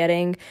yourselves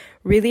getting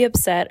really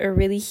upset or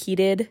really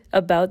heated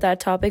about that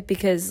topic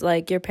because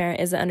like your parent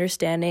isn't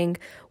understanding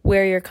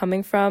where you're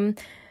coming from,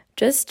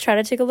 just try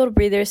to take a little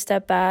breather,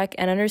 step back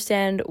and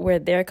understand where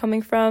they're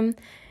coming from.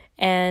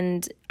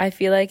 And I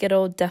feel like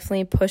it'll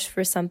definitely push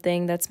for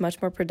something that's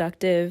much more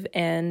productive.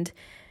 And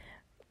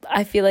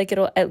I feel like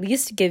it'll at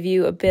least give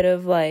you a bit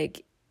of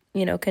like,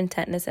 you know,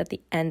 contentness at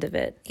the end of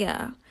it.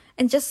 Yeah.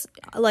 And just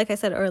like I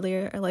said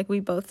earlier, or like we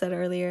both said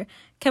earlier,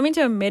 coming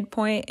to a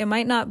midpoint, it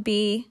might not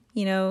be,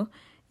 you know,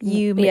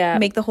 you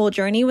make the whole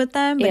journey with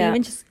them, but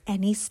even just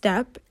any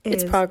step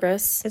is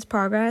progress. It's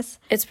progress.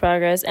 It's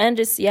progress. And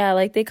just,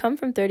 like they come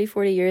from 30,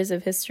 40 years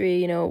of history,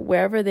 you know,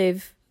 wherever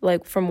they've,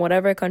 like from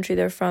whatever country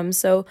they're from.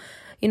 So,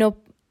 you know,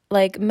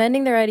 like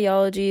mending their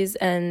ideologies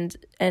and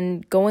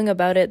going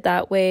about it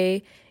that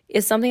way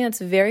is something that's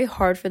very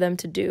hard for them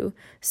to do.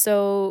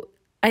 So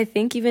I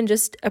think even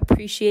just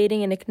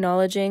appreciating and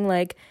acknowledging,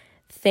 like,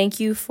 thank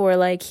you for,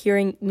 like,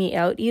 hearing me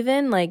out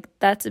even, like,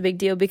 that's a big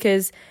deal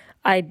because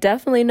I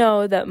definitely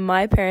know that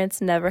my parents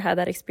never had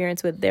that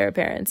experience with their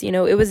parents. You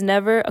know, it was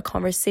never a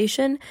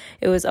conversation.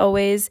 It was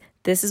always,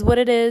 this is what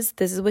it is.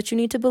 This is what you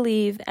need to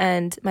believe.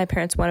 And my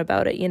parents went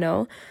about it, you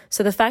know.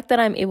 So the fact that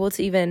I'm able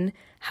to even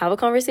have a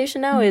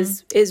conversation now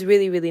is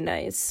really, really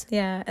nice.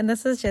 Yeah, and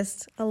this is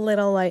just a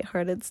little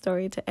lighthearted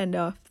story to end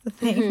off the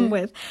thing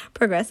with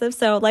progressive.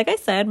 So like I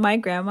said, my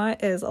grandma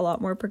is a lot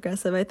more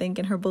progressive, I think,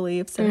 in her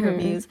beliefs and her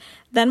views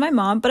than my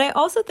mom. But I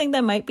also think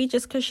that might be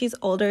just because she's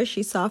older.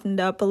 She softened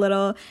up a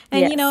little.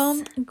 And, you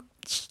know,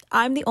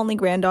 I'm the only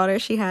granddaughter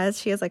she has.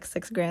 She has like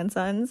 6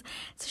 grandsons.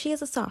 So she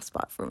has a soft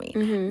spot for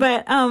me.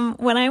 But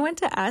when I went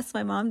to ask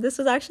my mom, this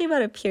was actually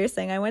about a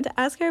piercing. I went to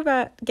ask her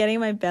about getting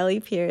my belly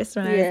pierced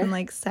when I was in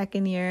like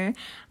second year.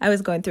 I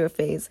was going through a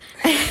phase.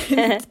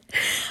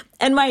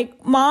 And my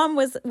mom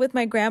was with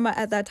my grandma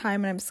at that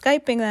time, and I'm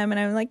Skyping them, and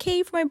I'm like,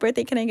 hey, for my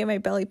birthday, can I get my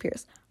belly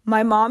pierced?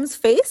 My mom's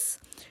face,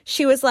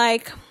 she was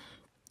like,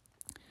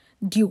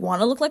 do you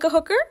want to look like a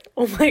hooker?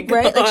 Oh my God.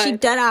 Right? Like, she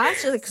dead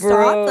ass. She like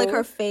stopped, like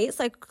her face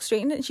like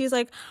straightened, and she's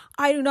like,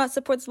 I do not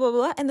support this, blah, blah,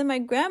 blah. And then my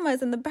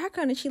grandma's in the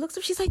background, and she looks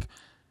up, she's like,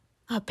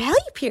 a belly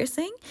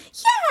piercing?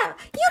 Yeah,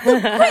 you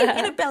look great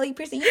in a belly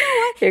piercing. You know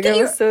what? Your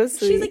grandma's so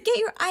sweet. She's like, get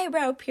your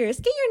eyebrow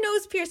pierced, get your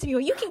nose pierced if you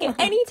want. You can get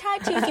any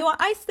tattoos you want.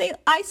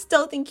 I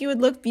still think you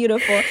would look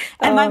beautiful.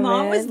 And my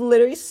mom was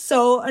literally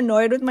so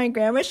annoyed with my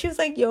grandma. She was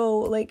like, yo,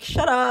 like,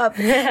 shut up.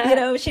 You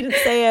know, she didn't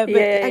say it, but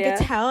I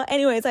could tell.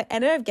 Anyways, I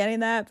ended up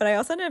getting that, but I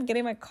also ended up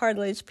getting my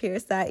cartilage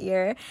pierced that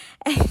year.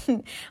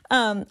 And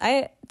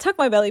I took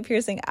my belly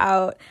piercing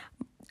out,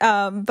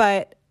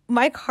 but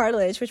my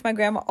cartilage, which my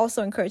grandma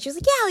also encouraged. She was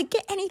like, yeah, like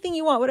get anything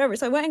you want, whatever.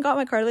 So I went and got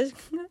my cartilage.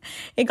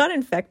 It got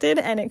infected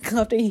and it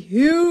left a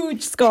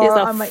huge scar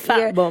on my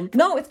ear. Bump.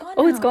 No, it's gone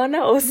now. It's gone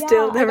now. Oh,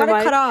 still, never mind. I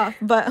got it cut off,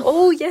 but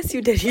oh yes,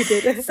 you did.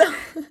 So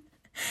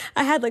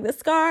I had like the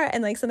scar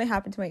and like something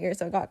happened to my ear,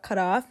 so it got cut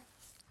off.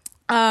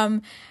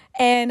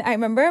 And I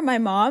remember my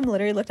mom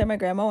literally looked at my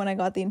grandma when I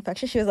got the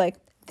infection. She was like,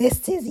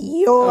 this is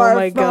your fault.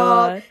 my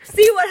God.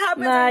 See what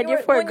happens when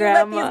your poor you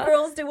grandma. let these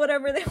girls do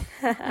whatever they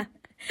want.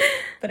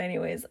 But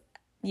anyways,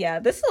 yeah,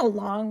 this is a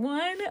long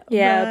one.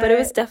 Yeah, but it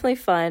was definitely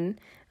fun.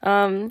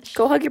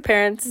 Go hug your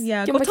parents.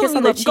 Yeah, give go them a tell kiss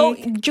them on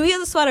the cheek. Julia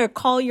the sweater,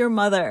 call your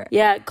mother.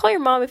 Yeah, call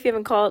your mom if you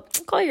haven't called.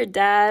 Call your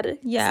dad.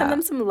 Yeah. Send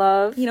them some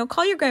love. You know,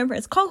 call your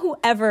grandparents. Call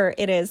whoever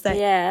it is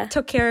that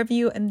took care of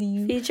you and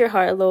you feed your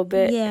heart a little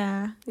bit.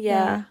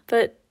 Yeah.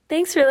 But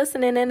thanks for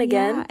listening in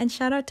again. Yeah, and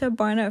shout out to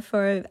Barna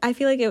for, I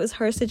feel like it was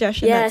her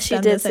suggestion. Yeah, she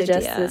did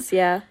suggest this.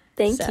 Yeah.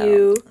 Thank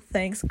you.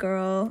 Thanks,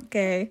 girl.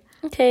 Okay,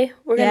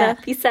 we're gonna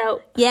peace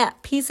out. Yeah,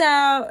 peace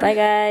out. Bye,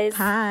 guys.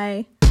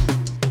 Bye.